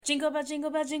jingle bell,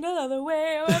 all the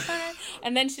way.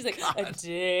 And then she's like, a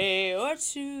day or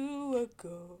two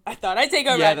ago. I thought I'd take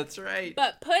over. Yeah, that's right.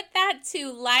 But put that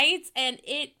to lights, and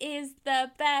it is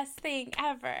the best thing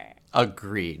ever.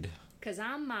 Agreed. Because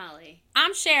I'm Molly.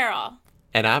 I'm Cheryl.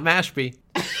 And I'm Ashby.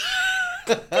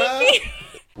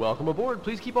 Welcome aboard.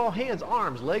 Please keep all hands,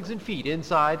 arms, legs, and feet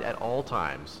inside at all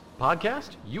times.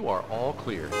 Podcast, you are all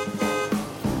clear.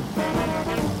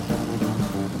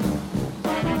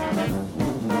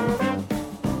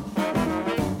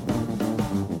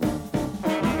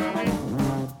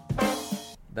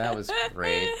 That was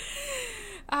great.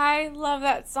 I love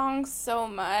that song so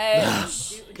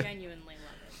much. You genuinely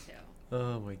love it, too.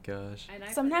 Oh my gosh. And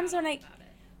I Sometimes forgot when all about it.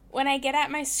 When I get at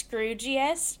my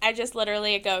Scroogiest, I just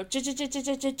literally go,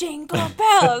 jingle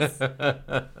bells.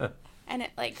 And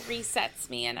it, like, resets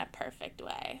me in a perfect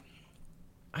way.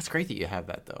 That's great that you have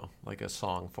that, though. Like a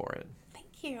song for it.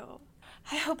 Thank you.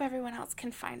 I hope everyone else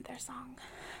can find their song.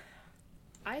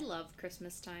 I love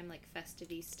Christmas time, like festive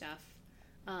stuff.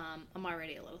 I'm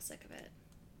already a little sick of it.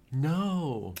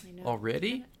 No. I know.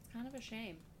 Already? It's kind of a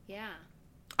shame. Yeah.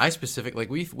 I specifically,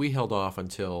 like, we held off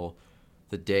until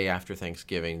the day after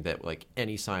Thanksgiving that, like,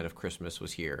 any sign of Christmas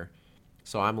was here.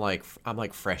 So I'm like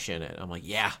fresh in it. I'm like,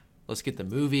 yeah, let's get the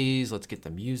movies. Let's get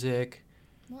the music.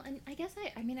 Well, and I guess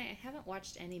I haven't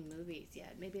watched any movies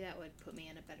yet. Maybe that would put me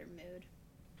in a better mood.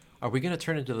 Are we going to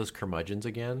turn into those curmudgeons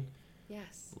again?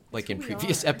 Yes. Like That's in who we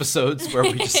previous are. episodes where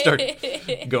we just start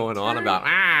going on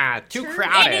about, too turn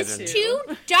crowded. It is too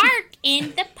dark in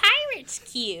the Pirates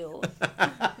queue.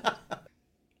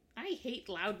 I hate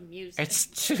loud music. It's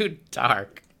too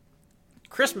dark.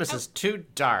 Christmas is too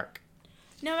dark.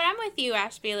 No, but I'm with you,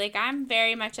 Ashby. Like, I'm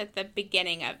very much at the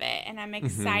beginning of it, and I'm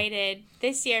excited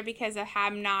this year because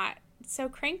I'm not so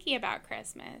cranky about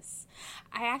Christmas.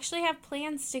 I actually have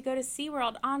plans to go to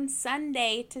SeaWorld on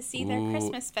Sunday to see their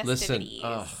Christmas festivities.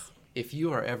 Listen, if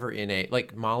you are ever in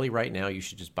like Molly right now, you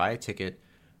should just buy a ticket,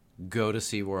 go to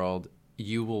SeaWorld.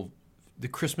 The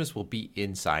Christmas will be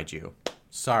inside you.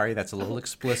 Sorry, that's a little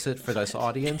explicit for this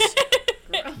audience.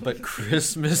 But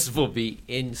Christmas will be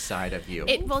inside of you.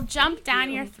 It will jump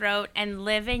down your throat and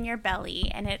live in your belly,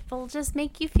 and it will just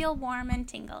make you feel warm and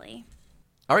tingly.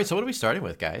 All right, so what are we starting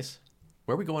with, guys?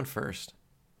 Where are we going first?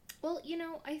 Well,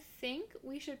 I think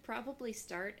we should probably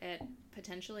start at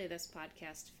potentially this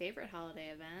podcast's favorite holiday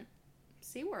event,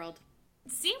 SeaWorld.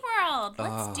 SeaWorld,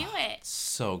 let's do it.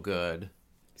 So good.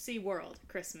 SeaWorld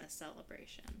Christmas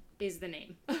Celebration is the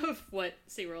name of what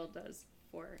SeaWorld does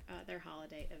for their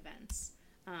holiday events.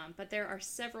 But there are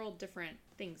several different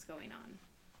things going on.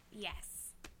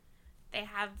 Yes. They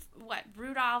have,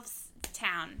 Rudolph's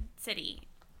town, city,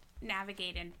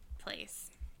 navigated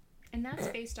place. And that's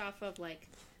based off of, like,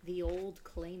 the old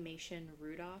claymation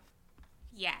Rudolph.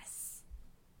 Yes.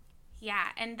 Yeah,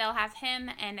 and they'll have him,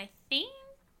 and I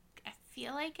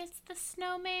feel like it's the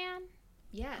snowman.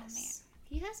 Yes.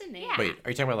 He has a name. Yeah. Wait,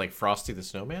 are you talking about like Frosty the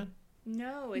Snowman?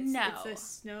 No, it's a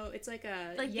snow. It's like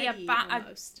a Like Yeti the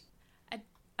almost.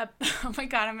 Oh my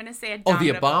god, I'm going to say Oh, the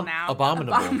abominable now.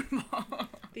 abominable.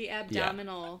 The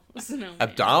abdominal snowman.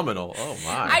 Abdominal. Oh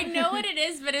my. I know what it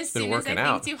is, but as Been soon as I working think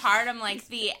out. too hard, I'm like,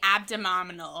 the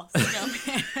abdominal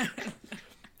snowman.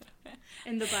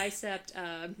 And the bicep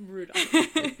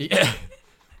Rudolph. Yeah.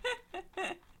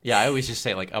 Yeah, I always just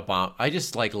say like I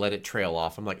just like let it trail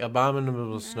off. I'm like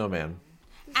abominable snowman.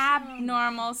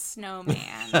 Abnormal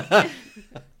snowman.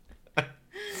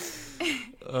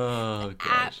 Oh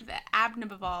gosh.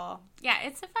 Abnormal. Yeah,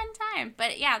 it's a fun time.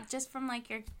 But yeah, just from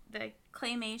like the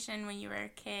claymation when you were a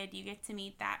kid, you get to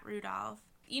meet that Rudolph.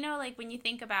 Like when you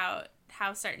think about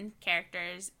how certain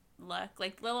characters look,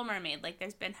 like Little Mermaid, like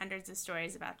there's been hundreds of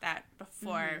stories about that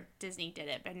before Disney did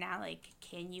it. But now, like,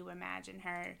 can you imagine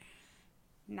her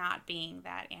not being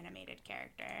that animated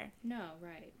character? No,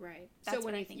 right. That's so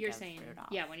what I when think you're of saying, Rudolph.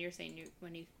 yeah, when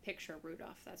you picture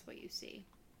Rudolph, that's what you see.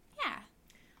 Yeah.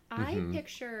 I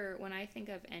picture, when I think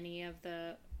of any of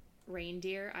the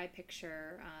reindeer, I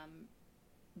picture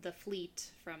the fleet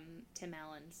from Tim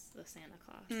Allen's The Santa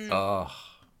Claus. Oh,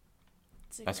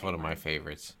 It's a that's great one of my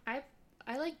favorites. I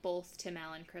like both Tim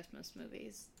Allen Christmas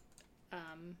movies.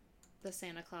 The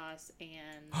Santa Claus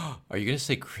and Are you gonna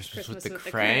say Christmas with the with the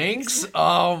Cranks? Cranks.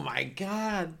 Oh my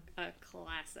god. a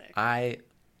classic. I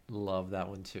love that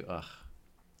one too. Ugh.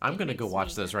 I'm gonna go makes watch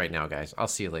me those right now, guys. I'll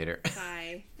see you later.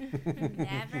 Bye.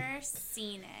 Never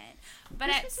seen it. But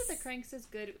Christmas it's with the Cranks is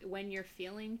good when you're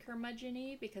feeling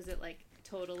curmudgeon-y because it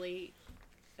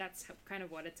that's kind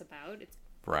of what it's about. It's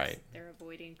Right. they're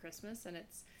avoiding Christmas and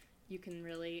it's you can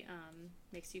really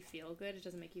makes you feel good. It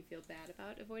doesn't make you feel bad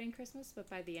about avoiding Christmas, but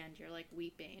by the end you're like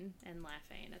weeping and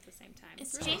laughing at the same time.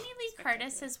 Is It's really Jamie Lee spectacular.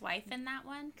 Curtis his wife in that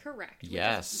one? Correct. which is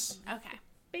Yes. Okay.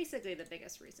 basically the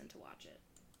biggest reason to watch it.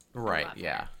 Right, love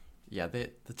yeah. Yeah, the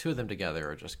two of them together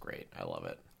are just great. I love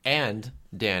it. And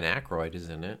Dan Aykroyd is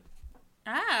in it.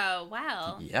 Oh,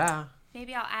 well. Yeah.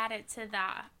 Maybe I'll add it to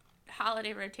the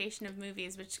holiday rotation of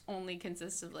movies, which only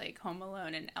consists of like Home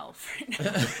Alone and Elf right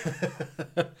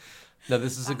now. No,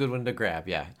 this is a good one to grab.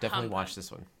 Yeah, definitely Humbug. watch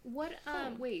this one. What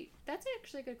wait, that's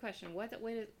actually a good question.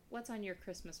 What's on your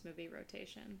Christmas movie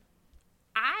rotation?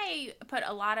 I put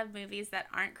a lot of movies that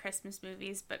aren't Christmas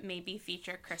movies, but maybe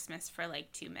feature Christmas for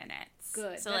like 2 minutes.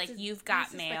 Good. So That's like You've Got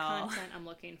this is Mail. the content I'm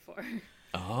looking for.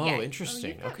 Oh, Yeah.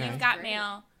 interesting. You've Got Okay. Mail. You've Got Great.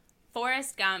 Mail.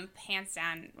 Forrest Gump, hands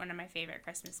down, one of my favorite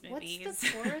Christmas movies. What's the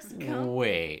Forrest Gump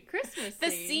Wait. Christmas The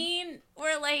scene? scene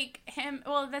where like him,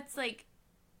 well, that's like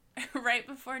right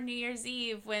before New Year's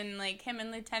Eve when like him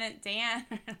and Lieutenant Dan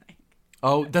are like,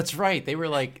 Oh, that's right. They were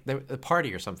like a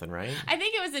party or something, right? I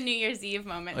think it was a New Year's Eve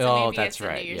moment. So Oh, maybe that's it's a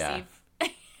right, New Year's yeah.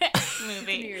 Eve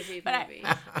movie. New Year's Eve But movie.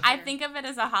 I think of it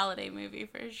as a holiday movie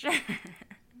for sure.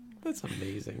 That's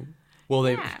amazing. Well,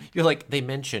 Yeah. you're like they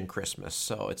mention Christmas,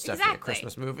 so it's definitely Exactly. a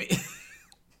Christmas movie.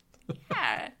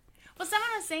 Yeah. Well, someone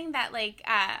was saying that like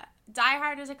Die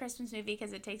Hard is a Christmas movie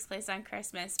because it takes place on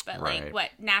Christmas, but Right. like what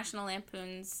National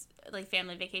Lampoon's like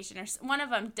Family Vacation or one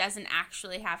of them doesn't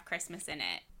actually have Christmas in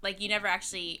it. Like you never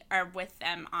actually are with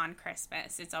them on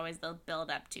Christmas. It's always the build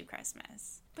up to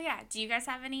Christmas. But yeah, do you guys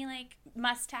have any like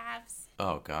must-haves?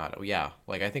 Oh God, oh, yeah.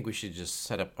 Like I think we should just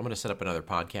set up. I'm going to set up another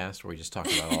podcast where we just talk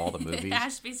about all the movies.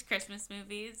 Ashby's Christmas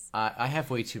movies. I have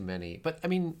way too many, but I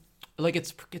mean, like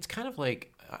it's kind of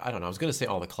like I don't know. I was going to say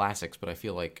all the classics, but I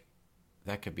feel like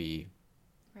that could be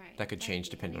Right. that could change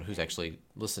depending on who's actually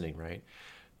listening, right?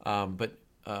 But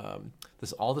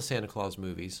this all the Santa Claus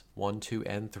movies, 1, 2,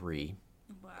 and 3.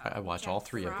 Wow. I watch all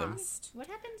 3 of them. Frost. What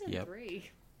happens in Yep. 3?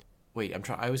 Wait,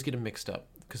 I always get them mixed up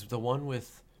because the one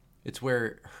with it's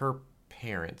where her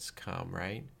parents come,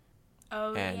 right?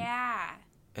 Oh And- yeah.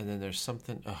 And then there's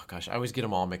something. Oh gosh, I always get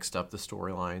them all mixed up. The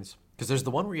storylines because there's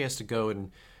the one where he has to go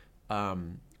and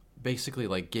basically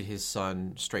like get his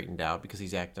son straightened out because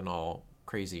he's acting all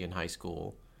crazy in high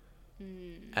school.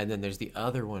 And then there's the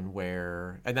other one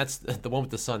where, and that's the one with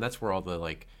the son. That's where all the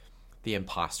like the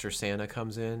imposter Santa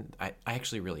comes in. I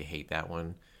actually really hate that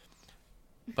one,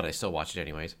 but I still watch it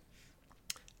anyways.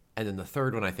 And then the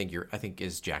third one I think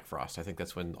is Jack Frost. I think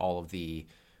that's when all of the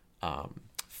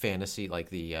fantasy, like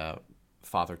the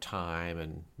Father Time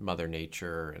and Mother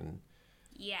Nature and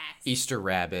Yes. Easter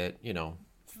Rabbit, Martin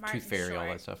Tooth Fairy, all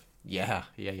Short. that stuff. Yeah.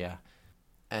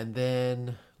 And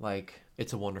then like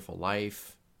It's a Wonderful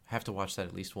Life. I have to watch that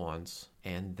at least once.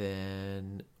 And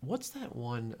then what's that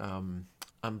one?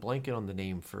 I'm blanking on the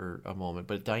name for a moment,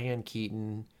 but Diane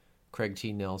Keaton, Craig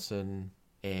T. Nelson,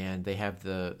 and they have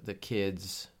the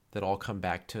kids that all come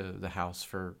back to the house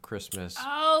for Christmas.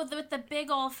 Oh, with the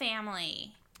big old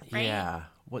family. Right? Yeah.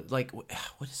 What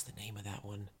is the name of that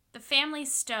one? The Family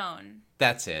Stone.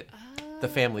 That's it. The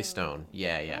Family Stone.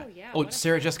 Yeah. Oh, yeah. Oh, What a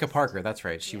Sarah Jessica cast. Parker. That's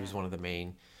right. She was Yeah. one of the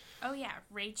main. Oh yeah,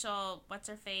 Rachel. What's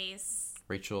her face?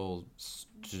 Rachel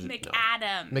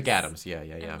McAdams. McAdams. Yeah.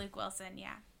 And Luke Wilson.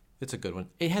 Yeah. It's a good one.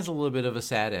 It has a little bit of a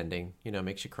sad ending,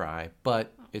 makes you cry,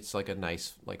 but it's like a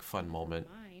nice, like fun moment.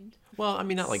 Mind. Well, I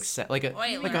mean, not like sad, like a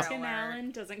Spoiler like a Lincoln alert.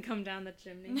 Allen doesn't come down the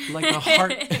chimney. like a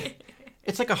heart.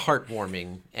 It's like a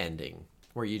heartwarming ending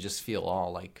where you just feel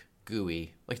all like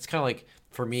gooey. Like it's kind of like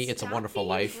for me, It's a Stop Wonderful being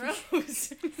Life.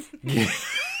 gross.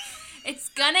 It's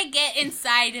gonna get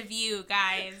inside of you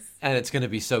guys. And it's gonna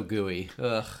be so gooey.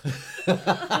 Ugh.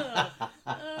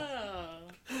 Oh.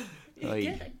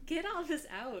 Ay. Get all this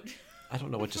out. I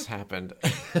don't know what just happened.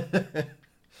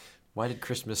 Why did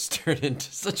Christmas turn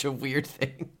into such a weird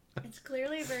thing? It's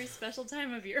clearly a very special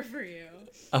time of year for you.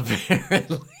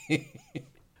 Apparently.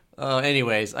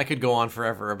 Anyways, I could go on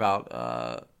forever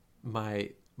about my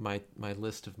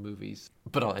list of movies,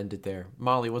 but I'll end it there.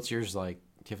 Molly, what's yours like?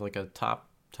 Do you have like a top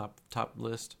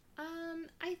list?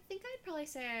 I think I'd probably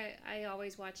say I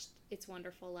always watched It's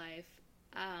Wonderful Life.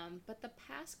 But the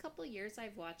past couple years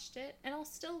I've watched it, and I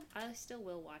still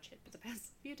will watch it. But the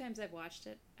past few times I've watched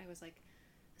it, I was like,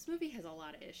 this movie has a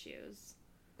lot of issues.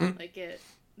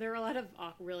 There are a lot of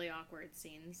really awkward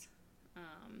scenes.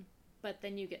 But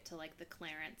then you get to like the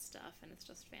Clarence stuff, and it's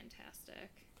just fantastic.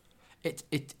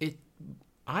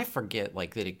 I forget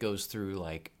like that it goes through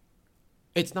like,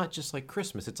 it's not just like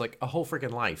Christmas. It's like a whole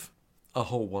freaking life, a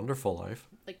whole wonderful life.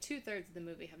 Like 2/3 of the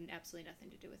movie have absolutely nothing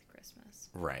to do with Christmas.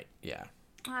 Right. Yeah.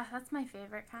 That's my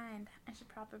favorite kind. I should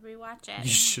probably watch You it.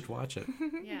 should watch it.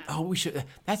 Yeah. Oh, we should.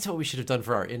 That's what we should have done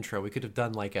for our intro. We could have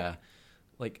done like a,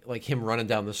 like him running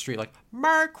down the street, like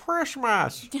 "Merry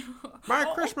Christmas, Merry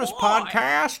Christmas boy.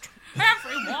 podcast."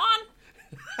 Everyone,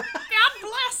 God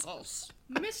bless us.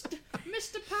 Mr.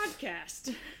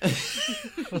 Podcast.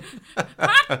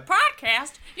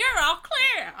 Podcast, you're all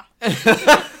clear.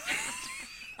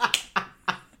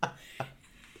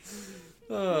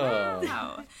 Oh.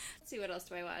 Oh. Let's see, what else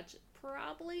do I watch?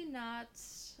 Probably not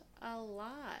a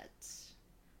lot.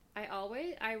 I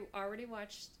already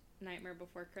watched Nightmare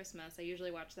Before Christmas. I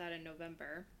usually watch that in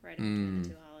November, right in between the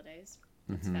two holidays.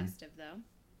 It's festive, though.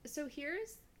 So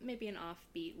here's maybe an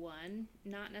offbeat one.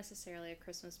 Not necessarily a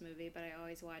Christmas movie, but I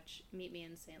always watch Meet Me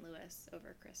in St. Louis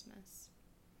over Christmas.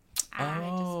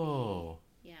 Oh.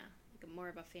 Yeah, like more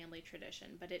of a family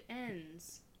tradition. But it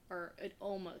ends, or it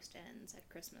almost ends at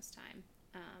Christmas time.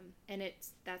 And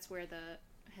that's where the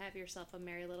 "Have Yourself a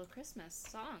Merry Little Christmas"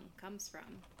 song comes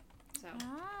from. So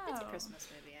it's a Christmas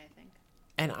movie, I think.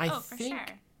 And I for think, sure.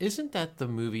 isn't that the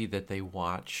movie that they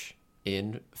watch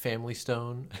in Family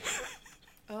Stone?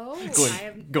 Oh,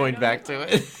 going back to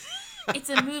it. It's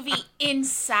a movie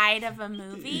inside of a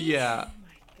movie. Yeah. Oh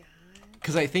my god.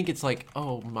 Because I think it's like,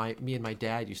 me and my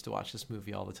dad used to watch this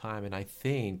movie all the time, and I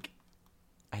think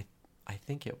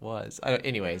it was.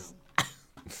 Anyways.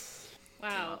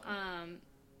 Wow.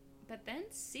 But then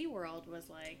SeaWorld was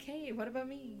like, hey, what about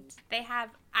me? They have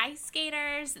ice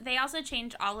skaters. They also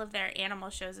change all of their animal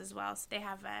shows as well. So they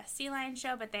have a sea lion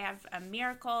show, but they have a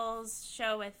miracles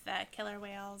show with the killer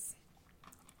whales,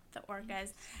 the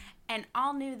orcas. And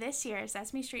all new this year,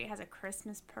 Sesame Street has a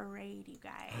Christmas parade, you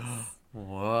guys.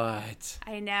 What?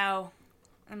 I know.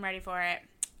 I'm ready for it.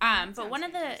 But one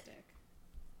of the...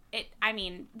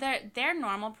 their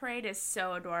normal parade is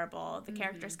so adorable. The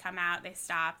characters come out, they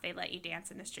stop, they let you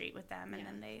dance in the street with them, and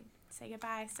then they say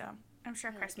goodbye. So I'm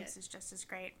sure Christmas is just as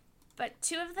great. But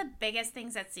two of the biggest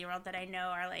things at SeaWorld that I know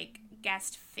are like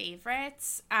guest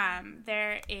favorites.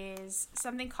 There is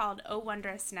something called Oh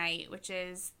Wondrous Night, which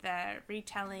is the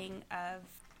retelling of,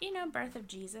 birth of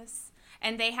Jesus.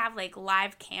 And they have like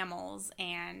live camels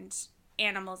and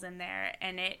animals in there,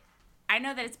 and I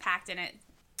know that it's packed in it.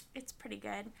 It's pretty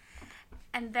good.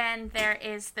 And then there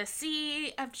is the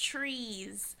Sea of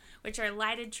Trees, which are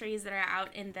lighted trees that are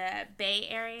out in the Bay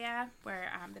Area where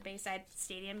the Bayside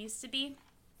Stadium used to be.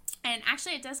 And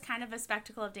actually it does kind of a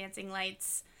Spectacle of Dancing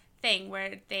Lights thing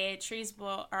where the trees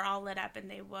are all lit up and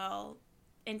they will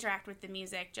interact with the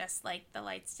music just like the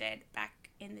lights did back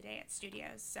in the day at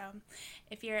studios. So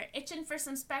if you're itching for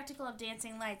some Spectacle of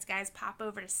Dancing Lights, guys, pop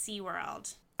over to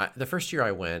SeaWorld. The first year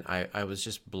I went, I was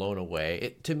just blown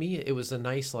away. To me, it was a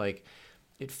nice, like,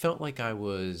 it felt like I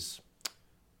was,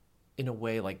 in a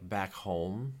way, like, back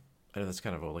home. I know that's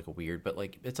kind of like a weird, but,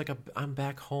 like, it's like I'm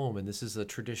back home, and this is a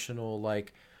traditional,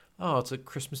 like, oh, it's a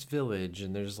Christmas village,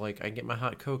 and there's, like, I can get my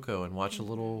hot cocoa and watch a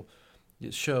little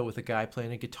show with a guy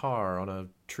playing a guitar on a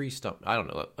tree stump. I don't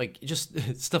know, like, just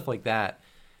stuff like that,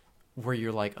 where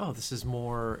you're like, oh, this is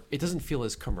more, it doesn't feel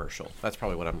as commercial. That's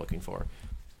probably what I'm looking for.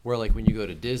 Where, like, when you go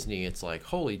to Disney, it's like,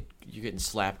 holy, you're getting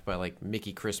slapped by, like,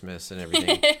 Mickey Christmas and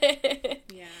everything.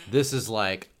 Yeah. This is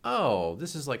like, oh,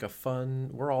 this is like a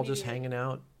fun, we're all just hanging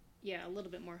out. Yeah, a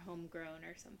little bit more homegrown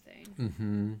or something.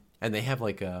 Mm-hmm. And they have,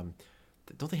 like,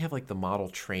 don't they have, like, the model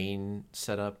train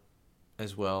set up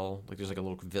as well? Like, there's, like, a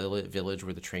little village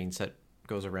where the train set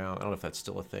goes around. I don't know if that's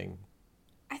still a thing.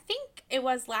 I think it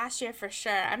was last year for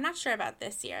sure. I'm not sure about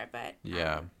this year, but...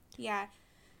 Yeah. Yeah.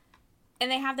 And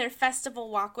they have their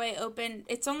festival walkway open.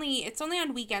 It's only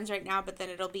on weekends right now, but then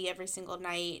it'll be every single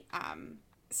night,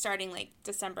 starting like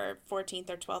December 14th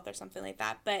or 12th or something like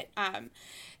that. But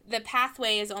the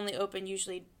pathway is only open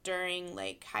usually during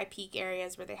like high peak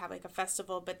areas where they have like a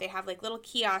festival, but they have like little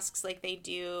kiosks like they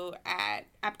do at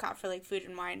Epcot for like food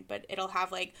and wine, but it'll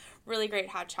have like really great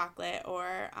hot chocolate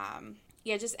or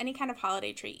just any kind of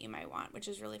holiday treat you might want, which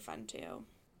is really fun too.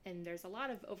 And there's a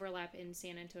lot of overlap in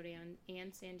San Antonio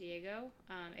and San Diego,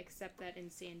 except that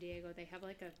in San Diego they have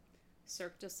like a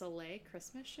Cirque du Soleil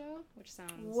Christmas show, which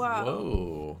sounds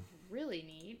Whoa. really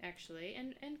neat, actually,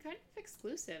 and kind of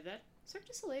exclusive. That Cirque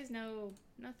du Soleil is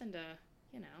nothing to,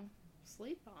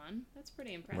 sleep on. That's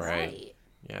pretty impressive. Right.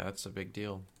 Yeah, that's a big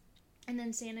deal. And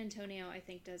then San Antonio, I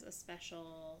think, does a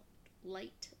special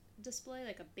light display,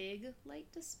 like a big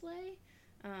light display.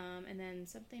 And then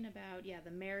something about,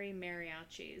 the Merry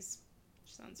Mariachis,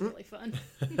 which sounds really fun.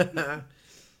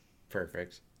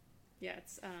 Perfect. Yeah,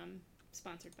 it's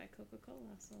sponsored by Coca-Cola,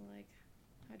 so, like,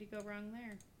 how do you go wrong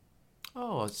there?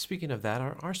 Oh, speaking of that,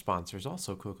 our sponsor is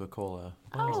also Coca-Cola.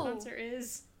 Our sponsor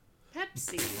is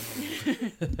Pepsi.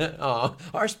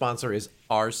 Our sponsor is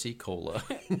RC Cola.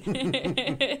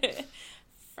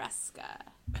 Fresca.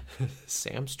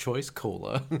 Sam's Choice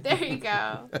Cola. There you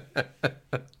go.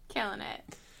 Killing it.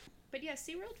 But yeah,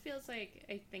 SeaWorld feels like,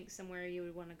 I think, somewhere you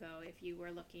would want to go if you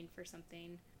were looking for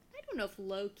something. I don't know if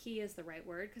low-key is the right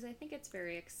word, because I think it's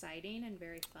very exciting and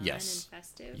very fun and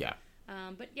festive. Yeah.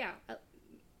 But yeah,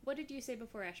 what did you say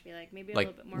before, Ashby? Like maybe a Like,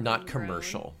 little bit more not homegrown.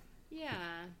 commercial. Yeah.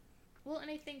 Well,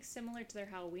 and I think similar to their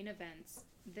Halloween events,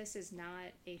 this is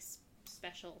not a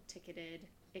special ticketed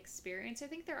experience. I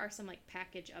think there are some like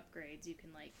package upgrades. You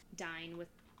can like dine with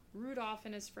Rudolph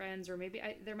and his friends, or maybe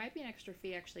there might be an extra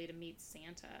fee actually to meet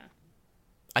Santa.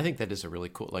 I think that is a really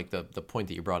cool, like the point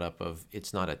that you brought up of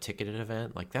it's not a ticketed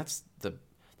event. Like that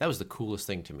was the coolest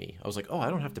thing to me. I was like, oh, I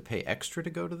don't have to pay extra to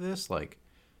go to this. Like,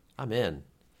 I'm in.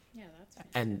 Yeah, that's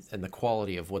fantastic. And the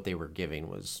quality of what they were giving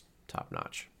was top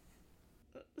notch.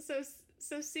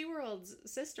 So SeaWorld's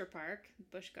sister park,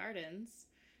 Busch Gardens,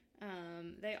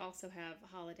 they also have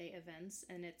holiday events,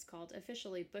 and it's called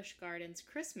officially Busch Gardens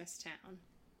Christmas Town.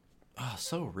 Oh,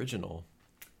 so original.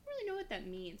 I don't really know what that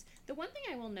means. The one thing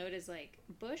I will note is like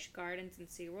Busch Gardens and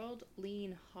SeaWorld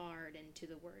lean hard into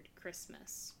the word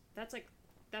Christmas. That's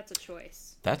a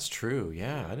choice That's true.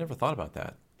 Yeah, I never thought about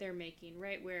that. they're making,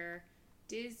 right? Where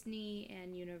Disney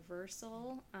and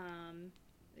Universal,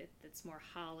 it's more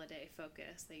holiday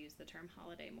focused. They use the term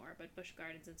holiday more, but Busch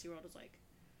Gardens and SeaWorld is like,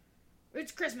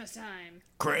 it's Christmas time.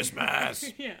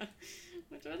 Christmas. Yeah,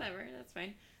 which whatever, that's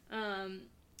fine.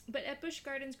 But at Busch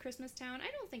Gardens Christmas Town,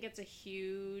 I don't think it's a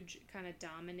huge kind of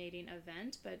dominating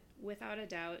event, but without a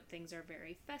doubt, things are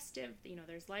very festive. You know,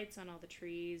 there's lights on all the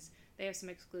trees. They have some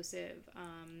exclusive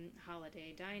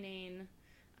holiday dining,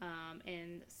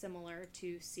 and similar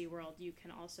to SeaWorld, you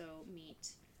can also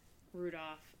meet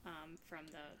Rudolph from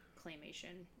the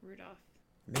claymation Rudolph.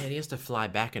 Man, he has to fly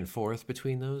back and forth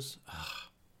between those. Oh,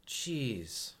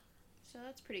 jeez. So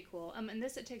that's pretty cool. And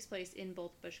it takes place in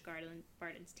both Busch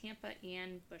Gardens Tampa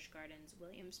and Busch Gardens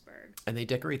Williamsburg. And they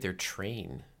decorate their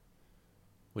train,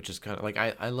 which is kind of like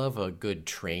I love a good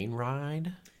train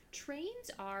ride. Trains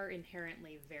are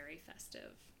inherently very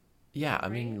festive. Yeah, I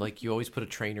mean, Right. like you always put a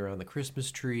train around the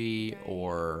Christmas tree, Right.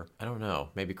 or I don't know,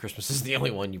 maybe Christmas is the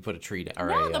only one you put a tree down.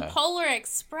 No, the Polar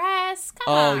Express. Come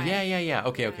Oh on. yeah.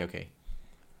 Okay. Yeah.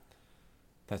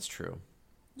 That's true.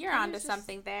 You're And onto there's just-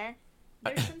 something there.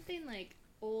 There's something like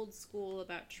old school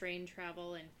about train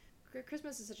travel, and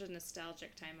Christmas is such a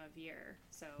nostalgic time of year.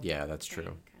 So Yeah, that's train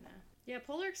true. Kinda. Yeah,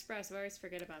 Polar Express. I always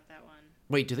forget about that one.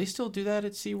 Wait, do they still do that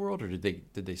at SeaWorld, or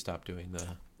did they stop doing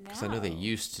the? Because I know they No.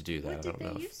 used to do that. What I did don't know.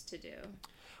 they if- used to do?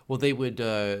 Well, they would.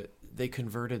 They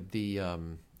converted the.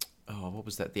 What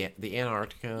was that? The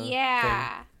Antarctica.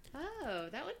 Yeah. Oh,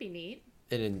 that would be neat.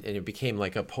 Thing? And it became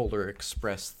like a Polar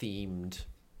Express themed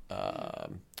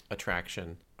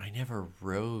attraction. I never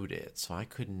rode it, so I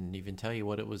couldn't even tell you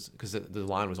what it was because the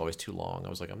line was always too long. I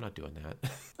was like, I'm not doing that.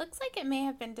 Looks like it may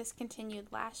have been discontinued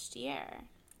last year.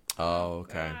 Oh,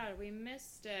 okay. God, we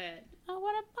missed it. Oh,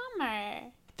 what a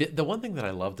bummer. The one thing that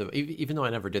I loved, even though I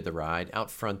never did the ride, out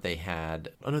front they had...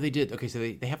 Oh, no, they did. Okay, so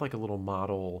they have like a little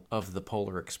model of the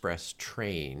Polar Express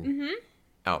train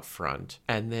out front.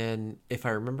 And then, if I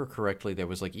remember correctly, there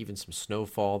was like even some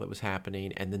snowfall that was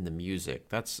happening, and then the music.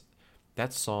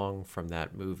 That song from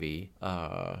that movie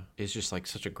is just like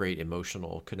such a great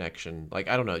emotional connection. Like,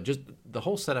 I don't know, just the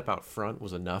whole setup out front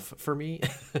was enough for me,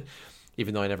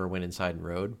 even though I never went inside and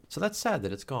rode. So that's sad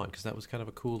that it's gone, because that was kind of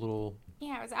a cool little...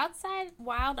 Yeah, it was outside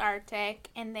Wild Arctic,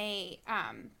 and they,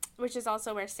 which is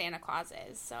also where Santa Claus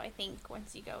is. So I think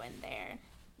once you go in there,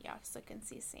 you also can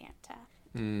see Santa.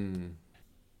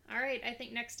 All right, I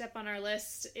think next up on our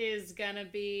list is gonna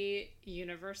be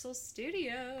Universal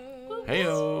Studios.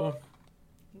 Heyo!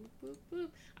 Whoop, whoop,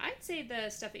 whoop. I'd say the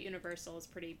stuff at Universal is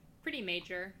pretty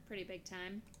major, pretty big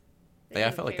time. They Yeah, I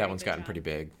do a felt like that very one's good gotten job. pretty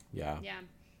big. Yeah. Yeah.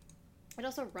 It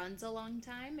also runs a long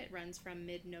time. It runs from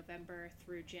mid-November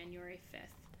through January 5th.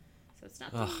 So it's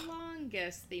not the Ugh.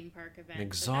 longest theme park event. I'm but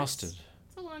exhausted.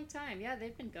 It's a long time. Yeah,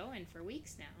 they've been going for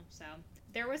weeks now. So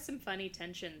there was some funny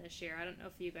tension this year. I don't know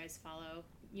if you guys follow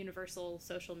Universal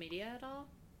social media at all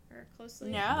or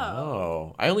closely. No.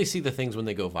 Oh, I only see the things when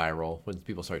they go viral, when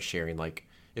people start sharing, like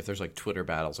if there's like Twitter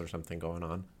battles or something going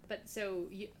on. But so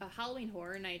Halloween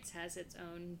Horror Nights has its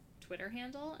own Twitter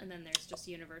handle, and then there's just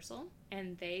Universal,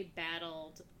 and they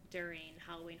battled during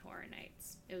Halloween Horror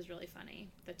Nights. It was really funny,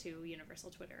 the two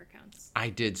Universal Twitter accounts. I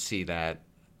did see that.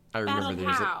 I remember Battled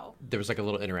how? there was like a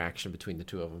little interaction between the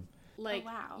two of them. Like,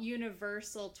 wow.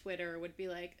 Universal Twitter would be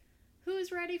like,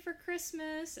 who's ready for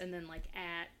Christmas? And then like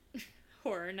at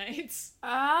Horror Nights.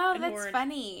 Oh, And that's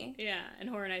funny. Yeah, and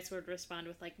Horror Nights would respond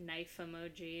with like knife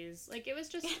emojis. Like it was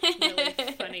just really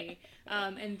funny.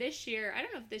 And this year, I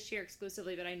don't know if this year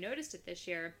exclusively, but I noticed it this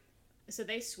year. So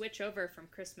they switch over from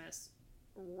Christmas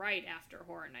right after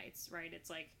Horror Nights, right? It's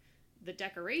like the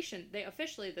decoration,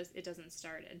 it doesn't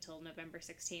start until November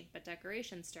 16th, but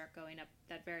decorations start going up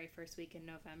that very first week in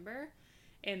November.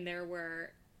 And there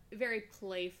were very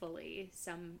playfully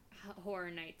some Horror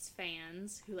Nights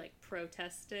fans who like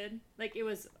protested. Like it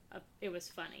was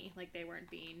funny. Like they weren't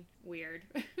being weird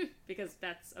because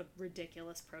that's a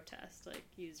ridiculous protest. Like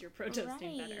use your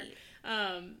protesting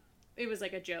better. It was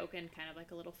like a joke and kind of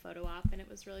like a little photo op, and it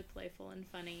was really playful and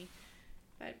funny.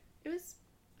 But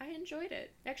I enjoyed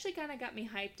it. It actually kind of got me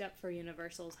hyped up for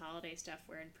Universal's holiday stuff,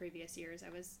 where in previous years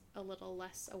I was a little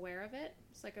less aware of it.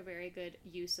 It's like a very good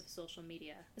use of social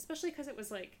media, especially because it was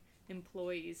like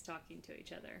employees talking to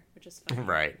each other, which is fun.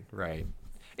 Right.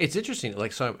 It's interesting.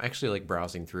 Like, so I'm actually like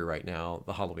browsing through right now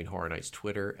the Halloween Horror Nights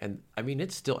Twitter, and I mean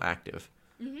it's still active.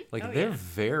 Mm-hmm. Like they're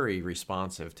very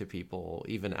responsive to people,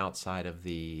 even outside of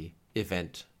the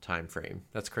event time frame.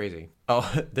 That's crazy.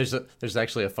 Oh, there's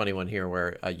actually a funny one here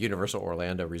where Universal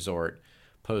Orlando Resort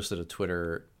posted a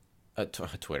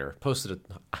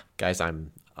guys,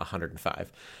 I'm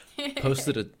 105.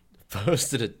 posted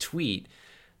a tweet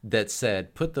that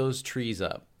said, "Put those trees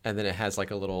up," and then it has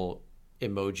like a little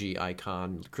emoji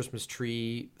icon, Christmas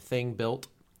tree thing built,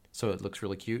 so it looks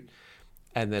really cute.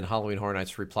 And then Halloween Horror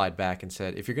Nights replied back and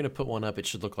said, "If you're going to put one up, it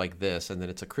should look like this." And then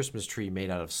it's a Christmas tree made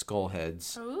out of skull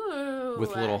heads. Ooh.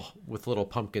 With little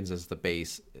pumpkins as the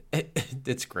base.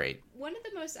 It's great. One of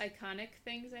the most iconic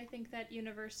things I think that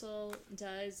Universal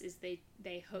does is they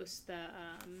host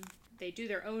they do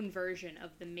their own version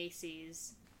of the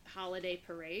Macy's holiday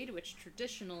parade, which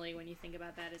traditionally, when you think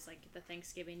about that, is like the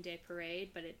Thanksgiving Day parade,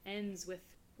 but it ends with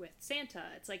Santa.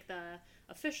 It's like the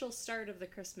official start of the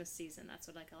Christmas season. That's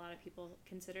what like a lot of people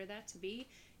consider that to be.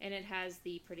 And it has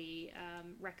the pretty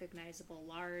recognizable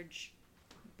large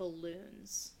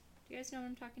balloons. Do you guys know what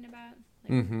I'm talking about?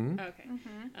 Like, mm-hmm. Okay.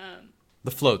 Mm-hmm.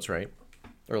 The floats, right?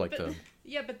 Or like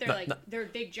yeah, but they're they're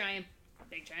big giant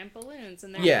balloons,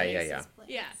 and they're yeah.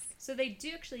 So they do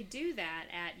actually do that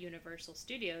at Universal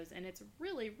Studios, and it's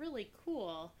really, really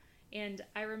cool. And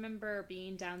I remember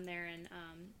being down there, and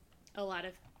a lot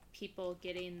of people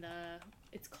getting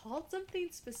it's called something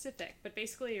specific, but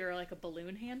basically you're like a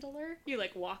balloon handler. You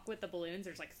like walk with the balloons.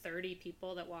 There's like 30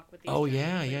 people that walk with these. Oh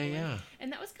yeah.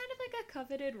 And that was kind of like a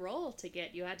coveted role to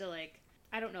get. You had to like,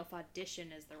 I don't know if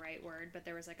audition is the right word, but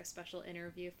there was like a special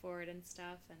interview for it and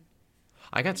stuff. And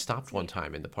I got stopped one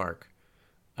time in the park.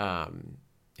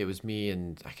 It was me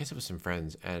and I guess it was some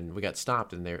friends, and we got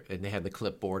stopped, and they had the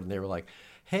clipboard, and they were like,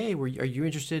 "Hey, are you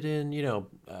interested in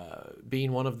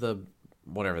being one of the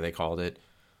whatever they called it,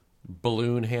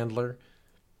 balloon handler?"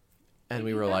 And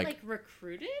we were like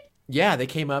recruited. Yeah, they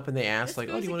came up and they asked "Oh,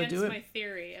 do you want to do it?" My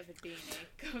theory of it being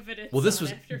a coveted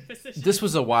position. This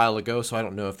was a while ago, so I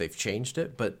don't know if they've changed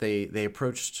it, but they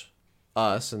approached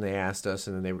us and they asked us,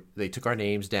 and then they took our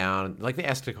names down. Like they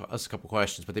asked us a couple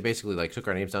questions, but they basically like took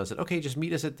our names down and said, "Okay, just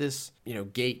meet us at this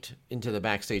gate into the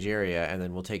backstage area, and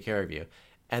then we'll take care of you."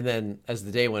 And then as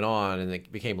the day went on and it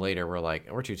became later, we're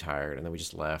like, "We're too tired," and then we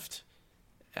just left.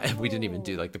 And we didn't even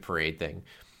do like the parade thing.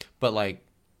 But like,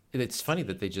 it's funny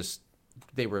that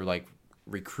they were like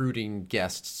recruiting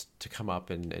guests to come up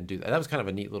and do that. That was kind of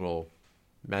a neat little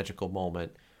magical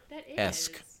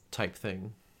moment-esque type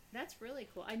thing. That's really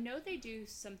cool. I know they do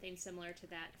something similar to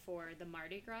that for the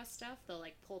Mardi Gras stuff. They'll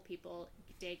like pull people,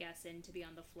 day guests in to be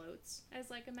on the floats as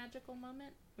like a magical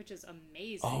moment, which is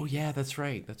amazing. Oh yeah, that's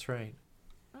right.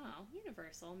 Oh,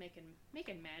 Universal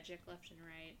making magic left and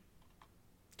right.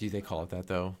 Do they call it that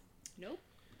though? Nope.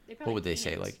 What would they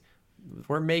say? Like,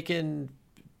 we're making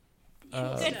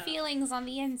good feelings on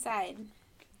the inside.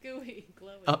 Gooey,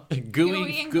 glowy.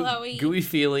 Gooey and glowy. Gooey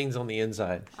feelings on the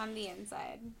inside. On the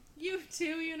inside. You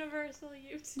too, Universal.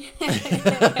 You too.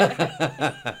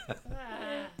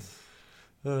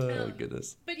 Oh,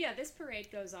 goodness. But yeah, this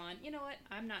parade goes on. You know what?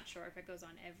 I'm not sure if it goes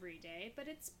on every day, but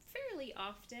it's fairly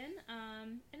often.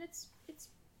 And it's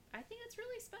I think it's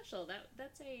really special.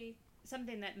 That's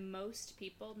something that most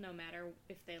people, no matter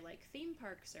if they like theme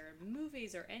parks or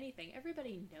movies or anything,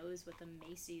 everybody knows what the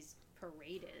Macy's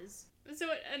parade is. So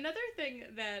another thing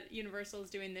that Universal is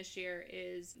doing this year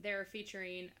is they're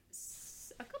featuring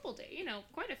a couple days,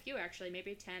 quite a few actually,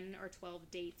 maybe 10 or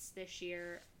 12 dates this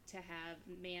year to have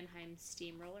Mannheim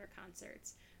Steamroller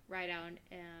concerts right out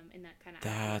in that kind of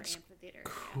amphitheater.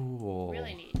 Cool.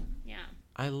 Really neat. Yeah.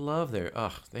 I love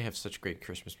they have such great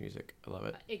Christmas music. I love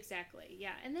it. Exactly.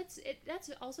 Yeah. And that's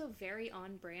also very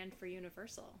on brand for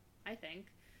Universal. I think.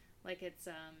 Like it's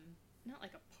not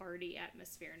like a party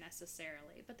atmosphere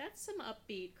necessarily, but that's some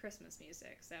upbeat Christmas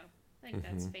music. So I think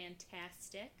that's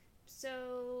fantastic.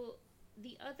 So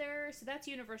so that's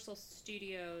Universal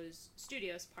Studios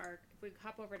Park. If we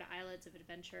hop over to Islands of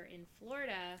Adventure in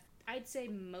Florida, I'd say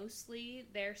mostly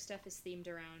their stuff is themed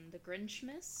around the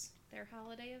Grinchmas, their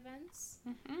holiday events.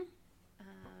 Mm-hmm.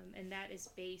 And that is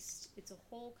it's a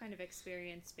whole kind of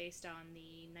experience based on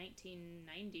the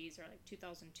 1990s or like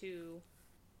 2002,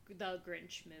 The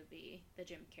Grinch movie, the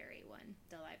Jim Carrey one,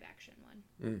 the live action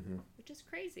one. Which is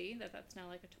crazy that that's now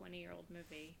like a 20-year-old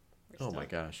movie. Oh my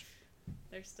gosh.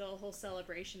 There's still a whole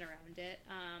celebration around it.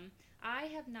 I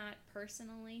have not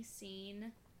personally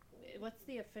seen, what's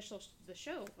the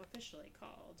show officially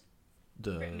called?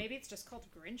 Maybe it's just called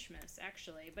Grinchmas,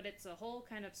 actually, but it's a whole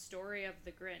kind of story of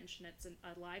the Grinch, and it's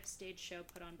a live stage show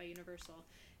put on by Universal,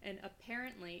 and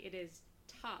apparently it is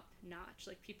top notch.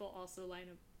 Like, people also line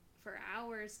up for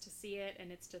hours to see it,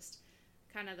 and it's just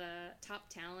kind of the top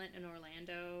talent in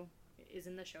Orlando is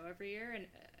in the show every year, and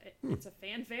it's a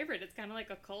fan favorite. It's kind of like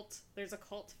a cult. There's a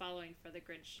cult following for the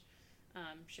Grinch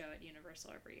show at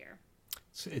Universal every year.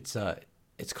 So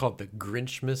it's called the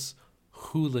Grinchmas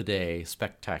Holiday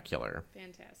Spectacular.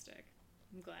 Fantastic.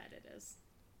 I'm glad it is.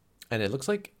 And it looks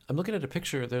like, I'm looking at a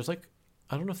picture, there's like,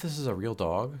 I don't know if this is a real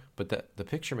dog, but the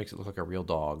picture makes it look like a real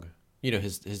dog. You know,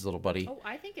 his little buddy. Oh,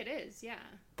 I think it is, yeah.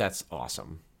 That's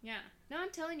awesome. Yeah. No,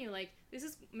 I'm telling you, like, this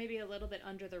is maybe a little bit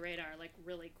under the radar, like,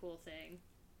 really cool thing.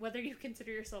 Whether you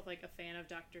consider yourself, like, a fan of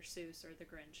Dr. Seuss or The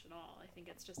Grinch at all, I think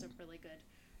it's just a really good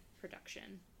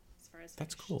production as far as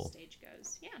that's cool. Stage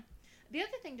goes. Yeah. The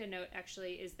other thing to note,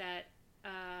 actually, is that,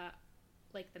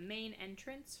 like, the main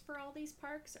entrance for all these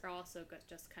parks are also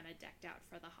just kind of decked out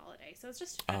for the holiday. So it's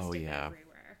just festive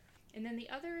everywhere. And then the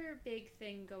other big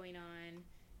thing going on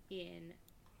in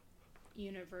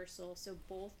Universal, so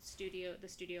both the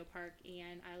studio park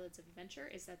and Islands of Adventure,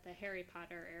 is that the Harry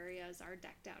Potter areas are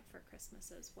decked out for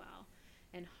Christmas as well.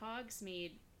 And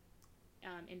Hogsmeade,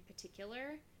 in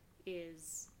particular,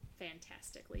 is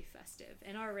fantastically festive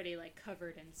and already like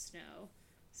covered in snow,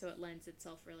 so it lends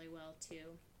itself really well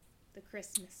to the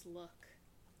Christmas look.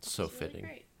 So it's really fitting.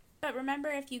 great. But remember,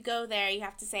 if you go there, you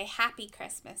have to say Happy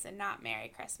Christmas and not Merry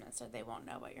Christmas, or they won't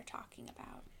know what you're talking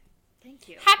about. Thank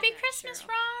you. Happy for that, Christmas, Cheryl.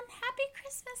 Ron. Happy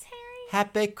Christmas, Harry.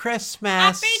 Happy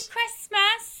Christmas! Happy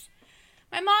Christmas.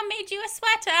 My mom made you a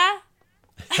sweater.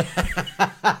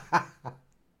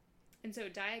 And so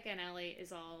Diagon Alley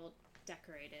is all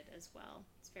decorated as well.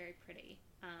 It's very pretty.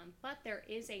 But there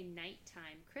is a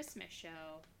nighttime Christmas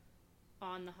show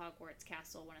on the Hogwarts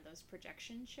Castle, one of those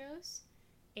projection shows.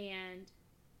 And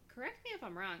correct me if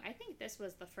I'm wrong, I think this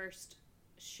was the first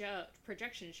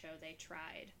projection show they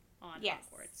tried on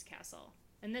Hogwarts Castle.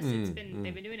 And they've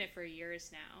been doing it for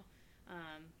years now.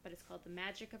 But it's called The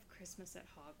Magic of Christmas at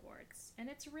Hogwarts. And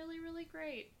it's really, really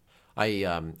great.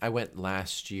 I went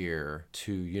last year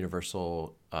to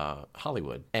Universal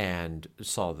Hollywood and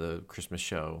saw the Christmas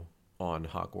show on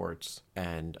Hogwarts,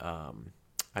 and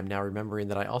I'm now remembering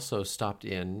that I also stopped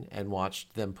in and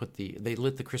watched them they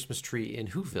lit the Christmas tree in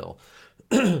Whoville.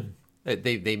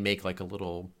 They make like a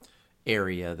little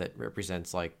area that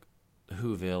represents like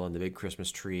Whoville and the big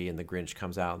Christmas tree, and the Grinch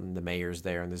comes out and the mayor's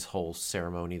there and this whole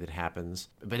ceremony that happens.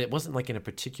 But it wasn't like in a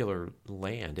particular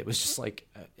land. It was just like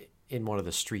in one of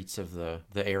the streets of the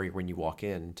area when you walk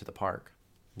in to the park.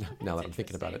 Now that I'm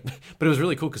thinking about it. But it was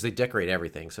really cool because they decorate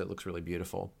everything, so it looks really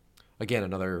beautiful. Again,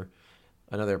 another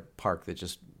park that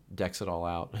just decks it all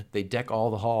out. They deck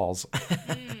all the halls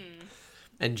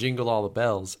and jingle all the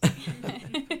bells.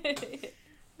 I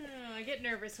get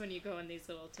nervous when you go on these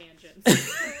little tangents.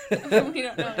 We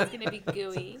don't know it's going to be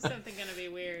gooey. Something going to be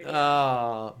weird.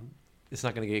 It's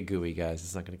not going to get gooey, guys.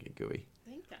 It's not going to get gooey.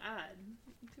 Thank God.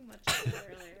 Too much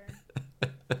earlier.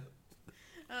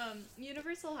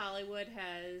 Universal Hollywood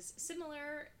has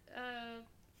similar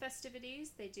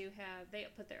festivities. They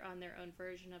put on their own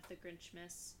version of the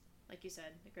Grinchmas, like you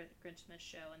said, the Grinchmas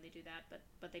show, and they do that,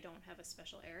 but they don't have a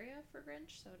special area for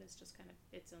Grinch, so it is just kind of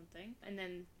its own thing. And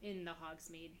then in the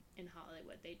Hogsmeade in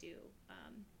Hollywood, they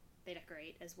they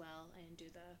decorate as well and do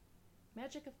the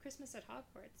Magic of Christmas at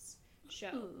Hogwarts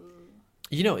show. Ooh.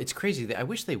 You know, it's crazy. I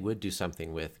wish they would do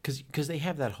something with, because they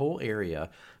have that whole area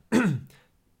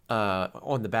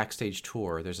on the backstage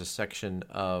tour. There's a section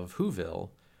of Whoville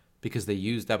because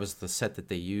that was the set that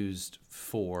they used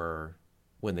for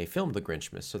when they filmed the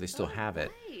Grinchmas, so they still have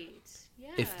it. Right.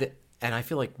 Yeah. And I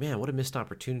feel like, man, what a missed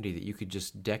opportunity that you could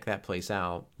just deck that place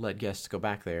out, let guests go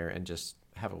back there, and just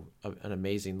have an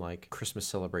amazing like Christmas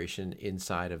celebration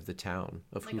inside of the town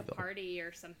of like Whoville. A party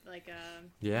or something, like a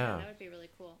yeah, that would be really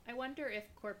cool. I wonder if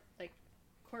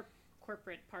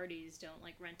corporate parties don't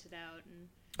like rent it out and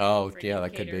Oh, for yeah, that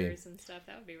could be. caterers and stuff.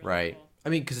 That would be really Right. cool. I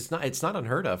mean, because it's not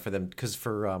unheard of for them. Because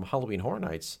for Halloween Horror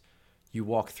Nights, you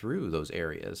walk through those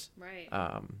areas. Right.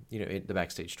 In the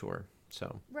backstage tour.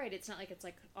 So. Right. It's not like it's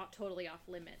like totally off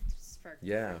limits for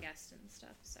guests and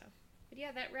stuff. So. But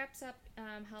yeah, that wraps up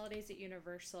Holidays at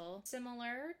Universal.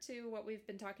 Similar to what we've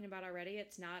been talking about already,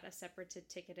 it's not a separated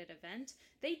ticketed event.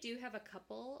 They do have a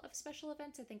couple of special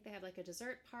events. I think they have like a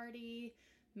dessert party,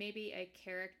 maybe a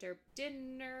character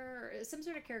dinner, some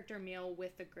sort of character meal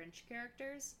with the Grinch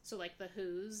characters. So like the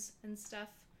Who's and stuff,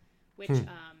 which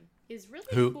is really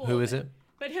cool. Who is it?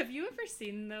 But have you ever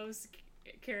seen those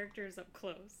characters up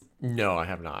close? No, I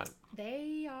have not.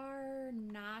 They are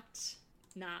not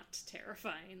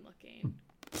terrifying looking.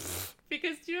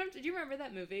 Because do you remember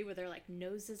that movie where their like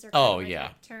noses are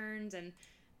upturned and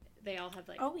they all have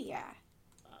like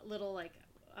little like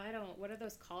what are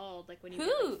those called, like when you get,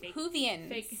 like, Whovians.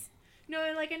 fake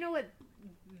no, like I know what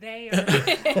they are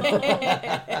called.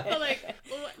 But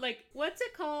like what's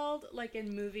it called like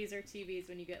in movies or TVs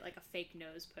when you get like a fake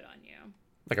nose put on you?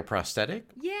 Like a prosthetic?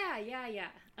 Yeah.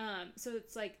 So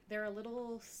it's like they're a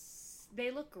little. They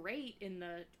look great in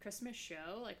the Christmas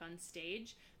show, like on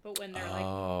stage, but when they're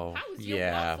like, "How's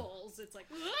your waffles?" It's like,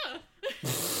 ugh.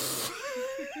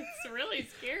 It's really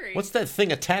scary. What's that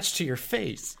thing attached to your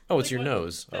face? Oh, it's your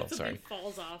nose. Oh, sorry.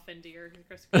 Falls off into your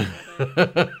Christmas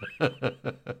present.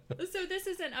 So this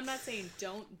isn't. I'm not saying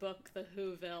don't book the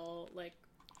Whoville like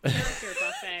character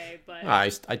buffet, but I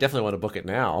definitely want to book it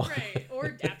now. Right,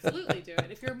 or absolutely do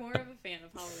it if you're more of a fan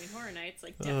of Halloween Horror Nights.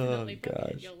 Like definitely book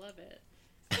it. You'll love it.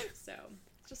 So,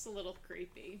 just a little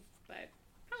creepy, but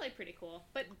probably pretty cool.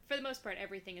 But for the most part,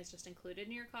 everything is just included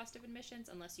in your cost of admissions,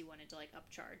 unless you wanted to like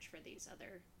upcharge for these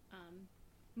other,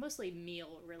 mostly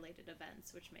meal-related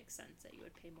events, which makes sense that you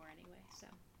would pay more anyway. So,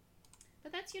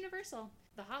 but that's Universal.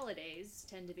 The holidays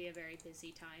tend to be a very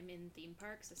busy time in theme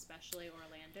parks, especially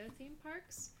Orlando theme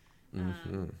parks.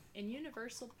 And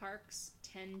Universal parks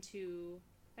tend to.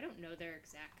 I don't know their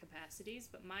exact capacities,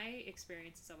 but my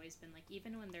experience has always been like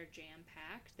even when they're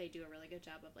jam-packed, they do a really good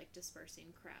job of like dispersing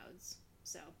crowds.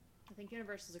 So I think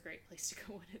Universal's a great place to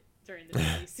go during the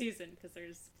busy season because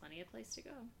there's plenty of place to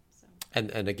go. So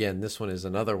and again, this one is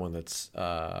another one that's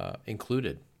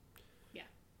included. Yeah.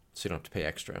 So you don't have to pay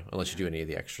extra unless you do any of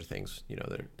the extra things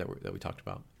that we talked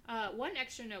about. One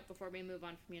extra note before we move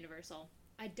on from Universal.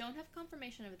 I don't have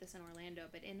confirmation of this in Orlando,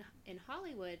 but in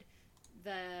Hollywood.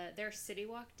 Their City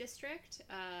Walk district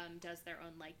does their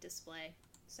own light display.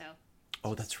 So.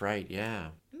 Oh, that's right. Yeah.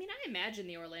 I mean, I imagine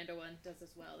the Orlando one does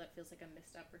as well. That feels like a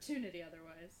missed opportunity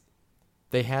otherwise.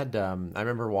 They had. I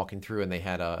remember walking through, and they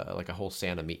had a whole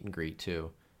Santa meet and greet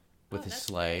too, with his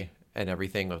sleigh and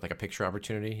everything, with like a picture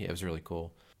opportunity. It was really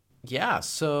cool. Yeah.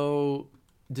 So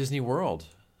Disney World.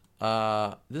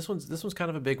 This one's kind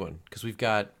of a big one because we've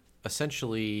got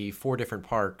essentially 4 different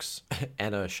parks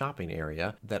and a shopping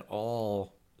area that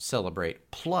all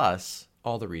celebrate, plus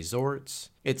all the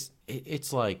resorts. It's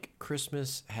like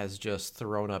Christmas has just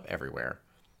thrown up everywhere,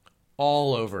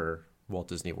 all over Walt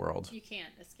Disney World. You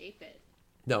can't escape it.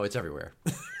 No, it's everywhere.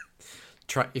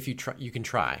 You can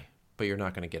try, but you're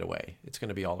not going to get away. It's going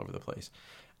to be all over the place,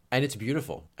 and it's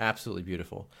beautiful, absolutely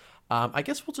beautiful. I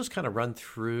guess we'll just kind of run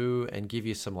through and give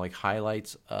you some like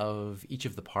highlights of each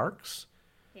of the parks.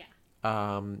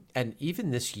 And even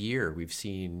this year, we've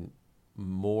seen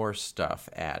more stuff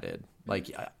added. Like,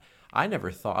 I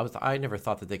never thought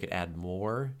that they could add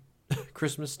more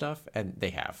Christmas stuff, and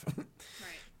they have. Right.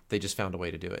 They just found a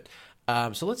way to do it.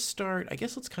 So let's start. I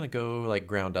guess let's kind of go like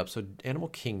ground up. So Animal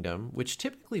Kingdom, which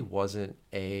typically wasn't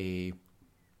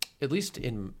at least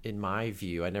in my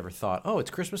view, I never thought, oh,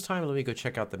 it's Christmas time. Let me go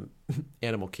check out the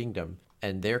Animal Kingdom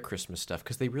and their Christmas stuff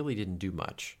because they really didn't do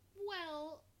much.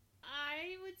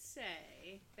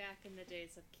 Back in the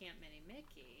days of Camp Minnie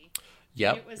Mickey,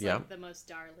 it was like the most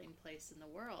darling place in the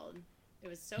world. It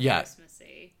was so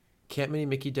Christmassy. Camp Minnie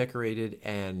Mickey decorated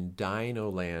and Dino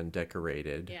Land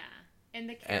decorated. Yeah, and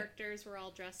the characters were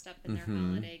all dressed up in their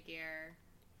holiday gear.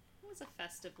 It was a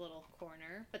festive little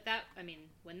corner, but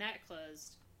when that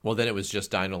closed. Well, then it was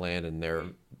just Dino Land and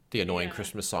the annoying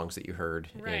Christmas songs that you heard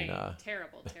in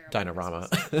terrible Dinorama.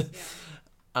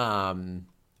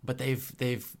 But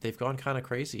they've gone kind of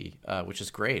crazy, which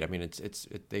is great. I mean,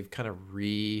 they've kind of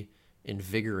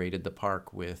reinvigorated the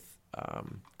park with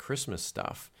Christmas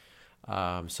stuff.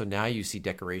 So now you see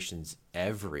decorations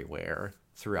everywhere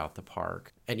throughout the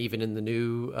park, and even in the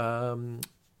new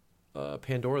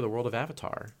Pandora: The World of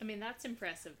Avatar. I mean, that's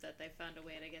impressive that they found a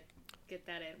way to get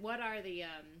that in. What are the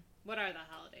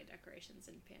holiday decorations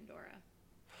in Pandora?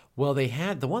 Well, they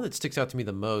had the one that sticks out to me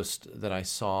the most that I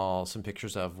saw some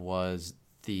pictures of was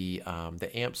the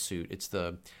amp suit. It's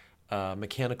the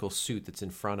mechanical suit that's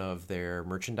in front of their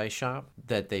merchandise shop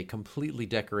that they completely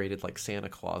decorated like Santa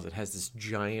Claus. It has this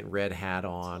giant red hat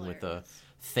on with a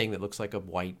thing that looks like a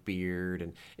white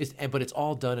beard, but it's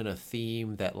all done in a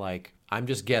theme that, like, I'm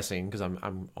just guessing because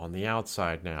I'm on the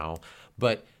outside now,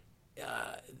 but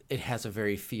it has a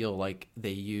very feel like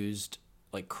they used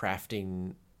like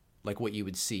crafting, like what you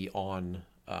would see on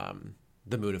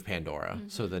the Moon of Pandora. Mm-hmm.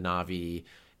 So the Na'vi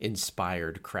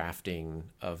inspired crafting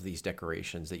of these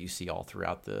decorations that you see all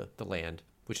throughout the land,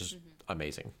 which is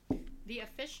amazing. The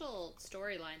official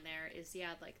storyline there is,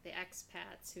 like the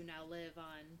expats who now live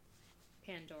on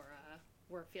Pandora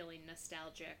were feeling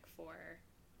nostalgic for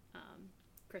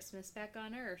Christmas back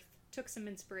on Earth. Took some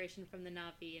inspiration from the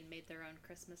Na'vi and made their own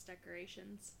Christmas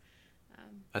decorations.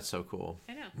 That's so cool.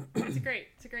 I know. It's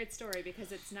a great story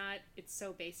because it's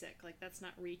so basic. Like, that's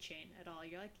not reaching at all.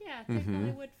 You're like, yeah, they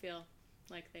probably would feel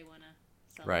like they want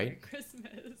to celebrate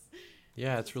Christmas.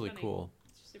 Yeah, it's really cool.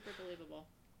 It's super believable.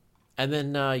 And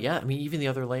then, even the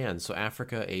other lands, so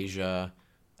Africa, Asia,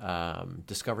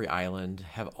 Discovery Island,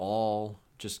 have all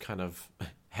just kind of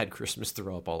had Christmas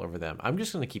throw up all over them. I'm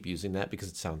just going to keep using that because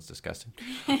it sounds disgusting.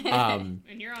 And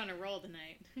you're on a roll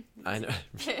tonight. I know.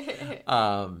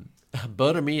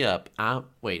 Butter me up.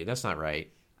 Wait, that's not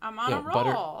right. I'm on a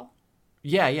roll.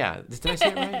 Yeah. Did I say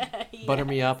it right? Yes. Butter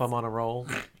me up. I'm on a roll.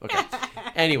 Okay.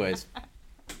 Anyways.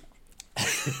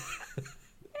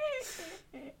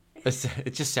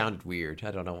 It just sounded weird.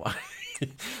 I don't know why.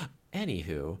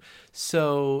 Anywho,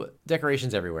 so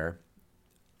decorations everywhere.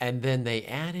 And then they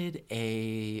added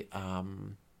I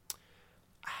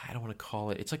don't want to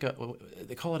call it,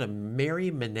 they call it a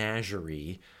merry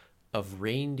menagerie of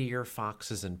reindeer,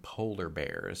 foxes, and polar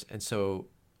bears. And so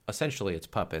essentially it's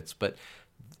puppets, but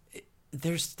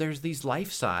there's these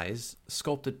life-size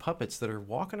sculpted puppets that are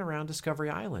walking around Discovery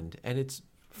Island, and it's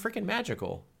freaking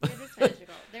magical. It is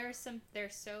magical. They're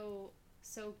so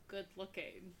good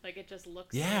looking. Like, it just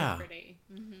looks so pretty.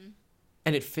 Mm-hmm.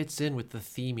 And it fits in with the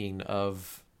theming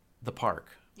of the park.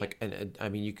 Like, and I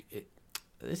mean,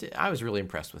 I was really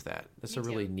impressed with that. That's a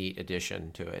really neat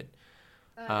addition to it.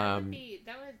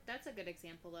 That's a good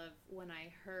example of when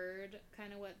I heard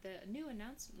kind of what the new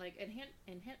announcement, like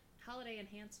holiday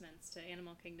enhancements to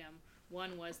Animal Kingdom.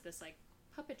 One was this like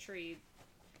puppetry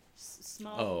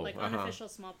small, unofficial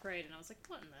small parade, and I was like,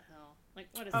 what in the hell? Like,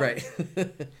 what is this?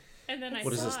 Right. And then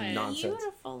what is this nonsense?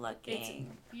 Beautiful looking.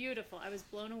 It's beautiful. I was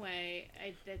blown away.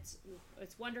 It's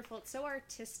wonderful. It's so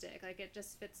artistic. Like, it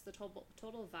just fits the total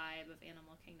vibe of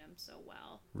Animal Kingdom so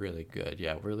well. Really good.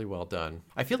 Yeah, really well done.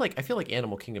 I feel like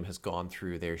Animal Kingdom has gone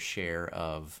through their share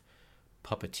of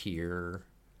puppeteer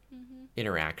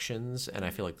interactions, and I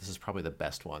feel like this is probably the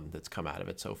best one that's come out of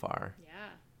it so far. Yeah.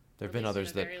 There've been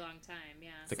others that very long time. Yeah.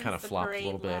 That kind of flopped a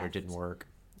little bit or didn't work.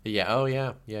 Yeah. Oh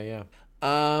yeah.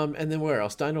 And then where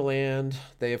else? Dino Land,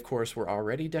 they of course were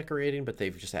already decorating, but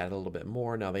they've just added a little bit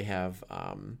more. Now they have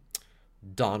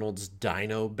Donald's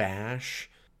Dino Bash,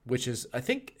 which is, I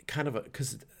think, kind of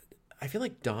because I feel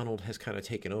like Donald has kind of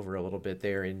taken over a little bit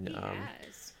there and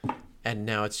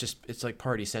now it's like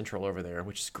Party Central over there,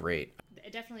 which is great.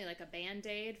 Definitely like a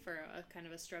Band-Aid for a kind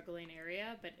of a struggling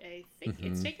area, but I think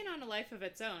it's taken on a life of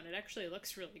its own. It actually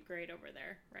looks really great over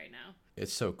there right now.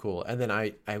 It's so cool. And then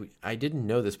I didn't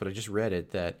know this, but I just read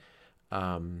it that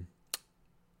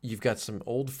you've got some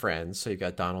old friends. So you've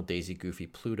got Donald, Daisy, Goofy,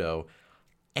 Pluto,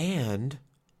 and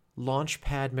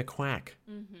Launchpad McQuack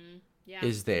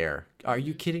is there. Are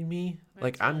you kidding me? That's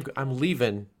like, really I'm cool.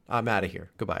 leaving. I'm out of here.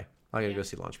 Goodbye. I gotta go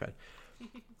see Launchpad.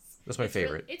 That's my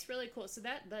favorite. It's really cool. So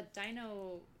the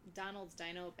Donald's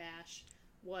Dino Bash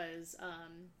was,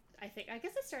 I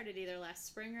guess it started either last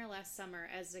spring or last summer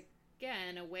as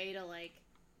a way to like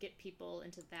get people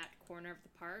into that corner of the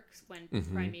parks when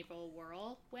Primeval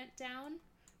Whirl went down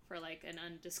for like an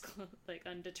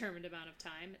undetermined amount of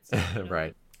time.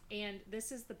 Right. And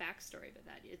this is the backstory to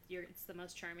that. It's the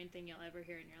most charming thing you'll ever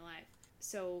hear in your life.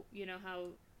 So you know how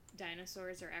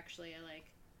dinosaurs are actually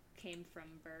came from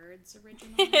birds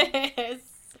originally?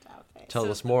 Stop it.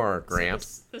 Tell us more, Grant.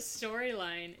 So the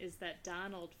storyline is that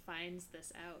Donald finds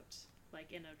this out,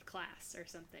 like in a class or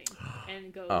something,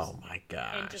 and goes, oh my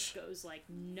gosh, and just goes like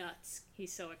nuts.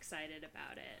 He's so excited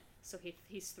about it. So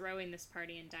he's throwing this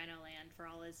party in Dino Land for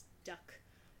all his duck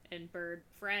and bird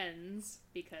friends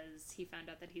because he found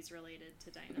out that he's related to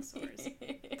dinosaurs.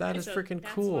 That is freaking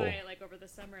cool. That's why, like, over the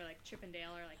summer, like Chip and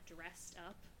Dale are like dressed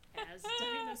up as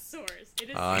dinosaurs.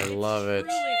 I love it.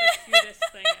 Truly the cutest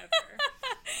thing ever.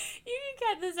 You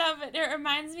can cut this out, but it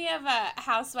reminds me of a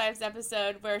Housewives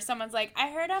episode where someone's like, I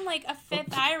heard I'm like a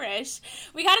fifth Irish.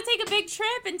 We got to take a big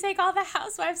trip and take all the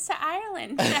housewives to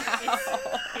Ireland now.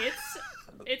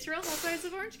 It's Real Housewives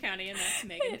of Orange County, and that's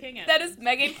Megan King Edwards. That is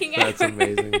Megan King Edwards. That's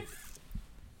amazing.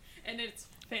 And it's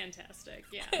fantastic,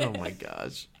 yeah. Oh my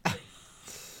gosh.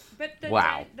 But the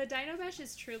Wow. the Dino Bash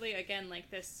is truly, again,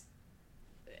 like this,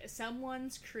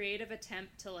 someone's creative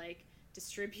attempt to, like,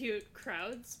 distribute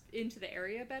crowds into the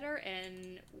area better,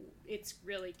 and it's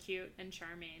really cute and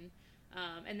charming.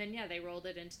 And then, yeah, they rolled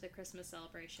it into the Christmas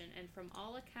celebration, and from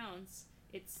all accounts,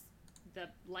 the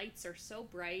lights are so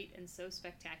bright and so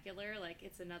spectacular. Like,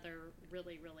 it's another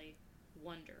really, really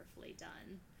wonderfully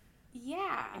done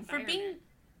Yeah, for being environment.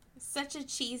 such a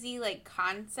cheesy, like,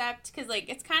 concept, because, like,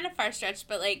 it's kind of far-stretched,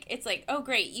 but, like, it's like, oh,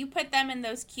 great, you put them in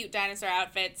those cute dinosaur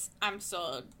outfits, I'm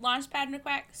sold. Launchpad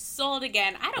McQuack, sold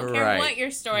again. I don't care Right, what your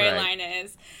storyline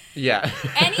is. Yeah.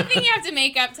 Anything you have to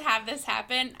make up to have this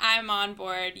happen, I'm on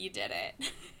board. You did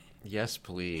it. Yes,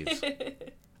 please.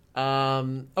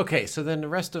 Okay, so then the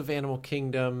rest of Animal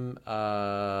Kingdom,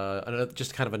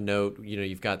 just kind of a note,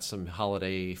 you've got some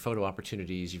holiday photo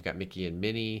opportunities. You've got Mickey and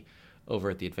Minnie over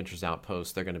at the Adventures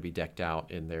Outpost. They're going to be decked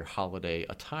out in their holiday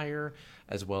attire,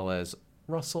 as well as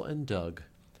Russell and Doug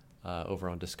over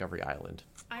on Discovery Island.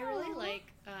 I really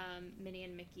like Minnie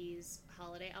and Mickey's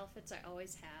holiday outfits. I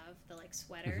always have the, like,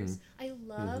 sweaters. I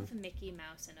love Mickey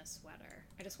Mouse in a sweater.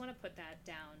 I just want to put that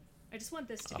down. I just want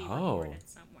this to be recorded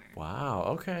somewhere. Wow,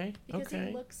 okay. Because okay.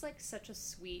 he looks like such a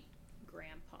sweet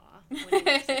grandpa when he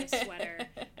wears like a sweater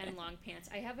and long pants.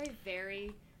 I have a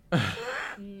very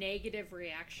negative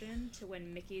reaction to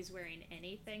when Mickey's wearing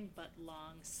anything but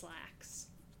long slacks.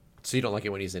 So you don't like it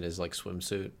when he's in his, like,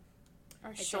 swimsuit? Or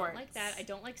I shorts. don't like that. I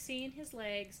don't like seeing his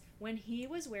legs. When he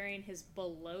was wearing his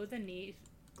below-the-knee,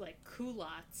 like,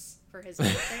 culottes for his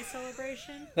birthday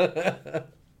celebration,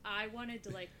 I wanted to,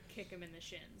 like, kick him in the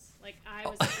shins. Like, I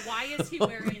was like, why is he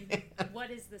wearing, what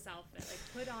is this outfit?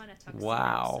 Like, put on a tuxedo,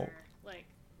 Wow. sir. Like,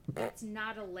 that's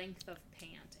not a length of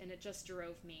pant. And it just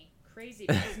drove me crazy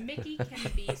because Mickey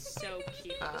can be so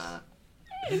cute.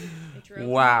 It drove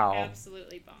Wow. me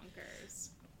absolutely bonkers.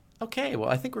 Okay, well,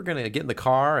 I think we're going to get in the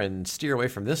car and steer away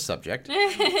from this subject.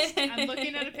 I'm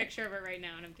looking at a picture of it right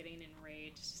now and I'm getting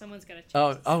enraged. Someone's got to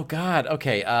change this. Oh, God.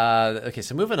 Okay. Okay.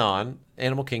 So moving on.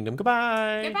 Animal Kingdom.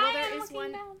 Goodbye. Goodbye, Well, there Animal is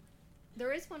one- Kingdom.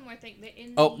 There is one more thing. That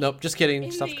in Oh, the, nope. Just kidding.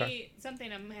 in Stop the car. the,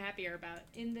 something I'm happier about.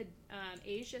 In the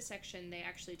Asia section, they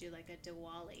actually do like a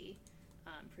Diwali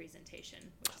presentation,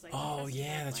 which is like Oh, the festival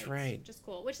yeah, of that's lights, right. which is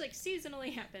cool. Which like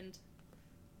seasonally happened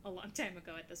a long time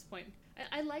ago at this point.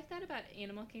 I like that about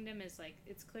Animal Kingdom is like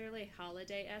it's clearly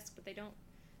holiday-esque, but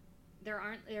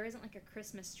there isn't like a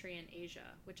Christmas tree in Asia,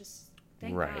 which is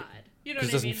thank Right. God. You know 'Cause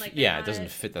what it I doesn't mean? Like yeah, they're it doesn't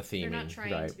not- fit the theme. They're not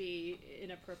trying right. to be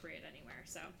inappropriate anywhere,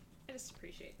 so I just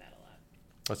appreciate that a lot.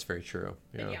 That's very true.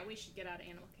 But Yeah. yeah, we should get out of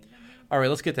Animal Kingdom now. All right,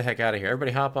 let's get the heck out of here.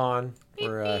 Everybody hop on. Beep,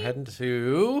 We're beep. heading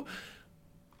to...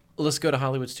 Let's go to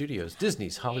Hollywood Studios.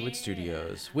 Disney's Hollywood Yeah.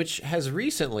 Studios, which has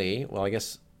recently, well, I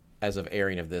guess as of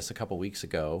airing of this a couple weeks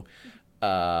ago,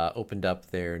 opened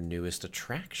up their newest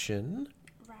attraction,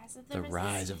 Rise of the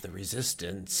Rise of the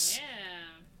Resistance. Yeah.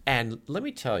 And let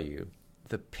me tell you,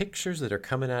 the pictures that are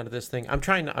coming out of this thing, I'm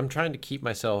trying to keep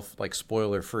myself like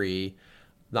spoiler free.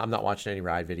 I'm not watching any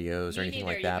ride videos or Me anything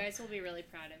neither. like that. You guys will be really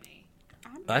proud of me.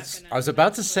 That's gonna I was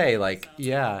about to spoil say it, like so.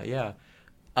 yeah.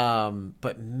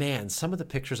 But man, some of the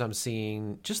pictures I'm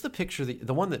seeing, just the picture,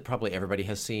 the one that probably everybody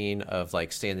has seen of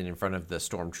like standing in front of the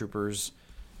stormtroopers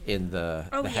in the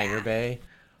hangar yeah. bay,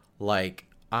 like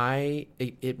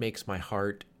it makes my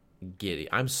heart giddy.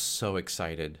 I'm so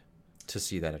excited to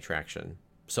see that attraction.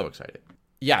 So excited.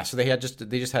 Yeah, so they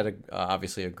just had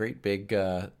obviously a great big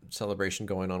celebration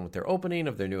going on with their opening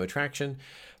of their new attraction,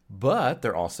 but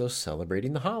they're also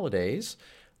celebrating the holidays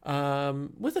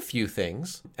with a few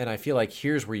things. And I feel like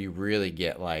here's where you really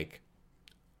get like,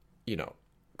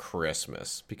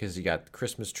 Christmas, because you got the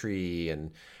Christmas tree,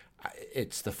 and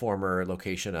it's the former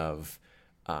location of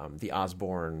the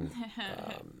Osborne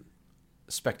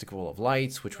Spectacle of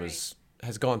Lights, which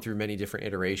has gone through many different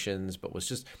iterations, but was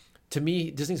just, to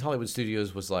me, Disney's Hollywood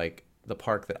Studios was like the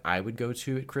park that I would go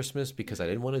to at Christmas because I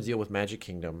didn't want to deal with Magic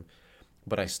Kingdom,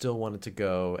 but I still wanted to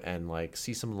go and like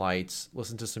see some lights,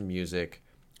 listen to some music,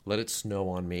 let it snow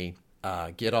on me,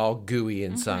 get all gooey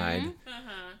inside,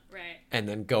 Right. and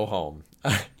then go home.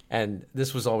 And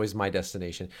this was always my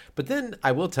destination. But then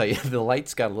I will tell you, the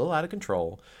lights got a little out of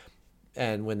control.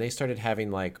 And when they started having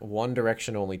like one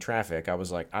direction only traffic, I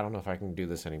was like, I don't know if I can do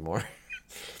this anymore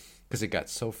because it got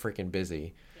so freaking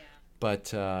busy. Yeah.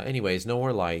 But anyways, no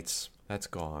more lights. That's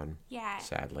gone. Yeah.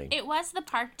 Sadly. It was the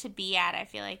park to be at, I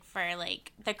feel like, for,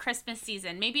 like, the Christmas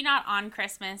season. Maybe not on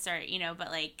Christmas or, you know,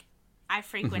 but, like, I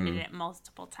frequented it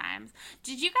multiple times.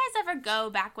 Did you guys ever go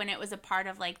back when it was a part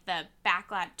of, like, the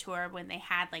backlot tour when they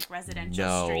had, like,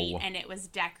 Residential Street and it was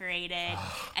decorated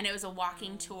and it was a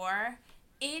walking tour?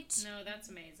 No, that's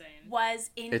amazing. Was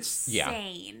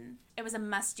insane. It was a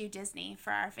must-do Disney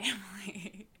for our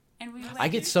family. And we went. I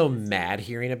get so mad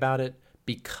hearing about it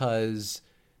because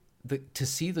to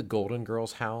see the Golden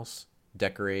Girls house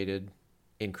decorated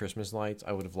in Christmas lights,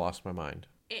 I would have lost my mind.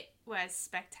 It was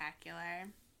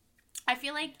spectacular. I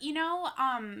feel like, you know,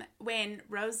 when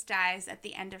Rose dies at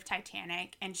the end of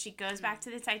Titanic and she goes back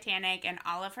to the Titanic and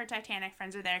all of her Titanic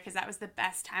friends are there because that was the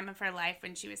best time of her life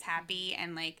when she was happy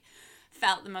and, like,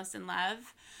 felt the most in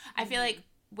love. I feel like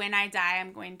when I die,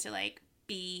 I'm going to, like,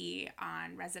 be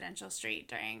on Residential Street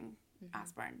during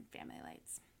Osborne Family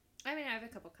Lights. I mean, I have a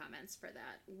couple comments for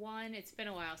that. One, it's been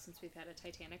a while since we've had a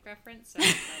Titanic reference, so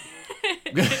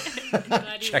I'm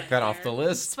glad you Check went that off there. the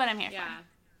list. That's what I'm here Yeah.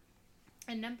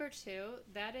 And number two,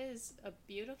 that is a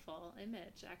beautiful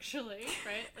image, actually,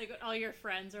 right? Like, all your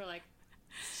friends are like,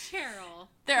 Cheryl. for.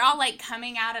 They're all, like,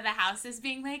 coming out of the houses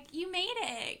being like, you made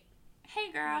it.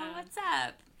 Hey, girl, Yeah. what's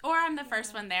up? Or I'm the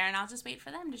first one there, and I'll just wait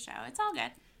for them to show. It's all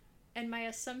good. And my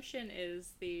assumption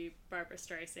is the Barbra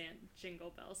Streisand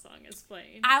Jingle Bell song is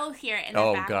playing. I will hear it in the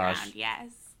Oh, background, gosh. yes.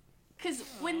 Because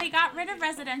when they got rid of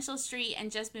Residential Street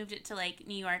and just moved it to, like,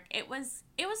 New York, it was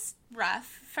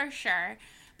rough, for sure,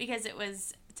 because it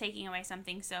was taking away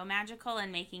something so magical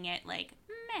and making it, like,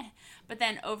 meh. But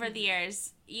then over the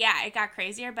years, yeah, it got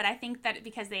crazier, but I think that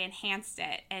because they enhanced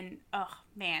it, and, oh,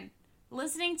 man,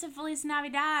 listening to Feliz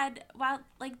Navidad while,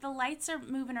 like, the lights are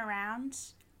moving around,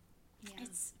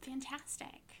 it's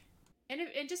fantastic. And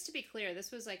just to be clear,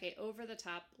 this was like a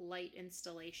over-the-top light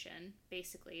installation,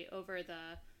 basically, over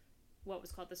what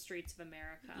was called the Streets of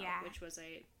America, which was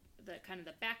the kind of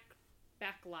the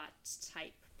backlot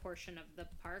type portion of the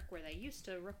park where they used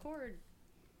to record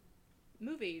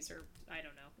movies, or I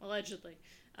don't know, allegedly.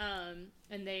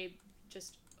 And they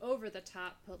just over the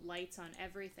top put lights on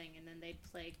everything, and then they'd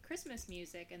play Christmas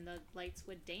music and the lights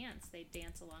would dance. They'd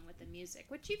dance along with the music,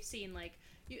 which you've seen, like,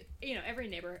 you know, every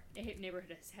neighborhood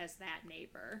has that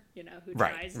neighbor, you know, who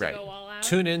tries to go all out.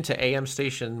 Tune in to AM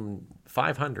station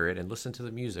 500 and listen to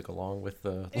the music along with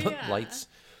the lights.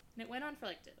 And it went on for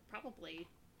like probably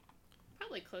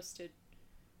close to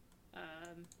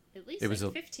at least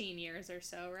 15 years or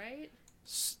so, right?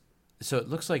 So it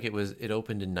looks like it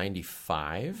opened in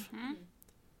 95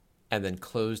 and then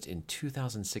closed in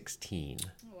 2016.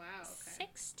 Oh, wow. Okay.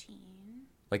 16.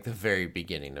 Like the very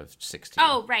beginning of 16.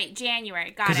 Oh, right,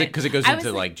 January. Got it. Because it goes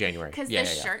into like January. Because the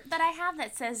shirt that I have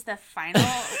that says the final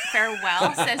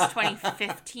farewell says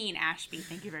 2015 Ashby.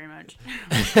 Thank you very much.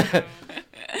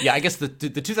 Yeah, I guess the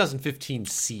 2015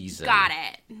 season. Got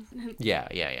it. Yeah.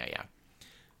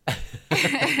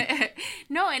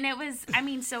 No, and it was, I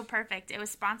mean, so perfect. It was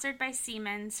sponsored by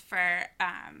Siemens for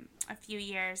a few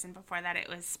years, and before that it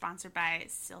was sponsored by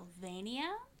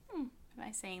Sylvania. Am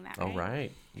I saying that right? Oh,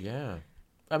 right. Yeah.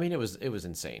 I mean, it was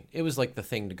insane. It was like the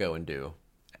thing to go and do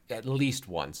at least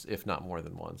once, if not more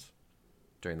than once,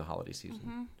 during the holiday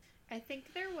season. I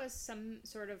think there was some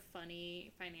sort of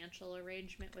funny financial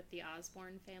arrangement with the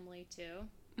Osborne family, too.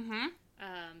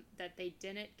 That they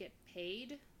didn't get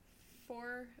paid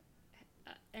for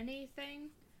anything,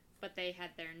 but they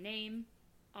had their name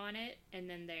on it, and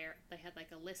then they had like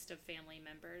a list of family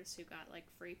members who got like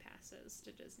free passes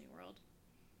to Disney World.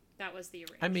 That was the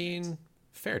arrangement. I mean,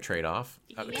 fair trade-off.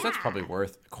 Because that's probably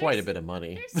worth quite a bit of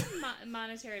money. There's some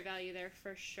monetary value there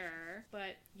for sure,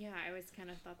 but yeah, I always kind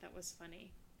of thought that was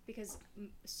funny because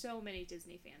so many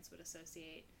Disney fans would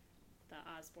associate the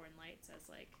Osborne lights as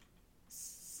like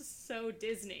so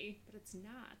Disney, but it's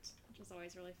not, which is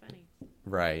always really funny.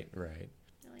 Right.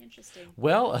 Really interesting.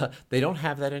 Well, they don't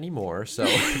have that anymore, so.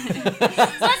 So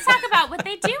let's talk about what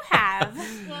they do have.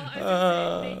 Well, I was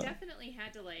gonna say, they definitely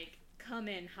had to like come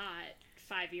in hot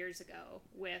 5 years ago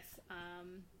with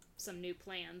some new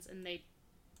plans, and they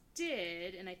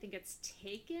did, and I think it's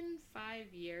taken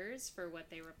 5 years for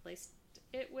what they replaced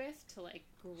it with to like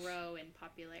grow in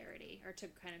popularity, or to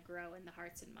kind of grow in the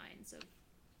hearts and minds of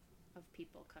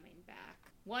people coming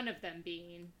back. One of them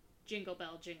being Jingle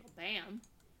Bell, Jingle Bam.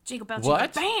 Jingle Bell,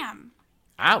 What? Jingle Bam.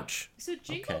 Ouch. So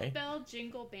Jingle Okay. Bell,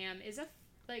 Jingle Bam is a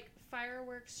like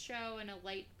fireworks show and a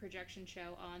light projection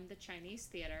show on the Chinese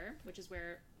Theater, which is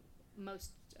where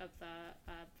most of the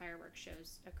fireworks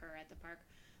shows occur at the park.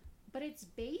 But it's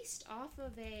based off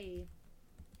of a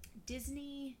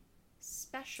Disney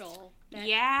special that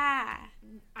Yeah.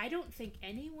 I don't think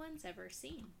anyone's ever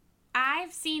seen.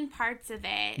 I've seen parts of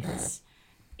it.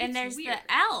 And there's weird.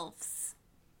 the elves.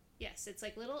 Yes, it's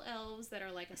like little elves that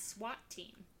are like a SWAT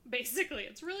team. Basically,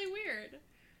 it's really weird.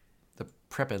 The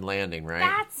Prep and Landing, right?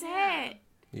 That's Yeah. it.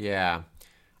 Yeah.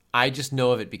 I just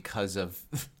know of it because of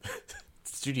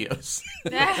studios.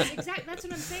 Exactly. That's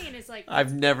what I'm saying. Is like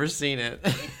I've never seen it.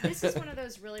 this is one of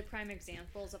those really prime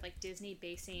examples of like Disney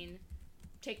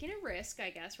taking a risk, I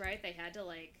guess, right? They had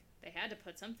to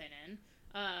put something in,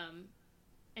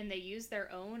 and they used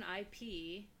their own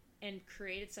IP and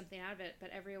created something out of it. But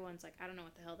everyone's like, I don't know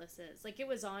what the hell this is. Like, it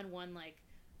was on one like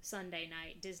Sunday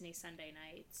night, Disney Sunday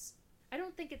nights. I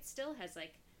don't think it still has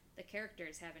like the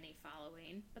characters have any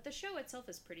following, but the show itself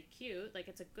is pretty cute. Like,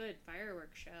 it's a good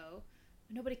fireworks show.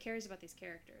 Nobody cares about these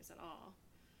characters at all.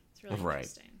 It's really Right.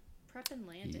 interesting. Prep and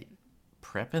Landing.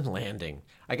 Prep and Landing.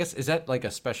 I guess, is that like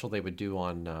a special they would do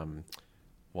on,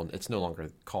 well, it's no longer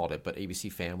called it, but ABC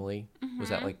Family? Was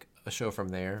that like a show from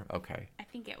there? Okay. I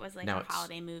think it was like Now a it's-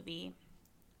 holiday movie.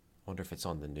 Wonder if it's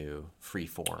on the new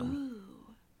Freeform.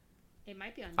 It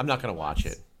might be on. I'm not Disney going to watch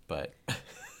Plus. it, but...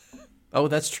 Oh,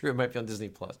 that's true. It might be on Disney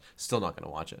Plus. Still not going to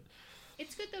watch it.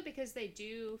 It's good though because they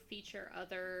do feature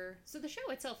other. So the show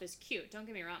itself is cute. Don't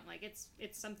get me wrong. Like it's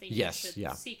something Yes, you should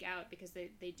yeah. seek out because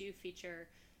they do feature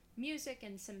music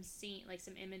and some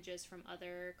some images from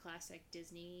other classic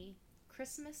Disney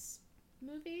Christmas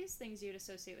movies, things you'd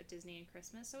associate with Disney and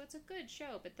Christmas. So it's a good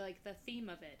show, but like the theme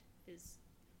of it is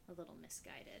a little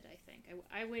misguided. I think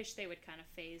I wish they would kind of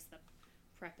phase the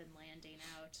Prep and Landing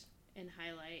out and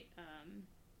highlight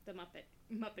the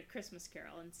Muppet Christmas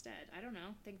Carol instead. I don't know.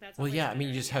 I think that's Well, always yeah, a I mean,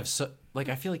 you better just idea. have like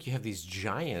I feel like you have these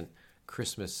giant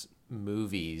Christmas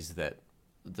movies that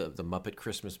the Muppet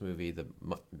Christmas movie, the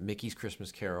Mickey's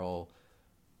Christmas Carol.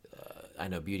 I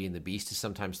know Beauty and the Beast is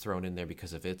sometimes thrown in there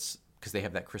because they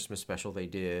have that Christmas special they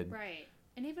did. Right.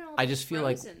 And even all I the just feel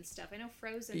like- Frozen stuff. I know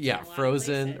Frozen. Yeah,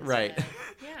 Frozen, right?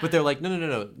 Yeah. But they're like,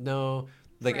 no.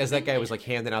 Like as that guy was like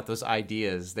Frozen. handing out those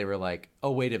ideas, they were like, oh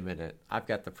wait a minute, I've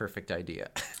got the perfect idea.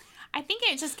 I think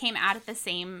it just came out at the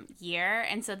same year,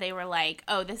 and so they were like,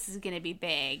 "Oh, this is gonna be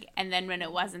big." And then when it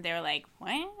wasn't, they were like,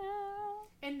 "Well."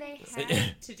 And they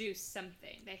had to do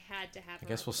something. They had to have. I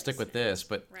guess we'll stick with this,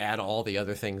 but add all the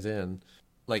other things in.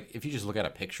 Like if you just look at a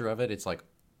picture of it, it's like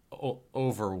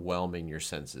overwhelming your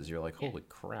senses. You're like, holy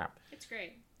crap! It's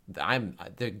great.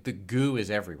 The goo is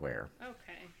everywhere.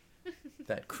 Okay.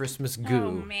 That Christmas goo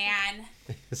Oh man.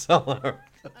 is all over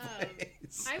the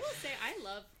place. I will say I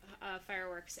love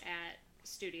fireworks at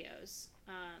studios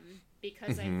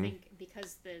because I Mm-hmm. think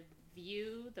because the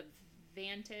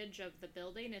vantage of the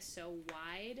building is so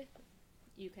wide,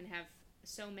 you can have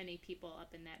so many people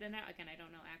up in that. And again, I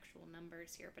don't know actual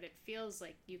numbers here, but it feels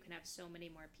like you can have so many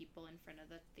more people in front of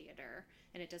the theater,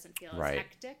 and it doesn't feel as Right.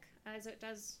 hectic as it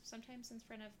does sometimes in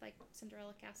front of like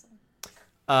Cinderella Castle.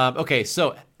 Okay,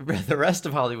 so the rest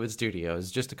of Hollywood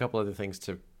Studios, just a couple other things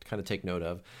to kind of take note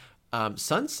of.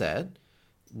 Sunset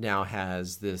now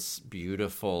has this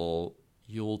beautiful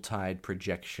Yuletide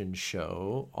projection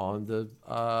show on the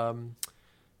On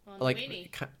the like weenie.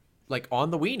 like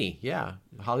on the weenie, yeah,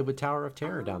 Hollywood Tower of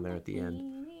Terror down there at the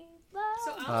end.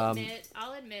 So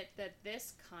I'll admit that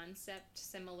this concept,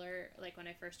 similar, like when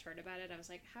I first heard about it, I was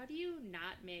like, how do you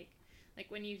not make, like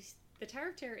when the Tower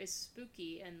of Terror is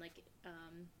spooky and like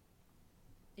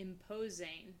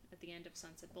imposing at the end of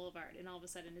Sunset Boulevard, and all of a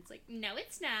sudden it's like, no,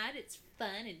 it's not. It's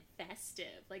fun and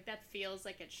festive. Like that feels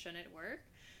like it shouldn't work,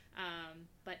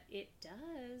 but it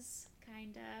does.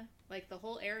 Kinda like the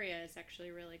whole area is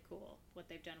actually really cool. What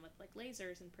they've done with like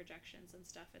lasers and projections and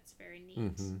stuff. It's very neat.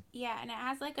 Mm-hmm. Yeah, and it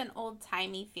has like an old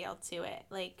timey feel to it,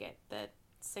 like at the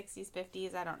 60s,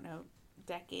 50s. I don't know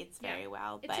decades very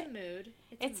well, It's but a mood.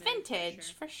 it's a mood,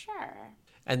 vintage for sure. for sure.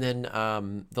 And then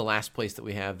the last place that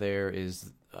we have there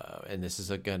is, and this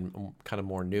is again kind of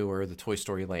more newer, the Toy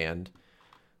Story Land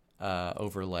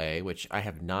overlay, which I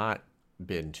have not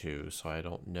been to, so I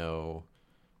don't know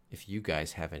if you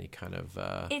guys have any kind of.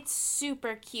 It's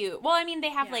super cute. Well, I mean, they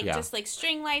have Yeah. like Yeah. just like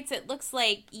string lights. It looks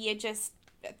like you just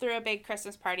threw a big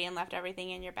Christmas party and left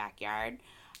everything in your backyard.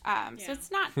 So Yeah. it's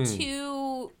not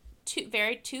too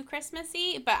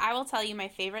Christmassy, but I will tell you my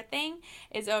favorite thing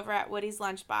is over at Woody's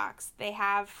Lunchbox. They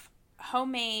have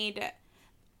homemade,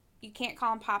 you can't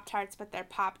call them Pop-Tarts, but they're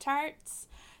Pop-Tarts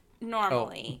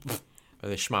normally. Are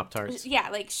they Schmop Tarts? Yeah,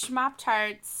 like Schmop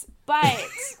Tarts, but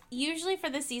usually for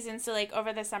the season, so like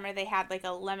over the summer they had like a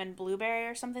lemon blueberry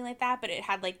or something like that, but it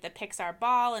had like the Pixar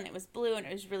ball and it was blue and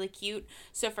it was really cute.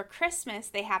 So for Christmas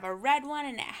they have a red one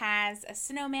and it has a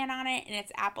snowman on it and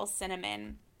it's apple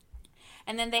cinnamon.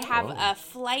 And then they have a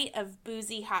flight of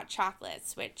boozy hot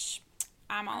chocolates, which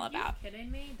I'm all about. Are you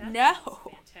kidding me? That No.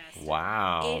 sounds fantastic.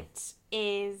 Wow. It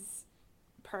is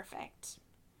perfect.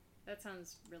 That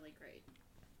sounds really great.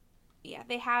 Yeah,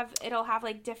 it'll have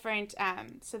like different,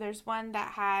 so there's one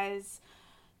that has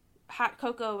hot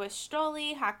cocoa with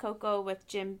Strolli, hot cocoa with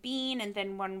Jim Beam, and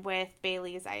then one with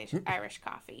Bailey's Irish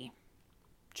coffee.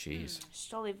 Jeez.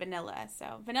 Strolli vanilla.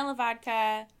 So vanilla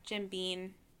vodka, Jim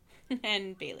Beam,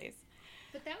 and Bailey's.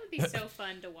 But that would be so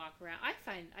fun to walk around.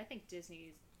 I think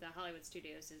Disney's, the Hollywood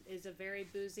Studios, is a very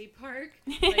boozy park.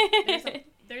 Like,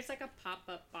 there's like a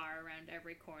pop-up bar around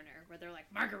every corner where they're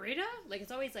like, margarita? Like,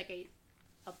 it's always like a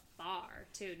bar,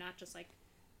 too, not just like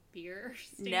beer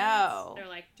stands. No. They're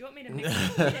like, do you want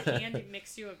me to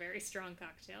mix you a very strong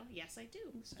cocktail? Yes, I do,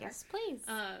 sir. Yes, please.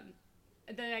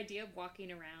 The idea of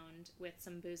walking around with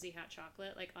some boozy hot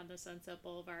chocolate, like on the Sunset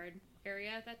Boulevard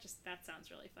area, that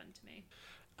sounds really fun to me.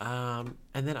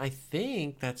 And then I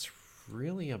think that's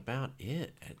really about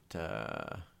it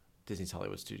at Disney's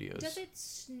Hollywood Studios.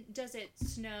 Does it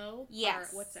snow?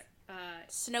 Yes. Or what's it?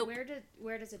 Snope.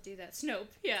 Where does it do that? Snope.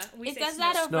 Yeah. It does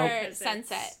that over Snope.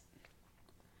 Sunset.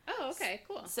 Oh, okay,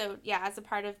 cool. So yeah, as a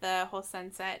part of the whole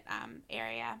Sunset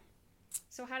area.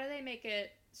 So how do they make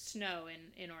it snow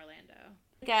in Orlando?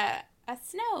 Like a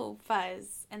snow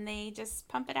fuzz, and they just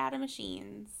pump it out of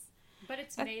machines. But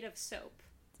it's made of soap.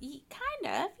 Kind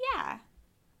of, yeah.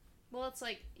 Well, it's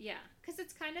like, yeah, because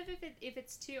it's kind of if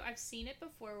it's too. I've seen it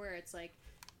before where it's like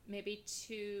maybe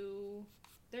too.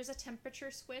 There's a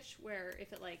temperature switch where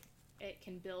if it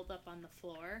can build up on the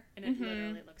floor and it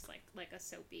literally looks like a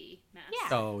soapy mess.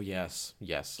 Yeah. Oh, yes.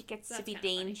 Yes. It gets So to be that's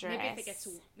kinda funny. dangerous. Maybe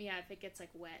if it gets like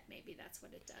wet, maybe that's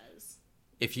what it does.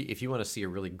 If you want to see a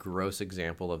really gross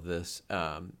example of this,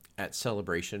 at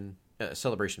Celebration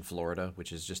Florida,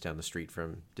 which is just down the street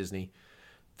from Disney,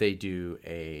 they do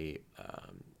a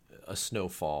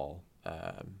snowfall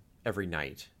every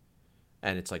night,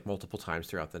 and it's like multiple times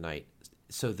throughout the night.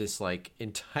 So this like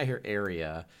entire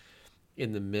area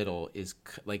in the middle is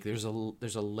like there's a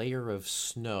layer of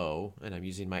snow, and I'm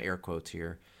using my air quotes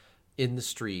here, in the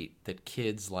street that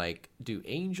kids like do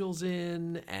angels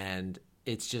in, and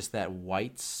it's just that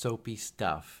white soapy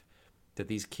stuff that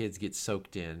these kids get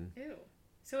soaked in. Ew.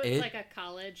 So it's like a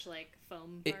college like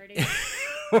foam party.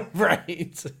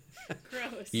 Right.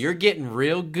 Gross. You're getting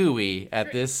real gooey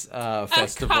at this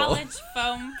festival. A college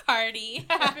foam party.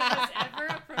 If it was ever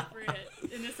appropriate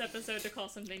in this episode to call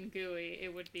something gooey,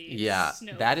 it would be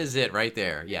snow. That is it right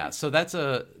there. Yeah, so that's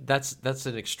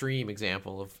an extreme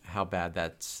example of how bad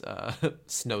that's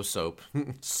snow soap,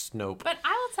 Snope. But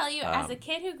I will tell you, as a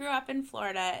kid who grew up in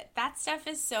Florida, that stuff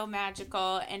is so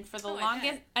magical. And for the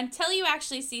longest, until you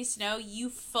actually see snow, you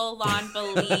full on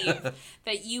believe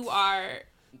that you are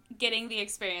getting the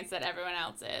experience that everyone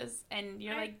else is, and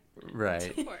you're like,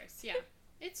 right. Of course, yeah.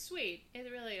 It's sweet. It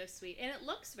really is sweet, and it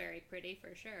looks very pretty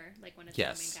for sure. Like when it's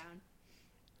coming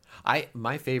down.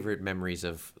 My favorite memories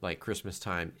of like Christmas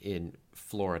time in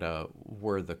Florida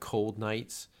were the cold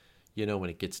nights. You know, when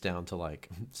it gets down to like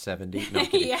 70. No,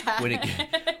 yeah.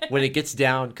 When it gets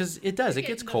down, because it does. It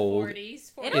gets cold.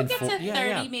 40s, It'll get to 30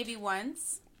 yeah. maybe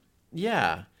once.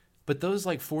 Yeah. But those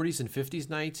like 40s and 50s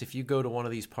nights, if you go to one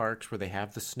of these parks where they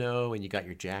have the snow and you got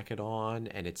your jacket on,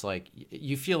 and it's like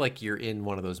you feel like you're in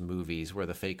one of those movies where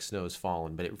the fake snow's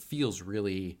fallen, but it feels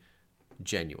really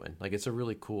genuine. Like it's a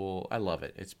really cool. I love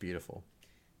it. It's beautiful.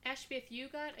 Ashby, if you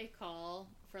got a call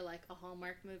for like a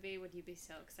Hallmark movie, would you be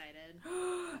so excited?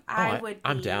 I would.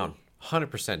 I'm down.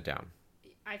 100% down.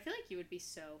 I feel like you would be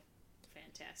so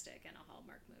fantastic in a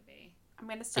Hallmark movie. I'm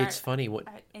gonna start. It's funny what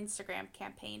an Instagram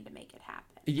campaign to make it happen.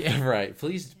 Yeah, right.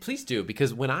 Please do,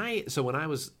 because when I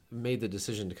was made the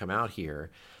decision to come out here,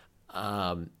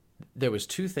 there was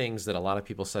two things that a lot of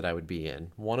people said I would be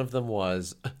in. One of them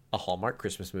was a Hallmark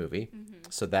Christmas movie,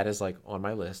 so that is like on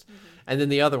my list, and then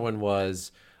the other one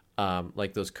was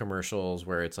like those commercials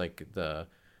where it's like the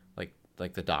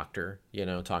doctor, you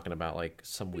know, talking about like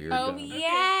some weird Yes.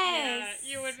 Yeah,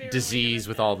 you would be disease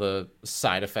really with all the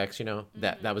side effects, you know.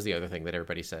 That was the other thing that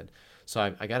everybody said. So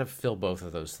I got to fill both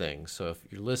of those things. So if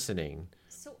you're listening,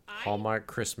 Hallmark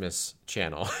Christmas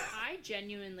channel. I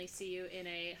genuinely see you in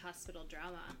a hospital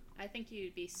drama. I think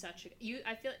you'd be such a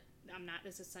I feel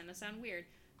this is gonna sound weird,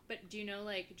 but do you know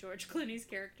like George Clooney's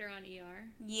character on ER?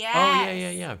 Yes. Oh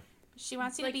yeah. She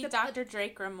wants you Like to be Dr.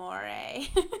 Drake Ramore.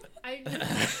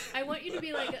 I want you to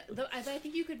be like I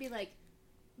think you could be like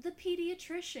the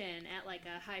pediatrician at like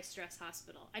a high stress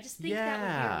hospital. I just think that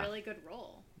would be a really good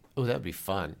role. Oh, that would be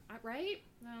fun. Right?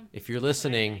 If you're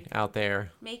listening out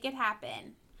there, Make it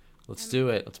happen. let's do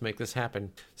it. Let's make this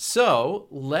happen. So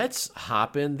let's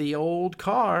hop in the old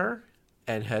car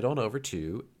and head on over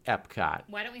to Epcot.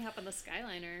 Why don't we hop on the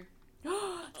Skyliner?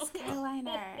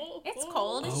 Skyliner. It's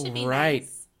cold. It Oh, should be right.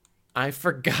 nice. I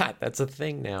forgot. That's a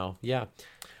thing now. Yeah.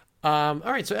 All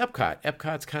right. So Epcot.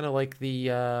 Epcot's kind of like the,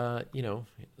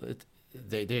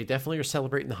 they definitely are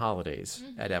celebrating the holidays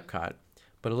at Epcot,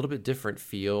 but a little bit different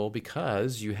feel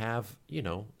because you have,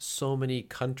 so many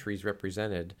countries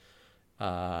represented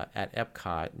at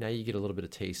Epcot. Now you get a little bit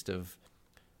of taste of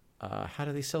how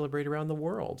do they celebrate around the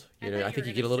world. I think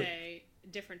you get a little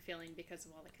different feeling because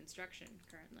of all the construction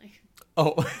currently.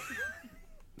 Oh,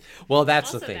 well,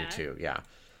 that's the Also thing that. too. Yeah.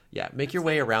 Yeah. Make your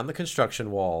way around the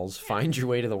construction walls, find your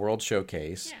way to the World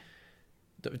Showcase.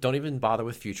 Yeah. Don't even bother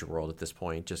with Future World at this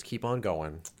point. Just keep on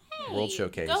going. World Hey,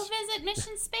 Showcase. Go visit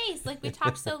Mission Space, like we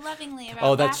talked so lovingly about.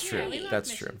 Oh, that's last true. night. We love That's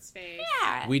Mission true. Space.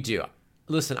 Yeah. We do.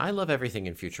 Listen, I love everything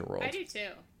in Future World. I do too.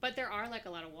 But there are like a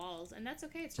lot of walls, and that's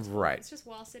okay. It's just Right. It's just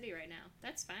Wall City right now.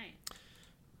 That's fine.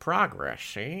 Progress,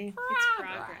 see? It's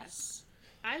progress.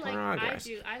 I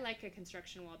like a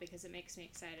construction wall because it makes me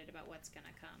excited about what's gonna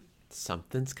come.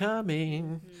 Something's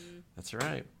coming. That's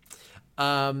right.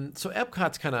 So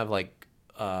Epcot's kind of like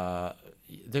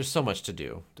there's so much to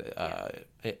do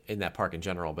in that park in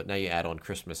general, but now you add on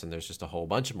Christmas and there's just a whole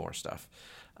bunch of more stuff.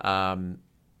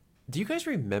 Do you guys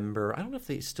remember? I don't know if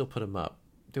they still put them up.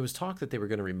 There was talk that they were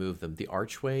going to remove them. The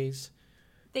archways.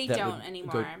 They that don't would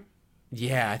anymore. go-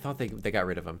 Yeah, I thought they got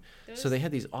rid of them. So Those they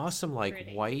had these awesome like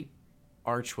pretty. white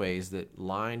archways that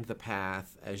lined the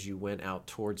path as you went out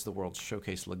towards the World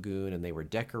Showcase Lagoon, and they were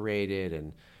decorated.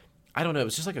 And I don't know, it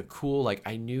was just like a cool like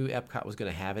I knew Epcot was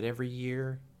going to have it every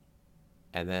year,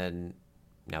 and then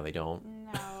now they don't.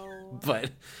 No.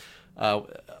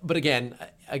 But again,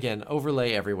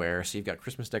 overlay everywhere. So you've got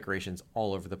Christmas decorations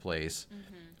all over the place.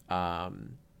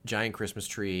 Giant Christmas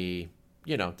tree,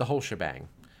 the whole shebang.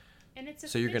 And it's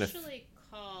So you're gonna officially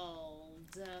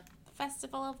called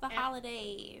Festival of the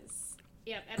Holidays.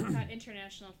 Epcot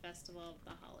International Festival of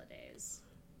the Holidays.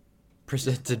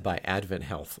 Presented by Advent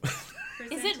Health.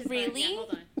 Is it Presented by- really? hold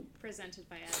on. Presented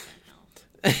by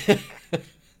Advent Health.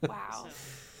 Wow.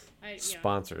 So,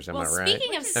 Sponsors, am Well, I right?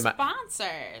 speaking of Am I-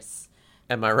 sponsors,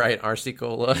 Am I right, RC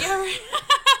Cola? you're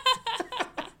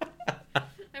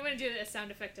I'm going to do a sound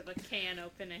effect of a can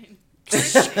opening.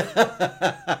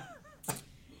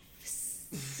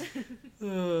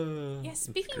 Yeah,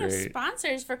 speaking of great.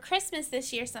 sponsors for Christmas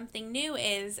this year, something new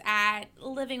is at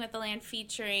Living with the Land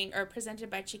featuring or presented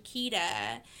by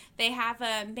Chiquita. They have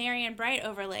a Merry and Bright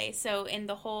overlay. So in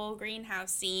the whole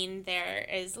greenhouse scene, there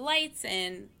is lights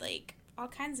and like all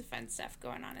kinds of fun stuff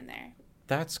going on in there.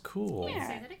 That's cool. Yeah.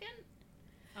 Say that again?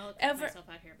 I'll cut Over- myself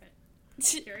out here, but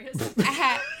curious.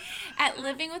 at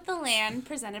Living with the Land,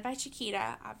 presented by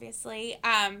Chiquita, obviously,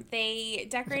 they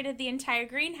decorated the entire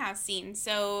greenhouse scene.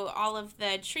 So all of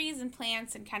the trees and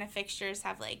plants and kind of fixtures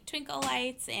have like twinkle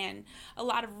lights and a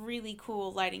lot of really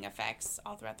cool lighting effects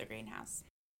all throughout the greenhouse.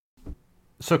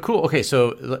 So cool. Okay,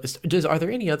 so are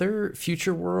there any other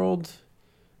Future World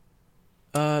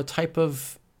type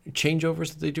of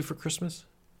changeovers that they do for Christmas?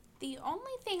 The only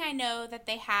thing I know that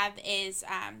they have is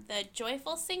the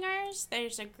Joyful Singers.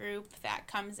 There's a group that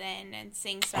comes in and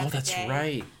sings throughout Oh, the that's day.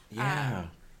 right. Yeah.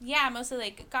 Yeah, mostly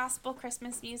like gospel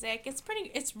Christmas music.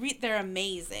 They're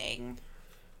amazing.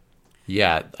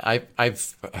 Yeah,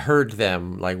 I've heard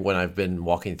them like when I've been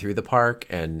walking through the park,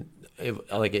 and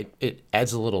it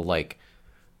adds a little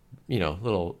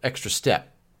little extra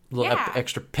step, Yeah.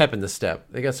 extra pep in the step.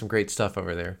 They got some great stuff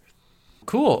over there.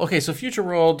 Cool. Okay, so Future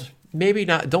World,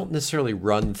 don't necessarily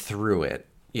run through it.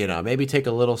 Maybe take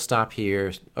a little stop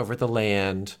here over at the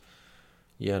land.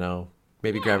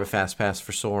 Maybe grab a fast pass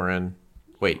for Soarin'.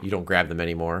 Wait, you don't grab them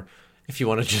anymore. If you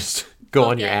want to just go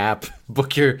on your app,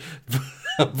 book it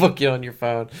on your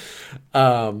phone.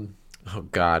 Oh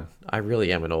God, I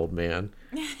really am an old man.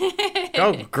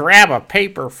 Go grab a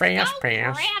paper fast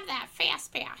pass. Grab that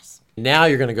fast pass. Now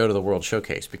you're going to go to the World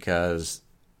Showcase because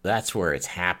that's where it's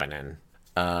happening.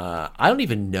 I don't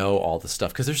even know all the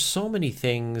stuff because there's so many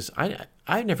things.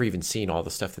 I've never even seen all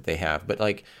the stuff that they have, but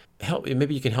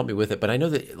maybe you can help me with it. But I know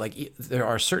that there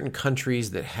are certain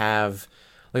countries that have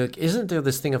isn't there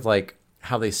this thing of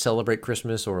how they celebrate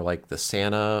Christmas or the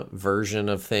Santa version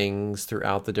of things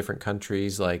throughout the different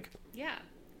countries? Yeah.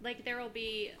 There will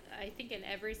be, I think in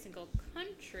every single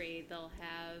country, they'll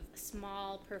have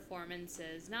small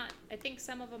performances. I think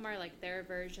some of them are their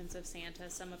versions of Santa.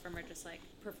 Some of them are just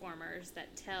performers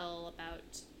that tell about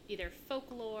either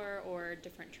folklore or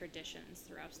different traditions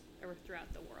throughout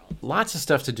the world. Lots of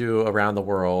stuff to do around the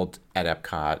world at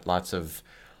Epcot. Lots of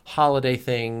holiday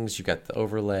things. You got the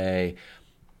overlay.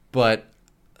 But,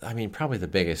 I mean, probably the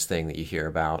biggest thing that you hear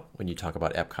about when you talk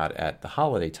about Epcot at the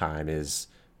holiday time is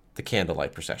the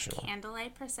candlelight processional.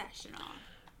 Candlelight processional.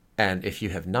 And if you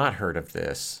have not heard of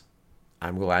this,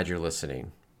 I'm glad you're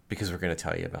listening because we're going to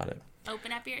tell you about it.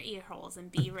 Open up your ear holes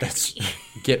and be ready.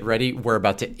 Get ready. We're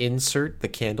about to insert the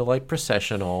Candlelight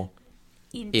Processional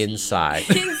inside.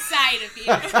 Inside of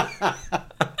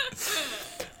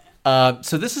you.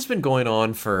 So this has been going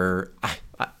on for...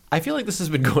 I feel like this has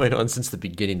been going on since the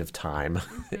beginning of time.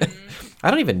 Mm-hmm. I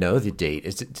don't even know the date.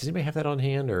 Does anybody have that on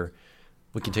hand, or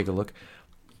we can take a look?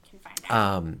 We can find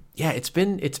out. Yeah, it's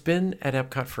been at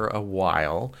Epcot for a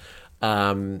while,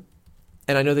 and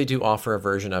I know they do offer a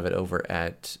version of it over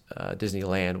at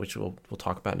Disneyland, which we'll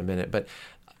talk about in a minute. But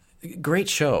great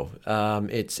show.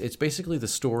 It's basically the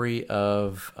story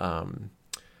of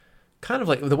kind of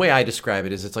like the way I describe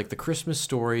it is it's like the Christmas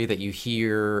story that you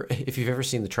hear if you've ever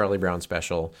seen the Charlie Brown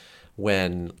special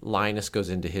when Linus goes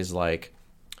into his like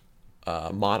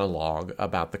monologue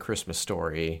about the Christmas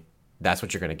story. That's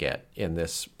what you're going to get in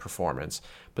this performance.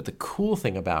 But the cool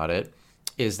thing about it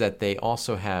is that they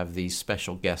also have these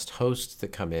special guest hosts that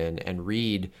come in and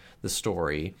read the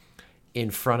story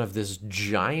in front of this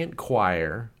giant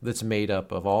choir that's made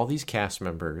up of all these cast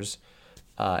members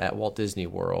at Walt Disney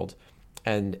World.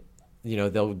 And you know,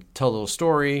 they'll tell a little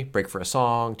story, break for a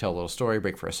song, tell a little story,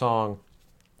 break for a song.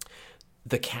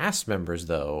 The cast members,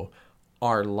 though,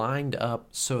 are lined up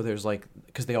so there's like,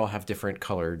 because they all have different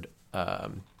colored,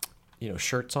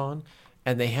 shirts on,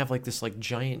 and they have like this like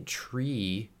giant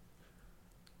tree,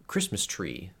 Christmas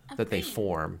tree that they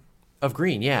form of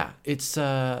green. Yeah, it's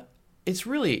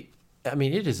really, I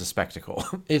mean, it is a spectacle.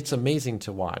 It's amazing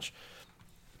to watch.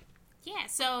 Yeah,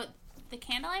 so the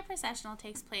Candlelight Processional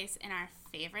takes place in our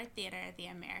favorite theater, the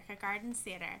America Gardens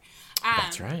Theater.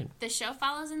 That's right. The show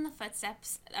follows in the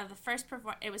footsteps of the first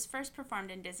it was first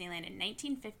performed in Disneyland in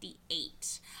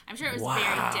 1958. I'm sure it was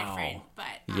very different,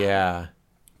 but yeah.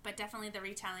 But definitely the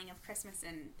retelling of Christmas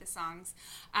and the songs.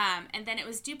 And then it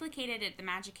was duplicated at the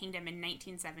Magic Kingdom in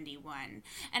 1971.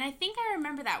 And I think I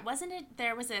remember that. Wasn't it?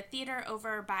 There was a theater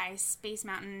over by Space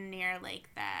Mountain near like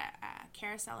the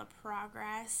Carousel of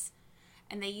Progress.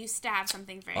 And they used to have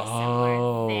something very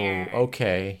similar there. Oh,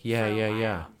 okay.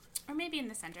 Yeah. Or maybe in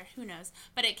the center. Who knows?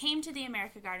 But it came to the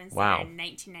America Gardens Wow. Theater in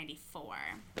 1994.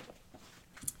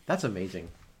 That's amazing.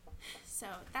 So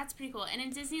that's pretty cool. And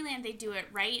in Disneyland, they do it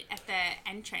right at the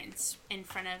entrance in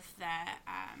front of the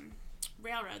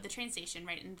railroad, the train station,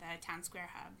 right in the Town Square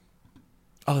hub.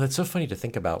 Oh, that's so funny to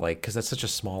think about, like, because that's such a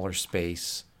smaller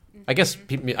space. Mm-hmm.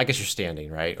 I guess you're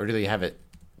standing, right? Or do they have it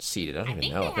seated? I don't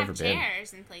even know. I've never been.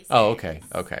 Chairs in places. Oh,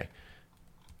 okay.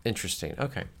 Interesting.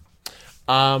 Okay.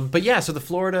 But yeah, so the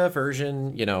Florida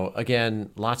version, you know, again,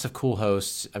 lots of cool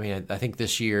hosts. I mean, I think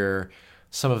this year,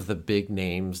 some of the big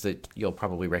names that you'll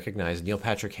probably recognize, Neil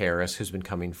Patrick Harris, who's been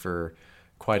coming for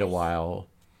quite a while.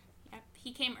 Yep,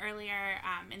 he came earlier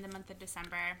in the month of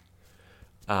December.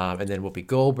 And then Whoopi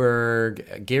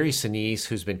Goldberg, Gary Sinise,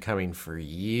 who's been coming for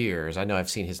years. I know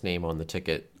I've seen his name on the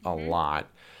ticket a lot.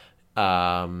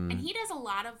 And he does a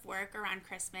lot of work around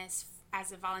Christmas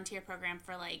as a volunteer program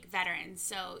for like veterans.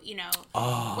 So, you know,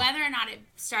 whether or not it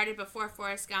started before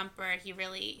Forrest Gump or he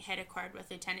really hit a chord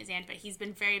with Lieutenant Dan, but he's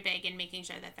been very big in making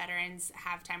sure that veterans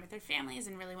have time with their families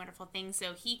and really wonderful things.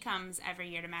 So he comes every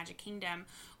year to Magic Kingdom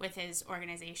with his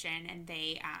organization, and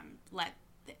they let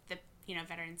the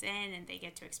veterans in, and they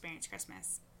get to experience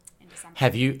Christmas in December.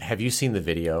 Have you seen the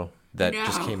video that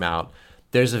just came out?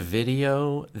 There's a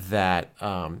video that,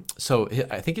 so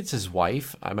I think it's his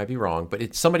wife. I might be wrong, but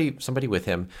it's somebody with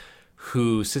him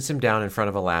who sits him down in front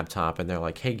of a laptop, and they're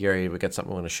like, "Hey, Gary, we got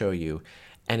something I want to show you."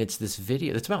 And it's this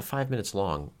video. It's about 5 minutes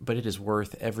long, but it is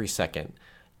worth every second.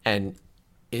 And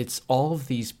it's all of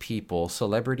these people,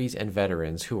 celebrities and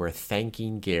veterans, who are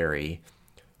thanking Gary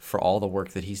for all the work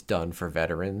that he's done for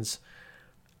veterans.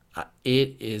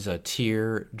 It is a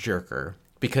tear jerker,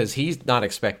 because he's not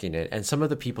expecting it. And some of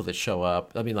the people that show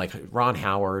up, I mean, like Ron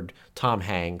Howard, Tom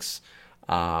Hanks,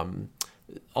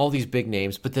 all these big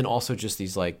names, but then also just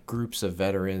these like groups of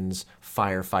veterans,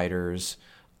 firefighters.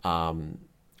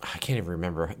 I can't even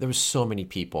remember. There was so many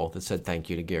people that said thank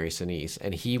you to Gary Sinise.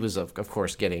 And he was, of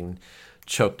course, getting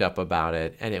choked up about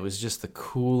it. And it was just the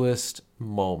coolest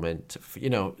moment. You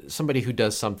know, somebody who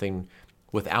does something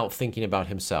without thinking about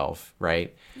himself,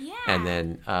 right? Yeah. And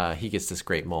then he gets this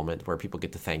great moment where people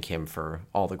get to thank him for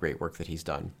all the great work that he's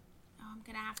done. Oh, I'm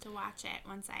going to have to watch it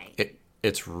once I...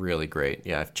 It's really great.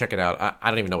 Yeah, check it out. I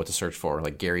don't even know what to search for.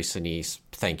 Like Gary Sinise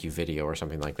thank you video or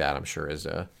something like that, I'm sure is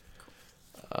a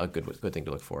good thing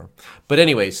to look for. But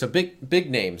anyway, so big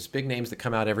names that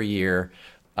come out every year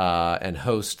and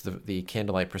host the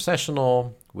Candlelight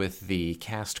Processional with the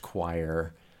cast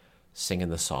choir. singing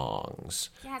the songs.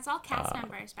 Yeah, it's all cast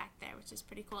members back there, which is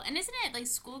pretty cool. And isn't it like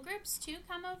school groups too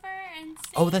come over and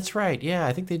sing? Oh, that's right. Yeah,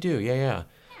 I think they do. Yeah.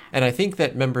 And I think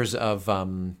that members of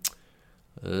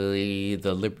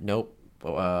nope.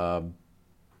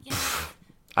 Yeah.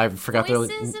 I forgot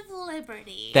Voices of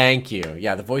Liberty. Thank you.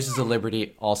 Yeah, the Voices of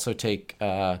Liberty also take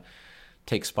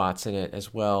spots in it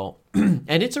as well.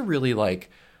 And it's a really like,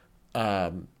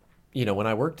 when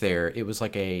I worked there, it was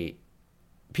like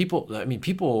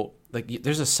people like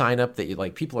there's a sign up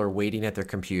that people are waiting at their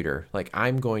computer. Like,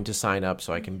 I'm going to sign up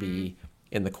so I can be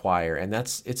in the choir. And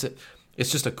it's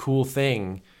just a cool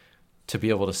thing to be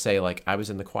able to say, like, I was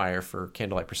in the choir for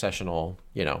Candlelight Processional,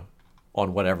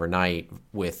 on whatever night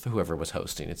with whoever was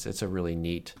hosting. It's a really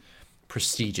neat,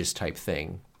 prestigious type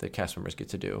thing that cast members get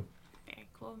to do. Very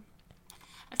cool.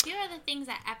 A few other things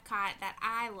at Epcot that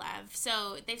I love.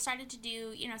 So they've started to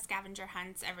do, scavenger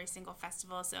hunts every single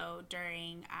festival. So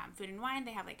during Food and Wine,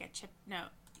 they have like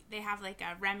they have like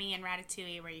a Remy and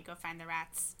Ratatouille where you go find the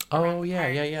rats. Oh, yeah.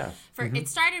 It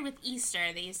started with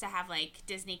Easter. They used to have like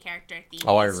Disney character themed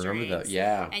Oh, I Easter remember eggs, that.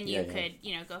 Yeah. And you could,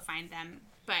 go find them.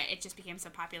 But it just became so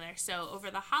popular. So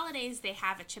over the holidays, they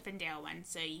have a Chip and Dale one.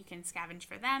 So you can scavenge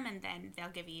for them, and then they'll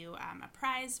give you a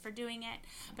prize for doing it.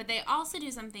 But they also do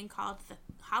something called the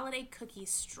Holiday Cookie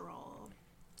Stroll.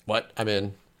 What? I'm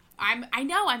in. I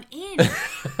know, I'm in.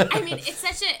 I mean,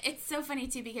 it's so funny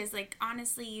too, because like,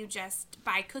 honestly, you just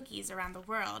buy cookies around the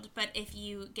world, but if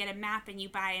you get a map and you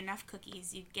buy enough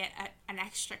cookies, you get an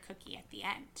extra cookie at the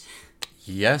end.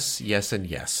 Yes, and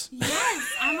yes.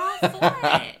 Yes, I'm all for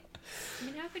it. I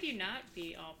mean, how could you not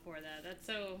be all for that?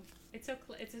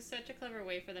 It's such a clever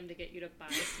way for them to get you to buy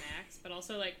snacks, but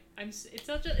also like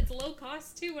it's low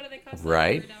cost too. What do they cost?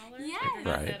 Right. $100? Yeah. Like, they're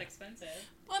not Right. that expensive.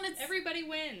 Well, and it's Everybody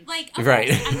wins. like, of Right.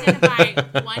 course, I'm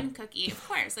gonna buy one cookie. Of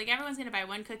course, like everyone's gonna buy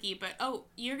one cookie, but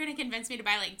you're gonna convince me to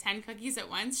buy like 10 cookies at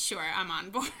once? Sure, I'm on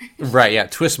board. Right, yeah,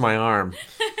 twist my arm.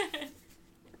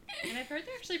 And I've heard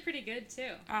they're actually pretty good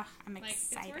too. Oh, I'm Like,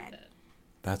 it's excited. worth it.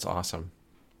 That's awesome.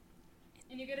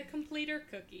 And you get a completer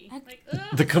cookie. Like, ugh,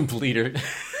 The completer. you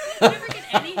never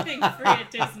get anything free at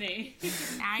Disney.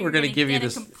 Now We're you're gonna give you get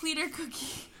this- a completer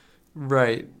cookie.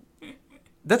 Right.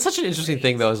 That's such an interesting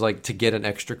thing, though, is like to get an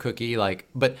extra cookie. Like,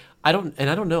 but I don't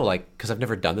know, like, because I've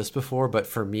never done this before. But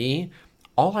for me,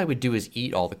 all I would do is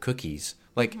eat all the cookies.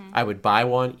 Like, I would buy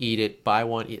one, eat it, buy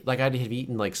one, eat. Like, I'd have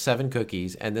eaten like 7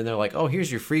 cookies, and then they're like, "Oh, here's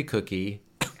your free cookie,"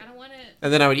 I don't want it.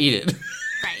 and then I would eat it.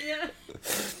 Right. Yeah.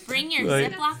 Bring your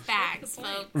Right. Ziploc bags, That's the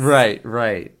point. folks.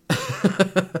 Right.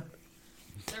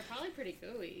 They're probably pretty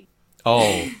gooey.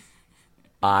 Oh,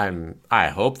 I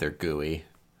hope they're gooey.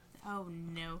 Oh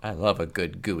no. I love a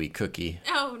good gooey cookie.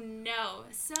 Oh no.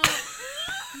 So,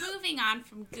 moving on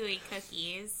from gooey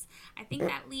cookies, I think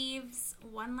that leaves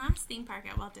one last theme park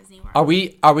at Walt Disney World. Are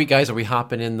we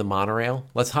hopping in the monorail?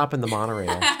 Let's hop in the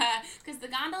monorail. Because the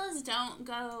gondolas don't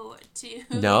go to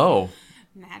No.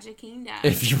 Magic Kingdom.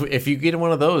 If you get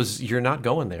one of those, you're not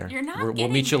going there. You're not We'll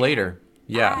getting meet you there. later.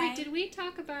 Yeah. Bye. Wait, did we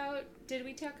talk about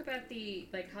the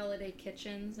like holiday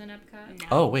kitchens in Epcot? No.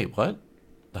 Oh wait, what?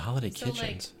 The holiday So,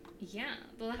 kitchens. Yeah,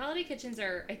 well, the holiday kitchens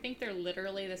I think they're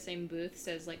literally the same booths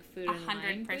as like food and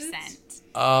wine booths. 100%.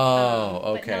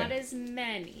 Oh, But not okay. as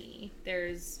many.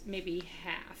 There's maybe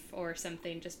half or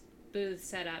something, just booths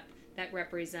set up that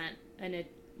represent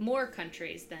more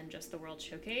countries than just the World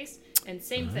Showcase. And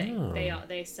same thing, Oh.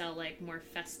 they sell like more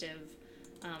festive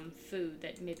food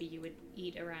that maybe you would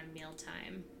eat around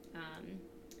mealtime.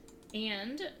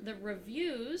 And the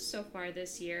reviews so far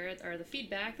this year, or the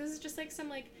feedback, this is just like some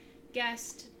like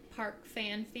guest park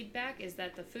fan feedback, is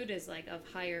that the food is like of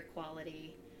higher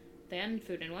quality than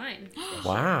Food and Wine.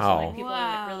 Wow. So, like, people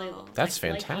are like, really Wow. That's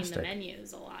liking fantastic. the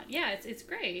menus a lot. Yeah, it's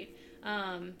great.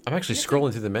 I'm actually it's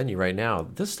scrolling through the menu right now.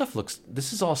 This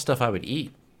is all stuff I would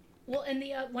eat. Well, and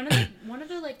the one of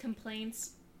the like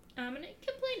complaints, and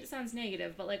complaint sounds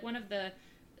negative, but like one of the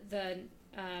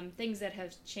things that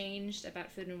have changed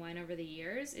about Food and Wine over the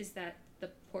years is that the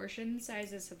portion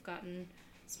sizes have gotten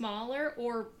smaller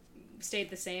or stayed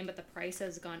the same, but the price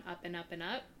has gone up and up and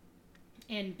up.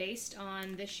 And based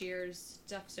on this year's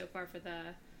stuff so far for the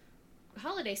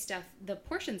holiday stuff, the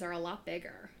portions are a lot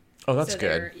bigger. Oh, that's So good.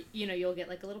 they're- you'll get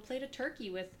like a little plate of turkey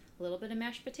with a little bit of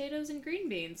mashed potatoes and green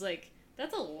beans. Like,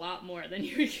 that's a lot more than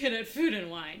you would get at Food and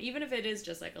Wine, even if it is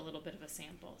just like a little bit of a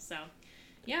sample. So,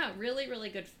 yeah, really, really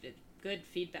good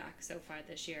feedback so far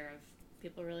this year of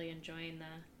people really enjoying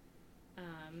the,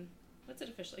 what's it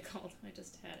officially called? I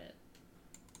just had it.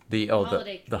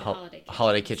 The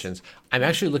holiday kitchens. I'm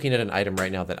actually looking at an item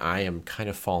right now that I am kind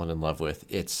of falling in love with.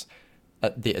 It's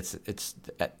It's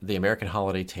at the American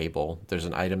Holiday Table. There's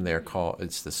an item there called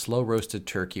it's the slow roasted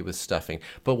turkey with stuffing.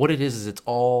 But what it is it's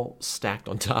all stacked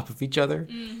on top of each other.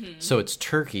 So it's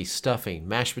turkey, stuffing,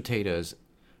 mashed potatoes,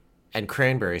 and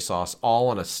cranberry sauce all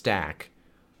on a stack.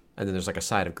 And then there's like a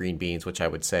side of green beans, which I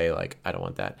would say like I don't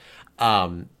want that.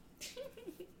 I'll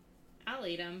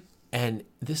eat them. And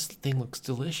this thing looks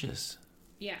delicious.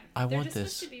 Yeah, I they're want just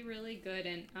this. supposed to be really good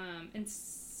and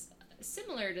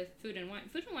similar to food and wine.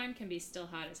 Food and wine can be still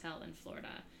hot as hell in Florida.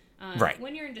 Right.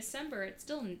 When you're in December, it's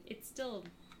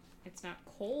not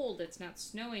cold, it's not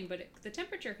snowing, but the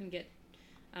temperature can get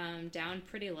down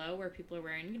pretty low where people are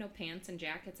wearing pants and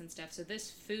jackets and stuff. So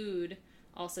this food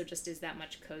also just is that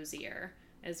much cozier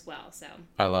as well. So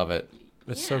I love it.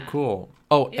 It's so Yeah. cool.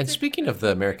 Oh, It's and a- speaking of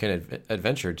the American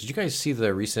Adventure, did you guys see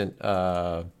the recent?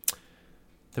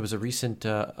 There was a recent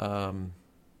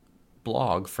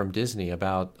blog from Disney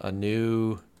about a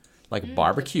new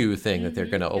barbecue thing that they're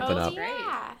going to open Oh, up.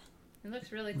 yeah. it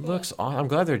looks really cool. I'm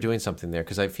glad they're doing something there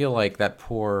because I feel like that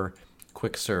poor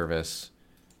quick service.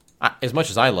 As much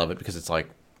as I love it because it's like,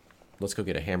 let's go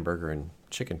get a hamburger and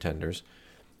chicken tenders.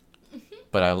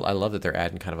 But I love that they're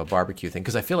adding kind of a barbecue thing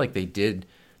because I feel like they did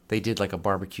like a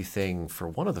barbecue thing for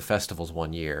one of the festivals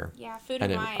one year. Yeah, food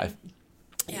and wine.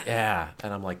 Yeah,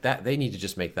 and I'm like that. They need to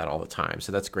just make that all the time.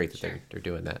 So that's great that Sure. they're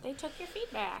doing that. They took your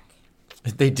feedback.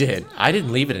 They did. I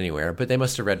didn't leave it anywhere, but they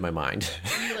must have read my mind.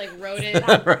 You wrote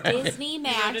it. Disney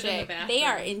magic. bathroom. They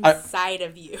are inside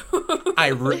of you.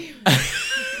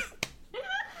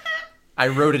 I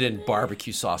wrote it in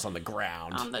barbecue sauce on the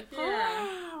ground, On the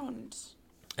ground.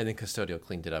 and then Custodio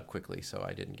cleaned it up quickly, so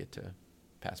I didn't get to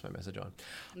pass my message on.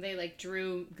 They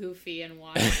drew Goofy and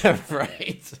watched.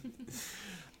 Right.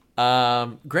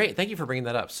 Great. Thank you for bringing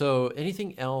that up. So,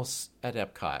 anything else at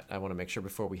Epcot? I want to make sure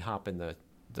before we hop in the.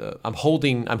 I'm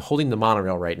holding the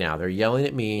monorail right now. They're yelling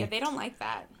at me Yeah, they don't like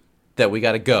that. that we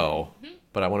got to go,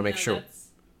 but I want to make No, sure that's-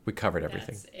 we covered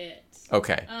everything. That's it.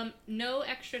 Okay. No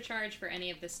extra charge for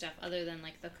any of this stuff other than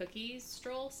the cookies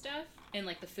stroll stuff and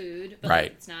the food. But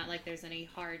Right. it's not like there's any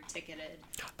hard ticketed.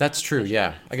 That's true. special Yeah.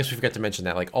 events. I guess we forgot to mention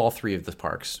that. All three of the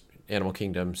parks, Animal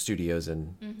Kingdom, Studios,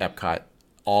 and Mm-hmm. Epcot,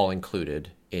 all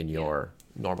included in your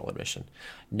normal admission.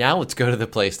 Now let's go to the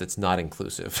place that's not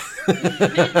inclusive.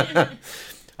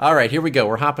 All right, here we go.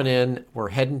 We're hopping in. We're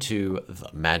heading to the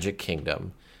Magic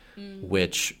Kingdom,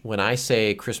 which when I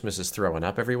say Christmas is throwing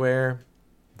up everywhere,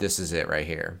 this is it right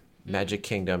here. Magic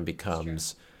Kingdom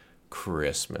becomes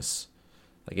Christmas.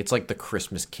 It's like the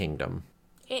Christmas Kingdom.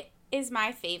 It is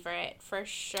my favorite for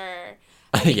sure.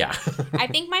 Yeah. I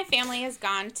think my family has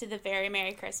gone to the Very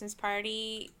Merry Christmas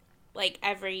Party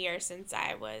every year since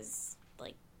I was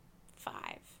 5.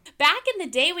 Back in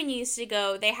the day when you used to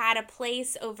go, they had a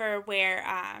place over where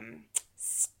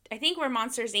I think where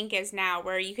Monsters Inc. is now,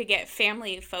 where you could get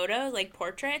family photos,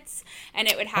 portraits, and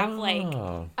it would have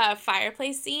Oh. a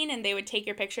fireplace scene, and they would take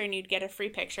your picture, and you'd get a free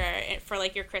picture for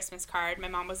your Christmas card. My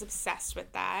mom was obsessed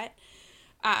with that,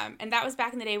 and that was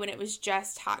back in the day when it was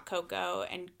just hot cocoa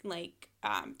and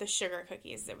the sugar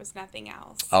cookies. There was nothing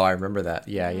else. Oh, I remember that.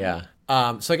 Yeah, yeah.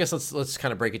 So I guess let's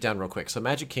kind of break it down real quick. So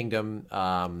Magic Kingdom,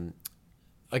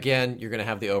 again, you're going to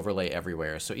have the overlay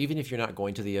everywhere. So even if you're not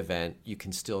going to the event, you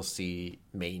can still see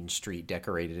Main Street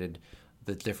decorated,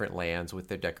 the different lands with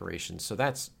their decorations. So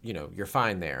that's, you're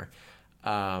fine there.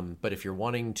 But if you're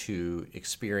wanting to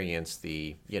experience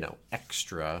the,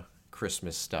 extra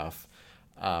Christmas stuff,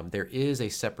 there is a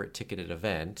separate ticketed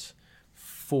event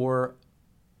for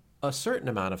a certain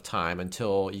amount of time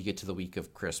until you get to the week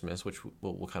of Christmas, which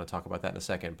we'll kind of talk about that in a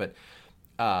second. But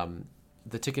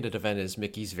the ticketed event is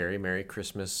Mickey's Very Merry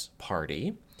Christmas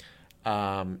Party.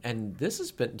 And this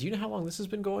has been, do you know how long this has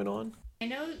been going on?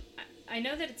 I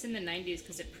know that it's in the 90s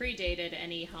because it predated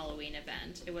any Halloween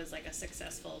event. It was a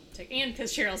successful and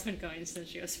because Cheryl's been going since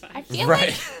she was 5. I feel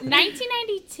Right.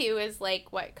 1992 is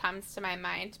what comes to my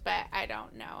mind, but I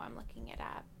don't know. I'm looking it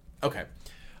up. Okay.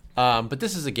 But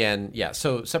this is, again,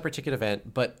 so separate ticket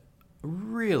event, but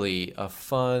really a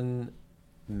fun,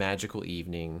 magical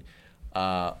evening.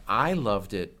 I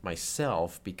loved it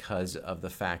myself because of the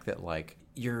fact that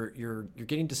you're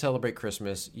getting to celebrate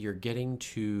Christmas. You're getting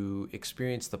to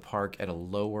experience the park at a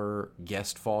lower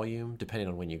guest volume, depending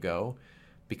on when you go,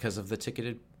 because of the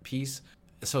ticketed piece.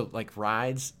 So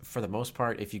rides, for the most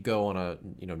part, if you go on a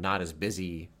not as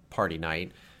busy party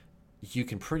night, you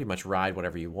can pretty much ride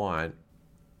whatever you want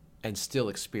and still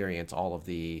experience all of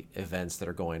the events that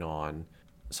are going on.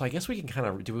 So I guess we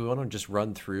can do we want to just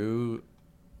run through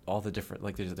all the different,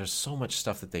 there's so much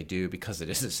stuff that they do because it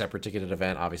is a separate ticketed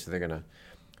event. Obviously, they're going to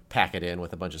pack it in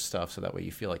with a bunch of stuff so that way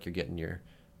you feel like you're getting your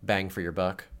bang for your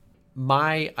buck.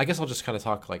 I guess I'll just kind of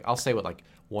talk, like, I'll say what, like,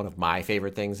 one of my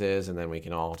favorite things is, and then we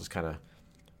can all just kind of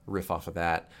riff off of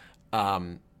that.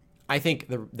 I think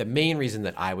the main reason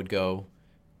that I would go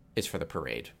is for the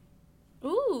parade.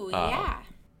 Ooh, yeah.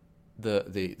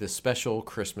 The special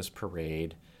Christmas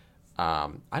parade.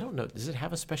 I don't know. Does it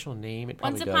have a special name? It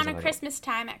probably Once does. Upon and a I Christmas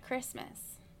Time at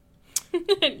Christmas.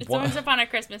 It's What? Once Upon a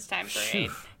Christmas Time parade.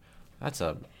 That's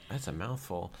a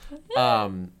mouthful.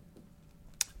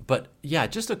 But yeah,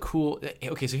 just a cool.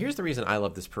 Okay, so here's the reason I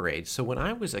love this parade. So when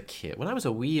I was a kid, when I was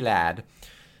a wee lad,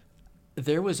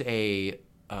 there was a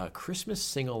Christmas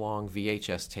sing-along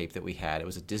VHS tape that we had. It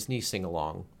was a Disney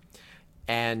sing-along,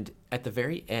 and at the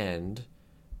very end,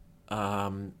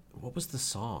 what was the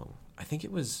song? I think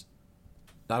it was.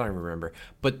 I don't remember,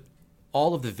 but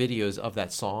all of the videos of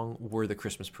that song were the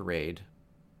Christmas parade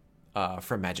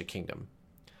from Magic Kingdom.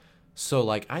 So,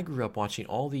 like, I grew up watching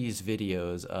all these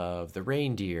videos of the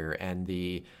reindeer and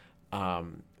the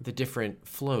different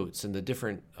floats and the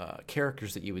different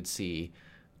characters that you would see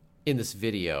in this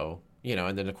video, you know,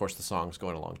 and then, of course, the songs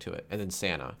going along to it. And then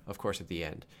Santa, of course, at the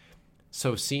end.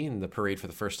 So seeing the parade for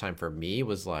the first time for me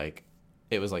was like,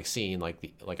 it was like seeing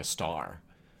like a star.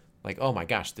 Like, oh my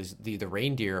gosh, the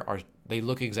reindeer they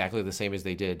look exactly the same as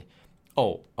they did.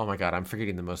 Oh my God, I'm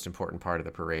forgetting the most important part of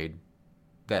the parade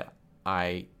that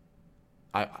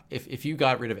if you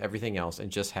got rid of everything else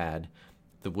and just had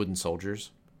the wooden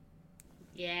soldiers.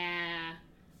 Yeah.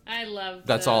 I love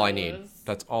That's all I those. need.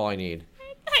 That's all I need.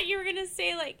 I thought you were gonna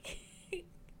say like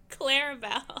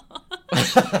Clarabelle.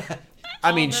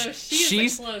 I mean, Although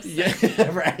she's the closest. yeah,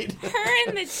 right. Her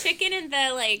and the chicken in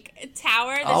the like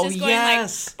tower that's Oh, just going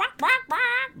yes. like "Bark,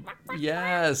 bark, bark, bark."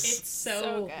 Yes. It's so,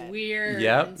 So good. weird.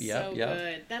 Yep, and yep, so yep.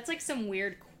 good. That's like some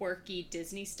weird, quirky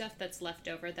Disney stuff that's left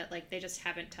over that like they just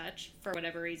haven't touched for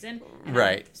whatever reason. And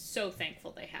Right. I'm so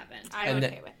thankful they haven't. I'm And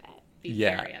okay with it. Be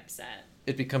Yeah. very upset.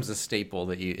 It becomes a staple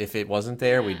that if it wasn't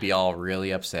there, we'd be all really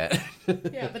upset.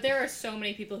 Yeah, but there are so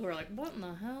many people who are like, "What in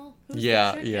the hell? Who's the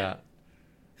Yeah, chicken?" yeah.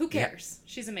 Who cares?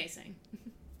 She's amazing.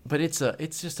 But it's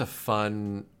just a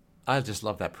fun. I just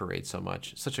love that parade so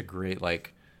much. Such a great,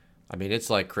 like, I mean, it's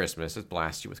like Christmas. It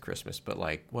blasts you with Christmas, but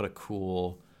like, what a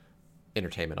cool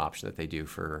entertainment option that they do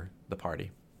for the party.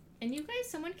 And you guys,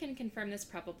 someone can confirm this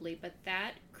probably, but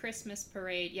that Christmas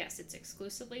parade, yes, it's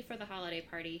exclusively for the holiday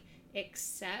party,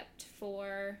 except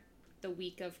for the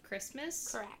week of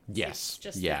Christmas. Correct. Yes. It's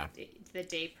just yeah. the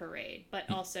day parade, but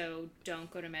also don't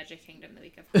go to Magic Kingdom the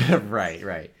week of Christmas.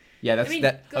 right. Yeah, that's I mean,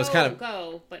 that. go, I was kind of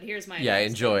go, but here's my yeah, advice.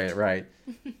 enjoy it. Right.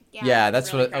 Yeah. Yeah,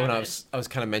 that's really what when crowded. I was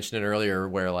kind of mentioning earlier,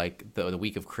 where like the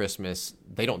week of Christmas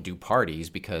they don't do parties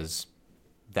because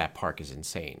that park is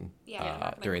insane.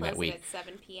 Yeah. During that close it week. at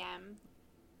 7 p.m.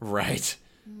 Right.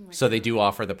 So they do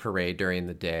offer the parade during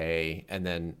the day, and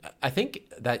then I think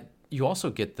that you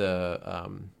also get the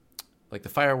like the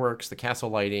fireworks, the castle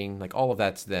lighting, like all of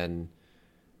that's then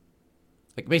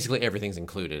like basically everything's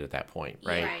included at that point,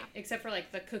 right? Right, except for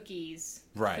like the cookies,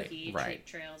 Right, cookie right. treat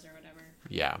trails or whatever.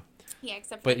 Yeah. Yeah,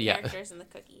 except for But the yeah. characters and the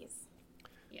cookies.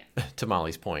 Yeah. To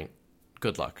Molly's point,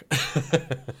 good luck. It's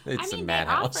I a mean, they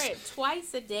madhouse. offer it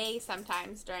twice a day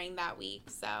sometimes during that week,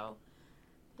 so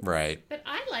Right. But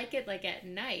I like it like at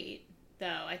night,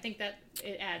 though. I think that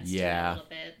it adds Yeah. to it a little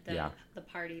bit, Yeah. the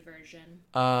party version.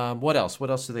 What else? What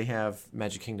else do they have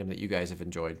Magic Kingdom that you guys have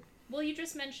enjoyed? Well, you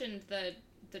just mentioned the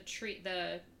treat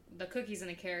the cookies and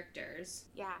the characters.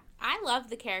 yeah. I love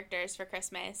the characters for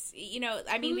Christmas. You know,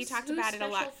 I mean, we Who's- talked who's about it a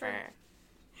lot special for for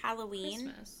Halloween.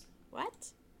 Christmas. What?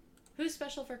 Who's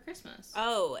special for Christmas?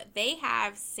 Oh, they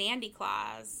have Sandy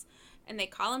Claus. And they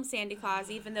call him Sandy Claus,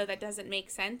 even though that doesn't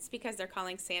make sense because they're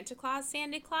calling Santa Claus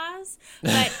Sandy Claus.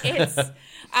 But it's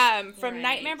from Right.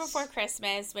 Nightmare Before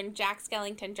Christmas when Jack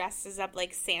Skellington dresses up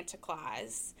like Santa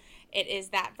Claus. It is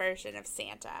that version of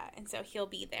Santa. And so he'll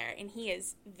be there, and he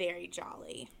is very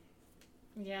jolly.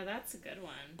 Yeah, that's a good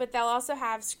one. But they'll also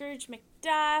have Scrooge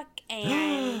McDuck,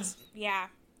 and yeah.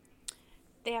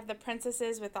 They have the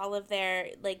princesses with all of their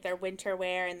winter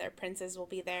wear, and their princes will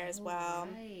be there as well.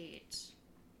 Right.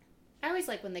 I always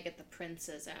like when they get the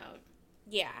princes out.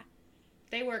 Yeah.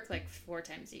 They work like 4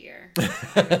 times a year. They've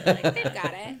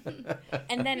got it.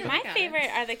 And then my Got it. favorite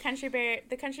are the country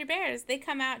bears. They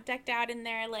come out decked out in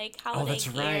their like holiday that's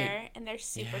gear, right. and they're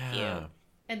super Yeah. cute.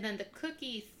 And then the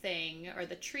cookie thing, or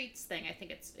the treats thing, I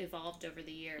think it's evolved over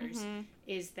the years, Mm-hmm.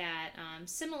 is that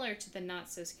similar to the Not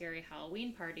So Scary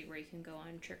Halloween party where you can go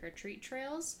on trick-or-treat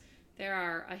trails, there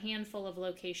are a handful of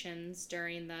locations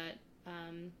during the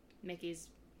Mickey's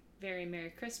Very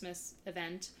Merry Christmas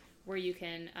event where you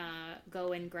can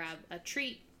go and grab a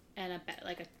treat and a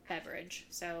beverage.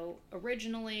 So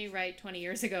originally, right, 20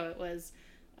 years ago, it was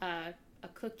a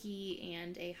cookie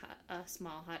and a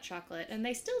small hot chocolate. And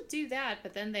they still do that,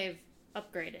 but then they've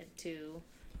upgraded to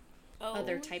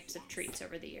other types of treats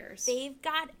over the years. They've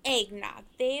got eggnog.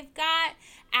 They've got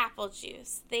apple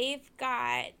juice. They've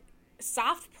got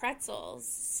soft pretzels,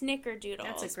 snickerdoodles.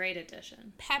 That's a great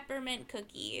addition. Peppermint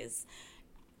cookies,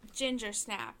 ginger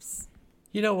snaps.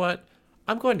 You know what?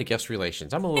 I'm going to guest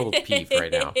relations. I'm a little peeved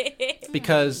right now.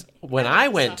 Because when I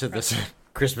went to this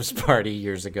Christmas party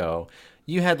years ago,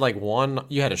 you had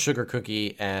you had a sugar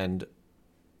cookie and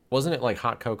wasn't it like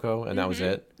hot cocoa and that was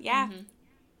it? Yeah.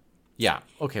 Yeah.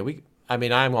 Okay.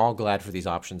 I'm all glad for these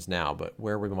options now, but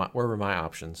where were my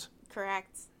options?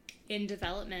 Correct. In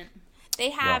development.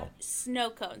 They have snow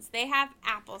cones. They have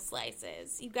apple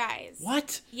slices. You guys.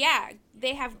 What? Yeah.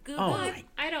 They have Goo Goo. Oh my.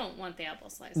 I don't want the apple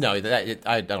slice. No,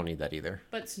 I don't need that either.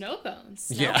 But snow cones.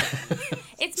 Yeah.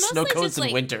 It's Snow mostly cones just in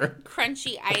like winter.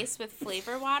 crunchy ice with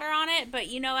flavor water on it, but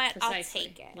you know what? Precisely. I'll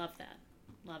take it. Love that.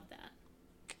 Love that.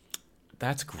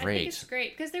 That's I think great. it's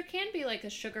great because there can be like a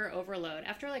sugar overload.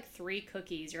 After like 3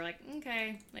 cookies, you're like,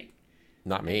 okay, like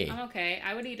Not me. I'm okay.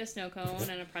 I would eat a snow cone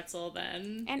and a pretzel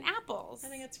then. And apples. I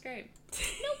think it's great.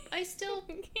 Nope, I still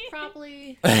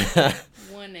probably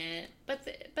wouldn't. But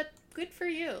good for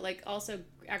you. Like also,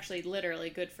 actually, literally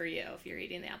good for you if you're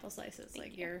eating the apple slices.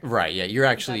 Like you're Right, yeah. You're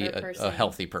actually better a person.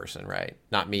 healthy person, right?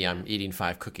 Not me. I'm eating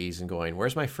 5 cookies and going,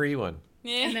 where's my free one?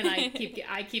 And then I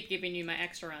keep giving you my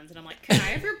extra runs, and I'm like, can I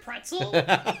have your pretzel?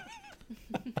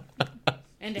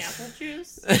 And apple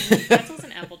juice. Pretzels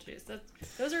and apple juice.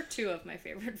 Those are 2 of my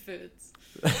favorite foods.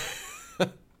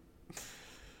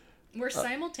 We're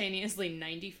simultaneously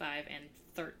 95 and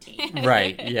 13.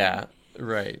 Right, yeah.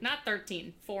 Right. Not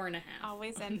 13, 4.5.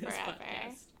 Always on and this forever.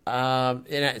 podcast.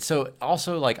 And so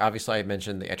also, like, obviously I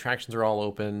mentioned the attractions are all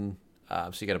open.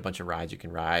 So you got a bunch of rides you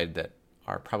can ride that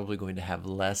are probably going to have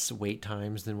less wait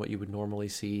times than what you would normally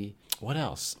see. What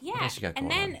else? Yeah. What else you got And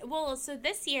going then, on? so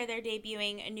this year they're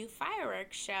debuting a new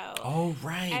fireworks show. Oh,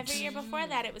 right. Every year before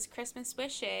that, it was Christmas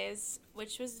Wishes,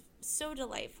 which was so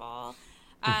delightful.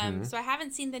 So I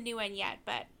haven't seen the new one yet,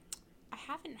 but I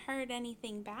haven't heard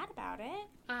anything bad about it.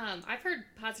 I've heard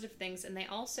positive things, and they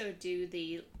also do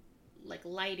the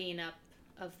lighting up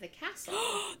of the castle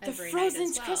The every Frozen night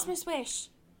as well. Christmas Wish.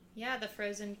 Yeah, the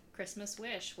Frozen Christmas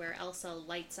Wish, where Elsa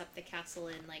lights up the castle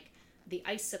in the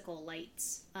icicle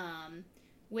lights,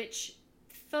 which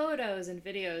photos and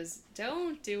videos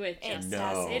don't do it justice.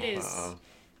 No.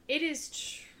 It is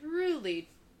truly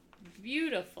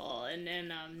beautiful and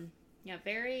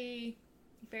very,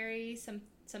 very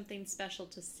something special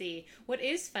to see. What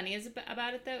is funny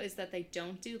about it though is that they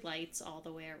don't do lights all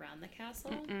the way around the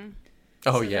castle.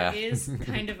 Oh, So yeah. there is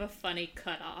kind of a funny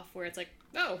cutoff where it's like,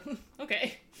 oh,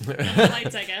 okay, no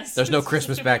lights, I guess. There's no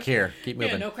Christmas back here. Keep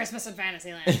moving. Yeah, no Christmas in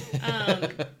Fantasyland.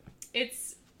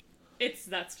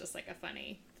 That's just like a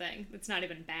funny thing. It's not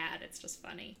even bad. It's just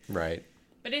funny. Right.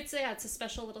 But it's a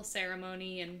special little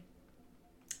ceremony, and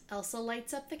Elsa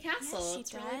lights up the castle. Yes,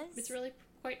 she does. It's really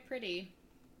quite pretty.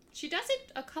 She does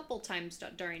it a couple times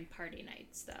during party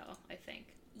nights, though, I think.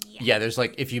 Yeah, there's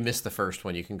if you miss the first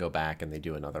one, you can go back and they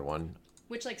do another one.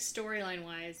 Which, storyline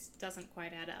wise, doesn't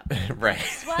quite add up. Right.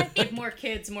 Well, I think Give more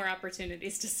kids more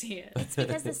opportunities to see it. it's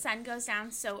because the sun goes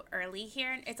down so early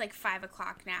here. It's 5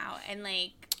 o'clock now, and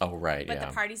Oh, right, but yeah.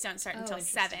 the parties don't start until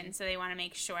interesting. 7, so they want to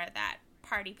make sure that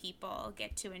party people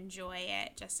get to enjoy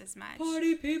it just as much.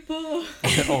 people.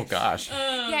 Oh, gosh.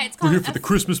 Yeah, it's We're called here for the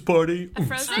Christmas party. a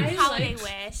Frozen I Holiday liked-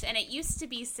 Wish, and it used to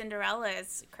be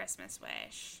Cinderella's Christmas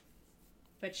Wish,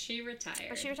 But she retired.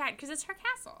 but she retired because it's her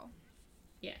castle.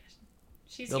 Yeah.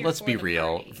 She's No, here let's for be the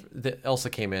real. party. Elsa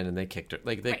came in and they kicked her.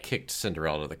 They Right. kicked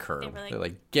Cinderella to the curb. They were like- They're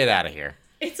like, get out of here.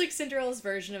 It's like Cinderella's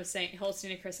version of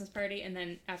hosting a Christmas party, and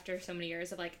then after so many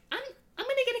years of I'm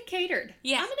gonna get it catered.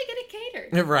 Yeah. I'm gonna get it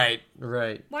catered. Right,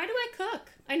 right. Why do I cook?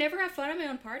 I never have fun at my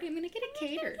own party. I'm gonna get it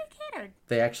catered. Catered.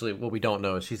 They actually, what we don't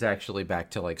know is she's actually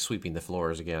back to sweeping the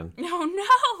floors again. No,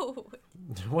 no.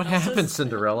 What happened,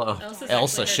 Cinderella? Oh, Elsa's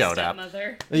Elsa actually her showed up.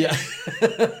 stepmother. Yeah.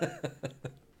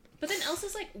 But then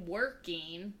Elsa's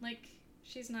working.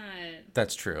 She's not.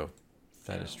 That's true.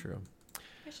 That is So. true.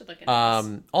 I should look at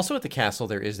this. Also at the castle,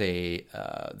 there is the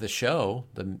show,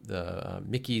 the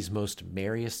Mickey's Most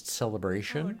Merriest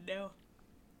Celebration. no.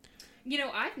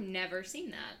 I've never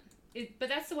seen that. But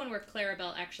that's the one where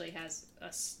Clarabelle actually has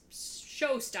a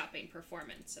show-stopping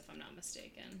performance, if I'm not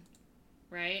mistaken.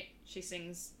 Right? She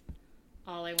sings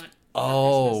All I Want. for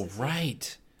Oh, Christmas Is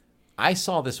right. I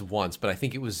saw this once, but I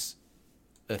think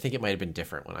it might have been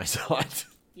different when I saw it.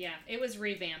 Yeah, it was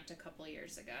revamped a couple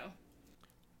years ago.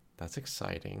 That's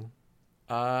exciting.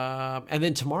 And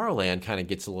then Tomorrowland kind of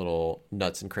gets a little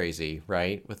nuts and crazy,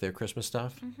 right, with their Christmas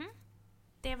stuff.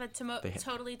 They have a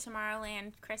Totally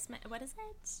Tomorrowland Christmas. What is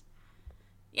it?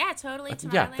 Yeah, Totally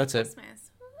Tomorrowland yeah, that's it.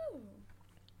 Christmas. Woo.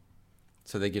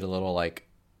 So they get a little like,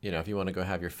 if you want to go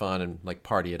have your fun and like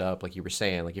party it up, like you were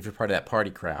saying, like if you're part of that party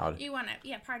crowd. You want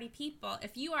to, party people.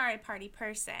 If you are a party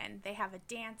person, they have a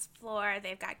dance floor.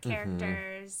 They've got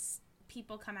characters.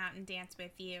 People come out and dance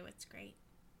with you. It's great.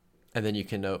 And then you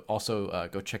can also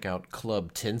go check out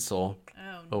Club Tinsel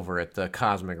over at the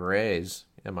Cosmic Rays.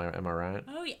 Am I right?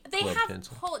 Oh yeah, they Club have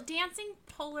Tinsel. dancing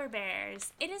polar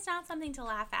bears. It is not something to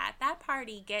laugh at. That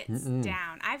party gets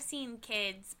down. I've seen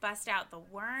kids bust out the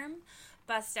worm,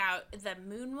 bust out the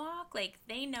moonwalk. Like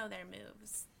they know their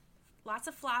moves. Lots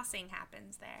of flossing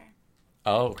happens there.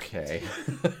 Okay.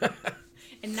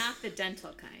 And not the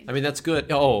dental kind. I mean, that's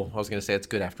good. Oh, I was going to say it's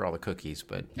good after all the cookies,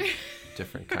 but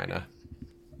different kind of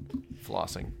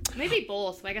flossing. Maybe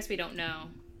both. I guess we don't know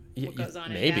what goes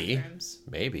on in bathrooms.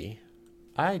 Maybe.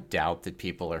 I doubt that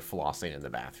people are flossing in the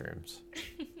bathrooms.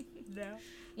 No.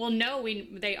 Well, no,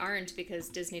 they aren't because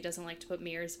Disney doesn't like to put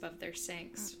mirrors above their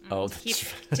sinks. Oh, To keep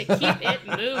it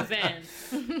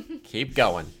moving. Keep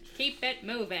going. Keep it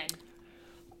moving.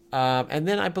 And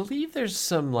then I believe there's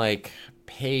some like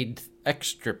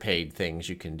extra paid things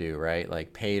you can do, right?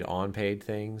 Like on paid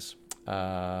things.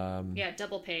 Yeah,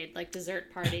 double paid, like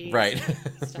dessert parties. Right.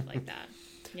 Stuff like that.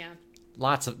 Yeah.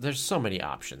 There's so many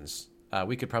options.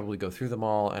 We could probably go through them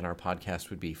all, and our podcast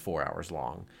would be 4 hours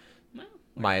long. Well,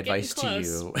 My advice to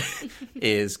you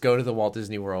is go to the Walt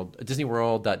Disney World,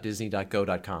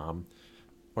 disneyworld.disney.go.com,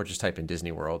 or just type in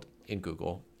Disney World in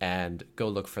Google and go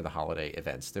look for the holiday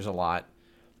events. There's a lot.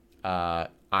 I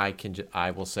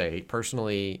will say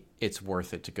personally, it's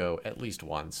worth it to go at least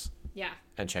once. Yeah.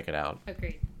 And check it out.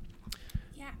 Agreed.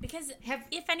 Yeah, because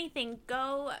if anything,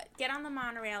 go get on the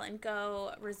monorail and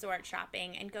go resort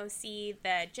shopping and go see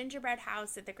the gingerbread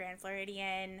house at the Grand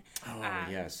Floridian. Oh,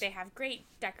 yes. They have great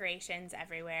decorations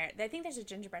everywhere. I think there's a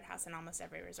gingerbread house in almost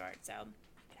every resort, so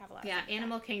you have a lot of fun with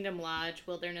Animal that. Kingdom Lodge,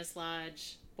 Wilderness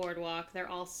Lodge, Boardwalk, they're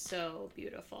all so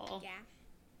beautiful. Yeah.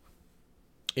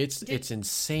 It's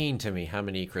insane to me how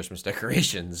many Christmas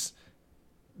decorations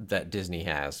that Disney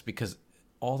has, because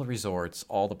all the resorts,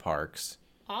 all the parks,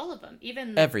 All of them,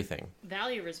 even everything.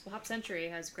 Pop Century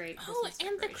has great Christmas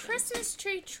And the decorations. Christmas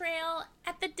tree trail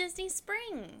at the Disney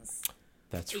Springs.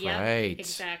 That's Yep, right.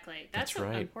 exactly. That's That's an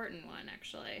right. important one,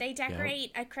 actually. They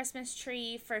decorate a Christmas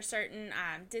tree for certain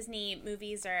Disney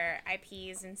movies or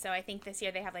IPs, and so I think this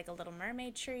year they have like a Little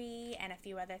Mermaid tree and a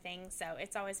few other things, so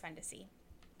it's always fun to see.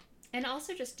 And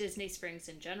also just Disney Springs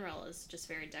in general is just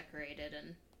very decorated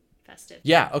and festive.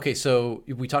 Yeah, okay, so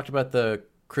we talked about the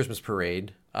Christmas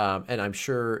parade, and I'm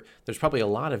sure there's probably a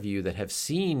lot of you that have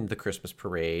seen the Christmas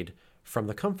parade from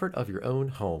the comfort of your own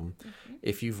home. Mm-hmm.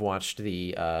 If you've watched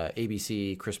the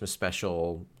ABC Christmas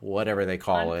special, whatever they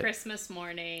call it. Christmas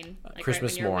morning. Like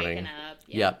Christmas right when morning. You're waking up.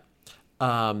 Yeah.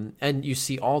 Yep. And you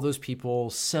see all those people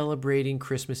celebrating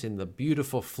Christmas in the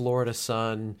beautiful Florida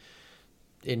sun,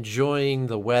 enjoying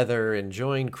the weather,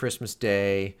 enjoying Christmas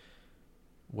Day.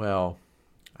 Well,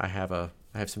 I have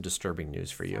some disturbing news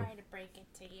for you. Sorry to break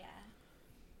it to you.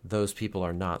 Those people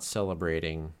are not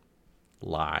celebrating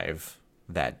live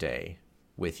that day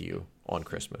with you on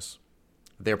Christmas.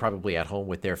 They're probably at home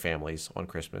with their families on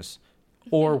Christmas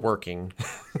or working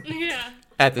Yeah.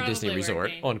 at the Probably Disney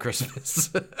Resort working. on Christmas.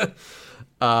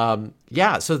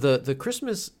 So the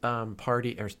Christmas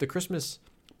party, or the Christmas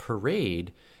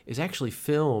parade, is actually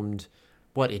filmed,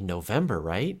 in November,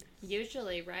 right?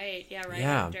 Usually, right. Yeah, right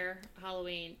Yeah. after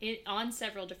Halloween. On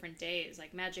several different days.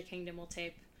 Like Magic Kingdom will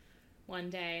tape one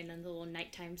day, and then the little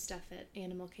nighttime stuff at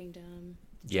Animal Kingdom.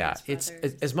 Yeah, It's it's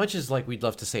feathers. as much as like we'd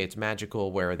love to say it's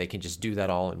magical where they can just do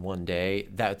that all in one day.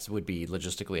 That would be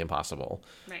logistically impossible,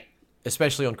 Right.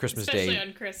 especially on Christmas Especially Day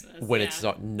on Christmas. when yeah. it's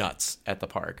nuts at the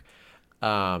park.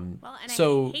 Well, and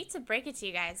So- I hate to break it to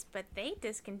you guys, but they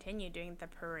discontinued doing the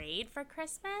parade for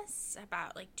Christmas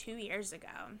about 2 years ago.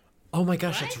 Oh my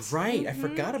gosh, What? that's right. I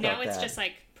forgot about Now that. it's just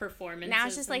like performances. Now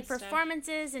it's just like and stuff.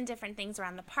 performances and different things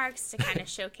around the parks to kind of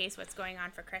showcase what's going on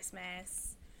for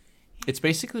Christmas. It's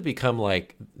basically become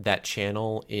like that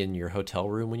channel in your hotel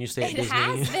room when you stay at It Disney.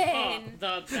 has Oh, been.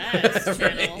 the best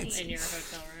channel Right. in your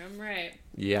hotel room, right?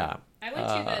 Yeah. I went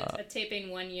to a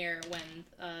taping one year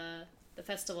when the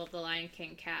Festival of the Lion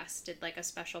King cast did like a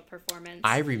special performance.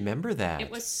 I remember that.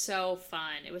 It was so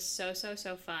fun. It was so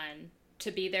fun to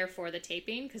be there for the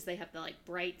taping because they have the like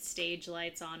bright stage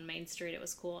lights on Main Street. It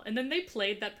was cool. And then they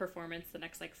played that performance the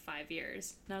next like 5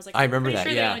 years. And I was like, I remember pretty that,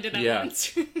 sure yeah, They only did that yeah.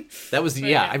 once. That was But,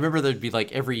 yeah. I remember there'd be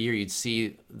like every year you'd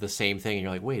see the same thing, and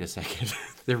you're like, wait a second,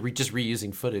 they're just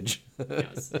reusing footage.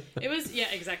 It was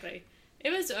yeah, exactly.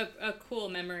 It was a cool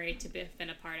memory to be been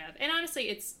a part of. And honestly,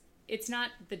 it's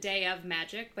not the day of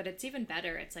magic, but it's even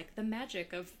better. It's like the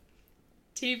magic of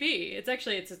TV. It's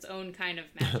its own kind of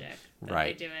magic. But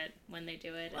Right. They do it when they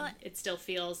do it. Well, And it still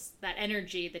feels that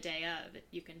energy the day of.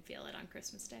 You can feel it on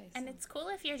Christmas Day. So. And it's cool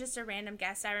if you're just a random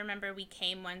guest. I remember we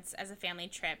came once as a family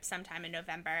trip sometime in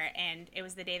November, and it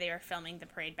was the day they were filming the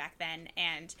parade back then.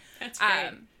 And That's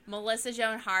great. Melissa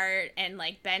Joan Hart and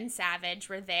like Ben Savage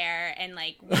were there, and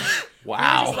like we were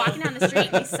Wow. just walking down the street.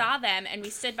 And we saw them, and we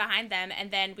stood behind them,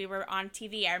 and then we were on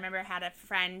TV. I remember I had a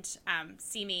friend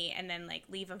see me and then like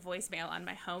leave a voicemail on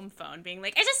my home phone, being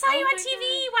like, "I just saw you on my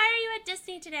TV. God. Why are you at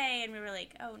Disney today?" And we were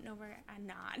like, "Oh no, I'm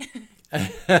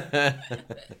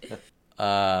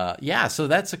not." Yeah, so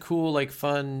that's a cool, like,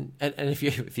 fun, and if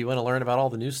you want to learn about all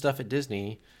the new stuff at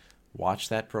Disney, watch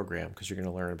that program because you're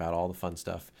going to learn about all the fun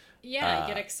stuff. Yeah,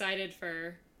 get excited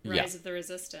for Rise of the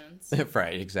Resistance.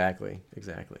 Right, exactly.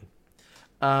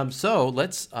 So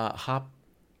let's hop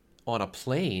on a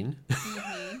plane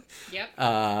Yep.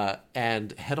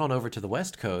 and head on over to the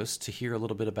West Coast to hear a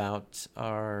little bit about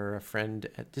our friend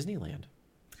at Disneyland.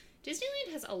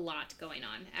 Disneyland has a lot going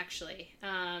on, actually.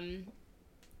 And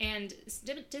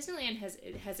Disneyland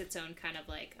has its own kind of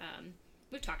like,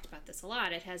 we've talked about this a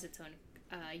lot, it has its own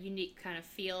unique kind of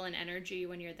feel and energy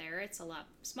when you're there. It's a lot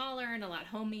smaller and a lot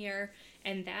homier,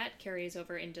 and that carries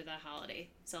over into the holiday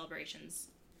celebrations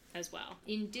as well.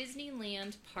 In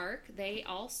Disneyland Park, they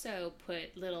also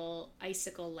put little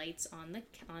icicle lights on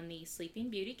the Sleeping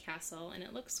Beauty castle, and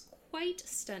it looks quite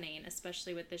stunning,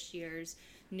 especially with this year's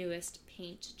newest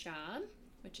paint job,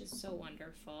 which is so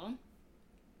wonderful.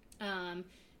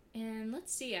 And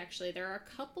let's see, actually, there are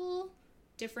a couple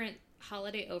different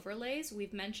holiday overlays.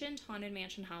 We've mentioned Haunted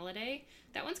Mansion Holiday.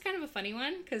 That one's kind of a funny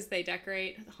one because they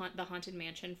decorate the Haunted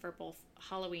Mansion for both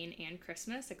Halloween and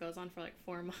Christmas. It goes on for like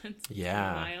 4 months.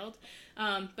 Yeah. It's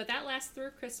wild. But that lasts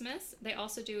through Christmas. They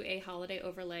also do a holiday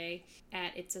overlay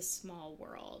at It's a Small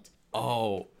World.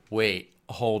 Oh, wait,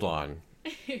 hold on.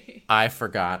 I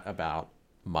forgot about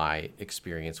my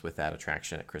experience with that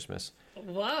attraction at Christmas.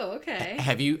 Whoa, okay.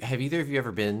 Have either of you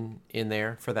ever been in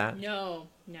there for that? No,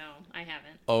 I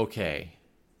haven't. Okay.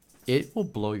 It will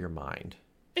blow your mind.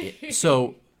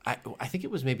 So I think it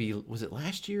was was it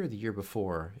last year or the year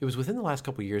before? It was within the last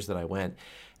couple of years that I went.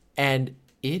 And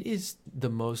it is the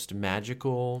most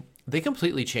magical. They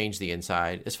completely changed the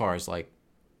inside as far as like,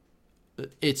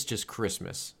 it's just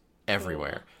Christmas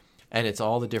everywhere. Cool. And it's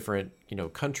all the different,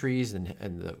 countries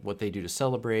and what they do to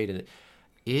celebrate. And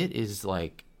it is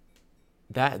like,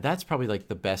 that's probably like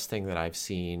the best thing that I've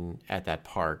seen at that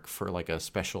park for like a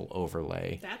special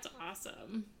overlay. That's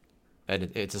awesome.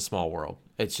 And it's a small world.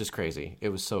 It's just crazy. It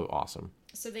was so awesome.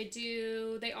 So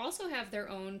they also have their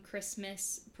own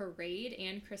Christmas parade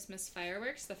and Christmas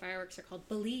fireworks. The fireworks are called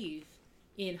Believe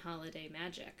in Holiday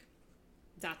Magic.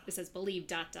 It says believe ...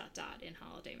 in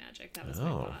Holiday Magic. That was my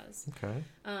pause. Okay.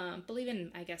 Believe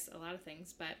in, I guess, a lot of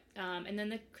things. But and then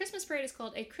the Christmas parade is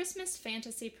called a Christmas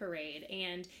Fantasy Parade.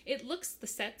 And the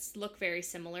sets look very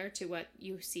similar to what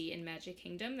you see in Magic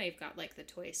Kingdom. They've got like the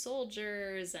toy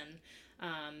soldiers and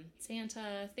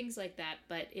Santa, things like that.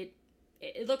 But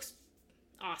it looks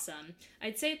awesome.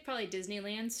 I'd say probably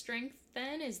Disneyland's strength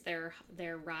then is their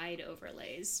ride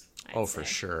overlays. I'd For say.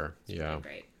 sure. It's Yeah. really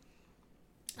great.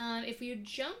 If you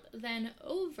jump then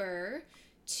over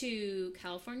to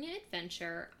California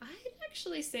Adventure, I'd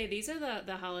actually say these are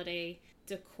the holiday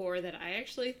decor that I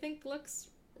actually think looks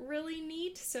really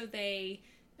neat. So they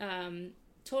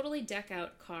totally deck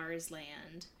out Cars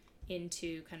Land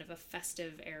into kind of a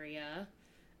festive area.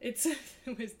 So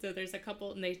there's a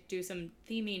couple, and they do some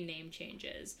theming name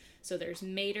changes. So there's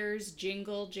Mater's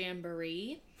Jingle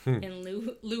Jamboree and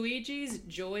Luigi's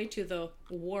Joy to the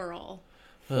Whirl.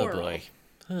 Oh boy.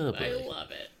 I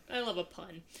love it. I love a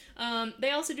pun.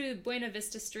 They also do Buena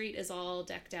Vista Street is all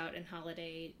decked out in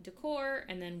holiday decor,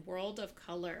 and then World of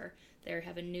Color. They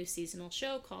have a new seasonal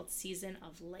show called Season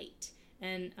of Light.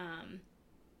 And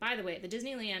by the way, the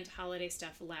Disneyland holiday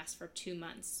stuff lasts for 2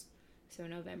 months. So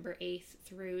November 8th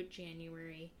through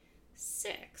January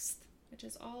 6th, which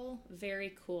is all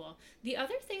very cool. The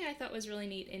other thing I thought was really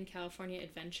neat in California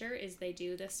Adventure is they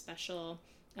do this special,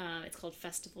 it's called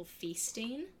Festival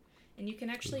Feasting. And you can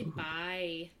actually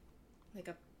buy like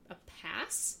a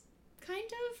pass,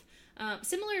 kind of.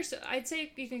 Similar, so I'd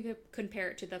say you can compare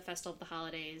it to the Festival of the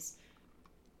Holidays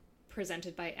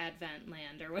presented by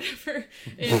Adventland or whatever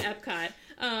in Epcot.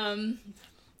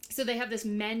 So they have this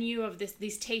menu of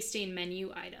these tasting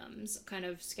menu items kind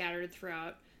of scattered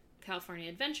throughout California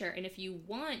Adventure. And if you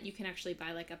want, you can actually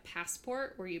buy like a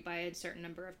passport where you buy a certain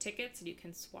number of tickets and you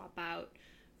can swap out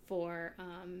for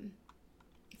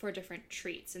for different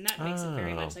treats, and that makes it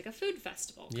very Oh. much like a food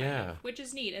festival, Yeah. which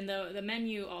is neat. And the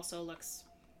menu also looks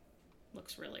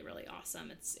really, really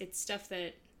awesome. It's stuff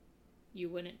that you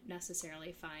wouldn't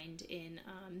necessarily find in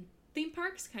theme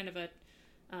parks, kind of a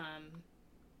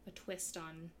twist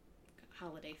on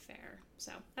holiday fare.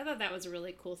 So I thought that was a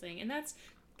really cool thing. And that's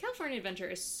California Adventure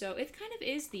is so, it kind of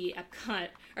is the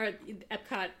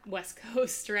Epcot West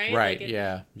Coast, right? Right. Like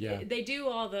Yeah. They do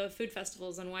all the food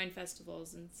festivals and wine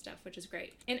festivals and stuff, which is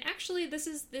great. And actually, this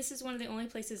is one of the only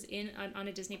places on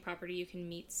a Disney property you can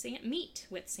meet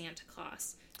with Santa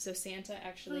Claus. So Santa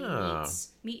actually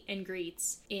meet and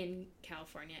greets in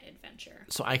California Adventure.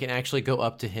 So I can actually go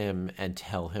up to him and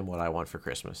tell him what I want for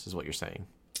Christmas, is what you're saying.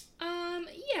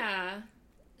 Yeah.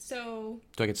 So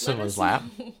Do I get to sit let on us his lap?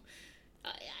 know.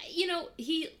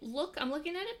 I'm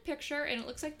looking at a picture, and it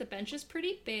looks like the bench is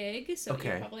pretty big, so Okay.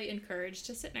 you're probably encouraged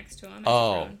to sit next to him.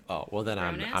 Well then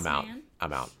I'm grown-ass out. man.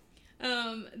 I'm out.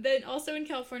 Then also in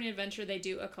California Adventure, they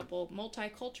do a couple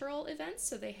multicultural events.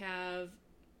 So they have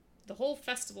the whole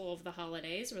festival of the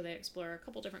holidays, where they explore a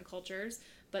couple different cultures,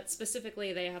 but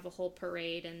specifically they have a whole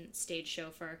parade and stage show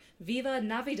for Viva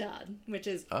Navidad, which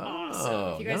is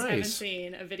awesome. If you guys haven't nice.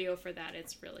 seen a video for that,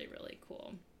 it's really, really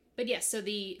cool. But yes, so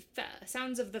the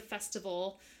Sounds of the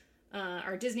Festival,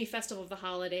 our Disney Festival of the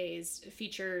Holidays,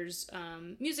 features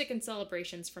music and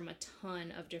celebrations from a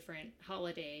ton of different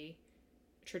holiday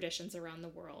traditions around the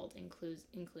world,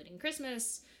 including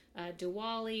Christmas,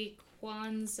 Diwali,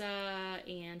 Kwanzaa,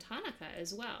 and Hanukkah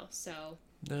as well. So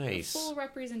Nice. full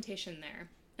representation there.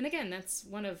 And again, that's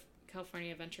one of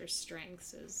California Adventure's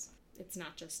strengths, is it's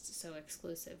not just so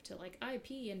exclusive to like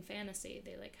IP and fantasy.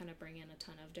 They like kind of bring in a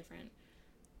ton of different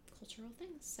cultural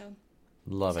things. So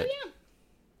Love it. yeah.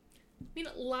 I mean,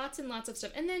 lots and lots of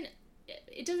stuff. And then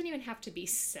it doesn't even have to be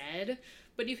said,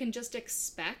 but you can just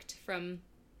expect from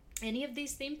any of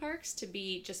these theme parks to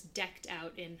be just decked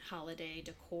out in holiday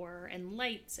decor and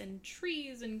lights and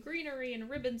trees and greenery and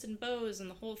ribbons and bows and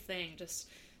the whole thing. Just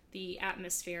the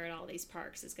atmosphere at all these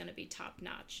parks is going to be top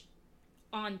notch,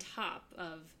 on top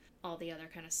of all the other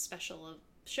kind of special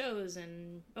shows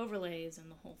and overlays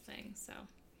and the whole thing. So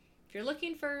if you're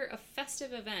looking for a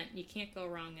festive event, you can't go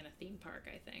wrong in a theme park,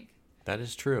 I think. That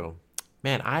is true.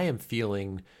 Man, I am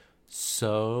feeling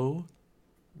so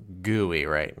gooey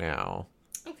right now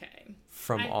Okay.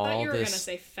 from I all thought you were going to this.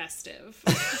 say festive.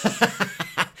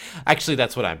 Actually,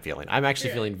 that's what I'm feeling. I'm actually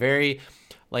Yeah. feeling very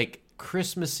like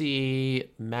Christmassy,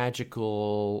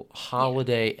 magical,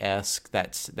 holiday-esque.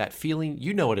 That feeling.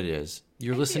 You know what it is.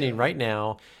 You're listening do. right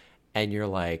now, and you're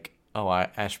like, "Oh,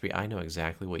 Ashby, I know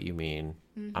exactly what you mean.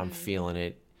 I'm feeling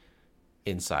it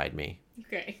inside me."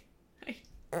 Okay.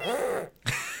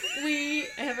 We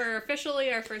have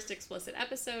our first explicit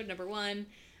episode, number 1.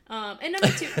 And number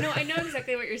 2, no, I know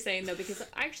exactly what you're saying, though, because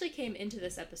I actually came into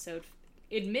this episode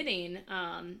admitting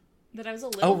that I was a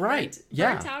little burnt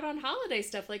out on holiday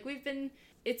stuff. Like,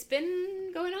 it's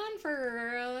been going on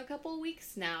for a couple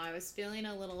weeks now. I was feeling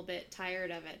a little bit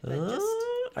tired of it. But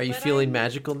Are you feeling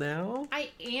magical now? I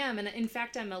am, and in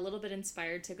fact, I'm a little bit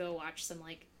inspired to go watch some,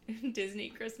 like, Disney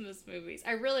Christmas movies.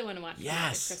 I really want to watch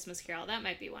Yes. Christmas Carol. That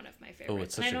might be one of my favorites. Oh,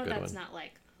 it's such and I a know good that's one. not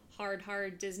like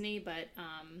hard Disney, but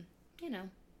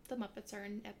the Muppets are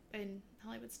in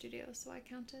Hollywood Studios, so I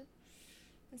count it.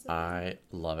 I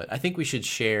love it. I think we should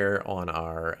share on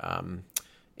our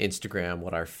Instagram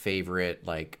what our favorite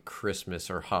like Christmas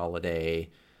or holiday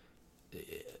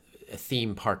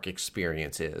theme park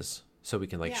experience is, so we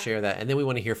can like share that, and then we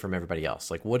want to hear from everybody else.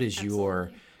 Like, what is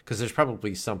your? Because there's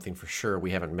probably something for sure we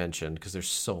haven't mentioned, because there's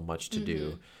so much to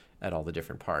do at all the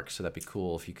different parks. So that'd be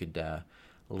cool if you could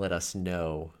let us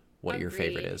know what your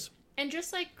favorite Agreed. is. And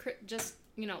just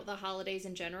the holidays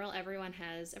in general,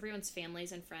 everyone's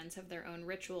families and friends have their own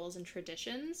rituals and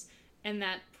traditions, and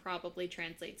that probably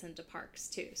translates into parks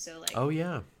too. So like, Oh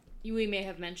yeah. we may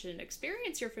have mentioned an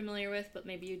experience you're familiar with, but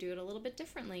maybe you do it a little bit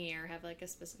differently, or have like a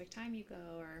specific time you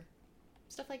go, or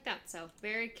stuff like that. So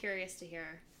very curious to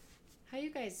hear how you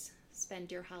guys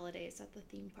spend your holidays at the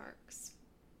theme parks.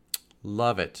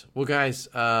 Love it. Well, guys,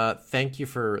 thank you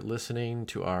for listening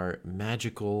to our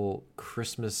magical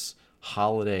Christmas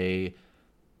holiday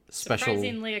special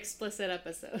Surprisingly explicit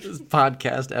episode.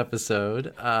 podcast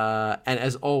episode. And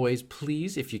as always,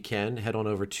 please, if you can, head on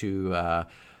over to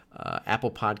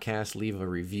Apple Podcasts, leave a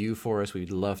review for us.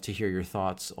 We'd love to hear your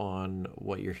thoughts on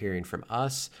what you're hearing from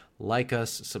us. Like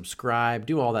us, subscribe,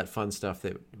 do all that fun stuff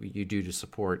that you do to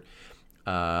support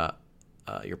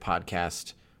your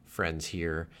podcast friends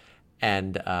here.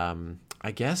 And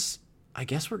I guess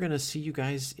we're gonna see you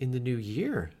guys in the new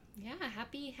year. Yeah,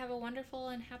 have a wonderful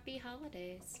and happy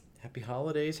holidays. Happy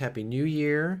holidays, happy new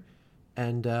year,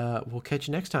 And we'll catch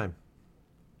you next time.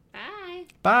 Bye.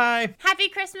 Bye. Happy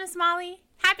Christmas, Molly.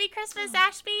 Happy Christmas,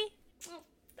 Ashby. Well,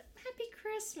 happy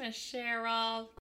Christmas, Cheryl.